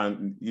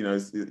 And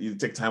you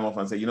take time off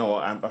and say,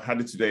 I've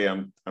had it today.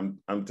 I'm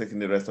taking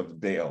the rest of the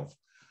day off.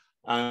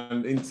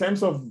 And in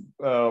terms of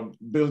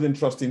building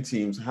trust in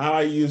teams, how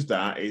I use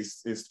that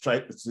is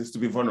to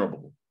be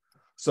vulnerable.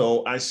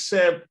 So I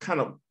share kind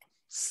of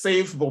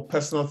safe but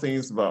personal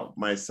things about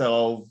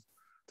myself,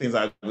 things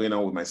that are going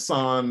on with my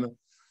son,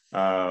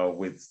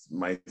 with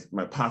my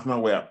partner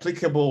where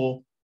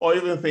applicable, or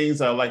even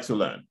things I like to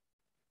learn.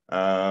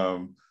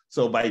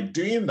 So by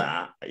doing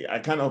that, I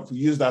kind of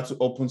use that to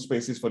open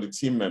spaces for the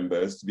team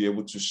members to be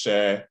able to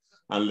share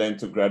and learn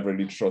to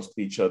gradually trust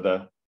each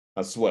other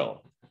as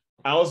well.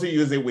 I also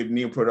use it with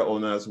new product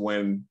owners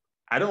when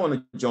I don't want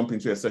to jump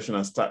into a session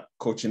and start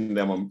coaching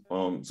them.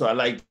 So I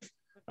like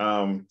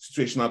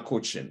situational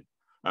coaching.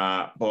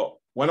 But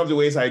one of the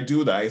ways I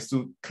do that is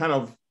to kind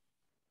of,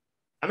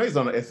 I know it's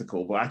not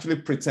ethical, but actually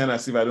pretend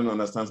as if I don't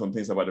understand some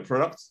things about the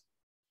product.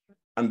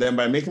 And then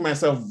by making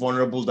myself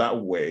vulnerable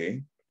that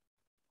way,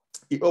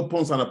 it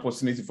opens an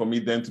opportunity for me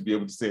then to be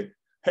able to say,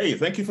 hey,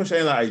 thank you for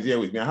sharing that idea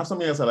with me. I have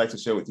something else I'd like to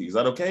share with you. Is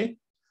that okay?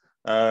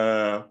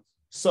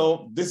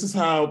 So this is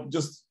how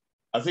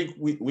I think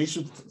we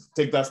should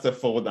take that step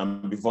forward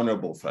and be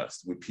vulnerable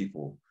first with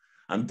people.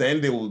 And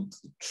then they will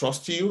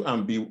trust you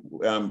and be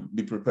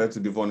prepared to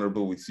be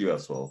vulnerable with you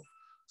as well.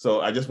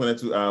 So I just wanted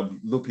to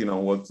loop in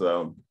on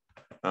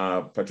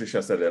what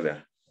Patricia said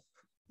earlier.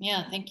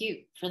 Yeah, thank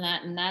you for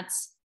that. And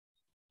that's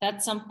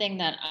something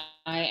that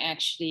I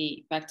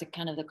actually, back to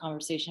kind of the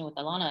conversation with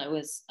Alana, it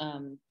was,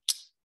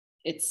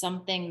 it's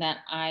something that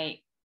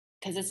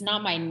because it's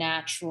not my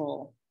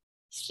natural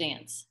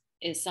stance,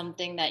 is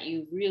something that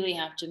you really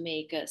have to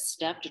make a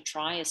step to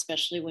try,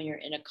 especially when you're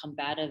in a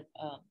combative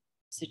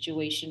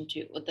situation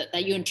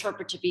that you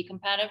interpret to be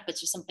combative, but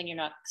just somebody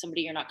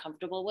you're not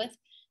comfortable with,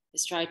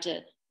 is try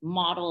to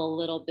model a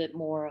little bit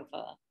more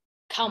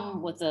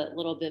come with a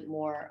little bit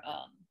more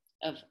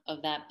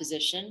of that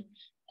position.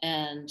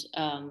 And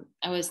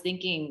I was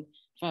thinking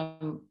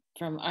from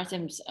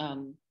Artem's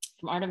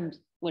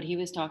what he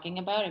was talking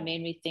about, it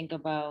made me think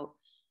about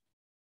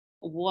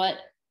what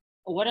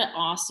an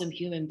awesome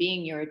human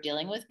being you're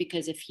dealing with,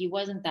 because if he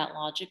wasn't that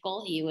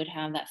logical, he would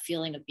have that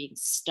feeling of being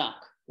stuck,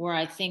 where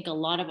I think a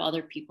lot of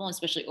other people,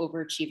 especially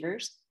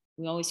overachievers,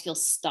 we always feel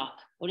stuck.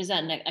 What is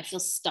that next? I feel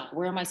stuck.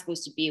 Where am I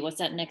supposed to be? What's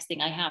that next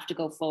thing? I have to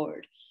go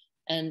forward.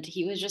 And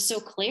he was just so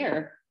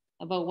clear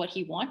about what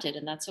he wanted,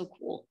 and that's so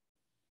cool.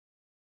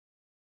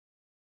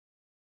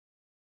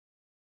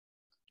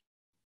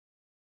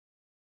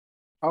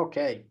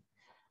 Okay.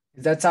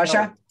 Is that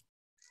Sasha?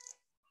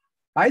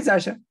 Hi,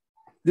 Sasha.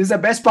 This is the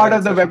best part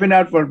of the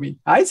webinar for me.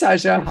 Hi,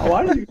 Sasha. How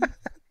are you?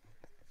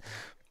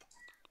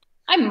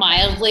 I'm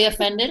mildly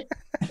offended.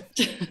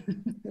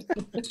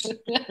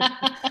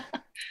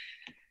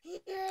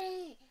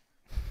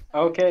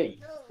 Okay,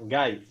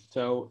 guys.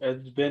 So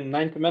it's been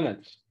 90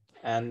 minutes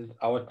and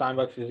our time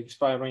box is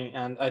expiring.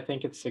 And I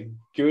think it's a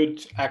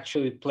good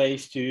actually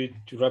place to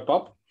wrap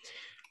up.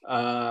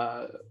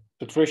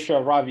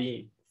 Patricia,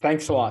 Ravi,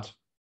 thanks a lot.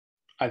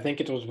 I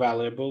think it was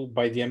valuable.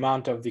 By the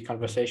amount of the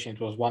conversation,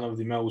 it was one of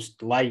the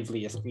most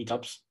liveliest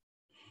meetups.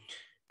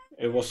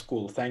 It was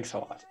cool. Thanks a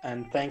lot.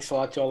 And thanks a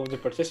lot to all of the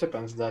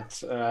participants that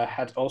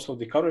had also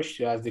the courage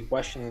to ask the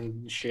question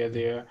and share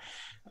their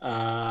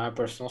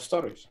personal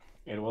stories.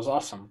 It was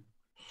awesome.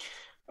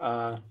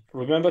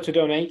 Remember to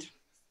donate.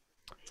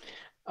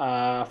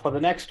 For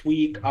the next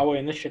week, our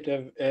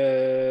initiative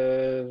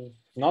is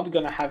not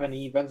going to have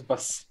any events,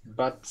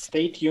 but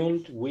stay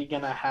tuned. We're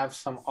going to have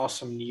some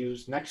awesome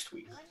news next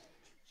week.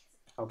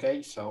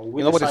 Okay, so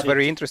you know what is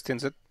very interesting,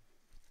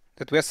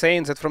 that we are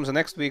saying that from the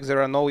next week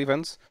there are no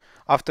events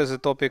after the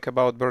topic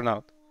about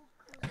burnout.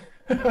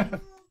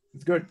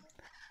 It's good.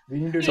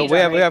 So we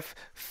have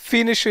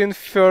finishing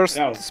first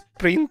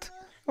sprint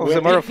of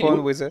the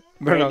marathon with a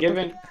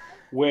burnout.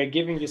 We're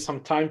giving you some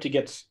time to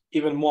get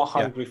even more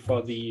hungry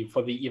for the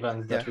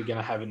events that we're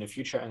gonna have in the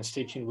future, and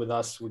stay tuned with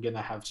us. We're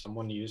gonna have some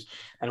more news.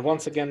 And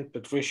once again,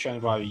 Patricia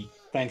and Ravi,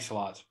 thanks a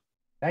lot.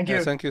 Thank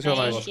you. Thank you so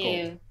much. Thank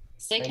you.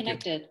 Stay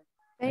connected.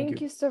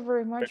 Thank you so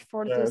very much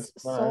for this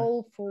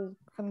soulful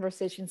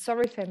conversation.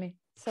 Sorry, Femi.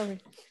 Sorry.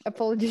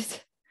 Apologies.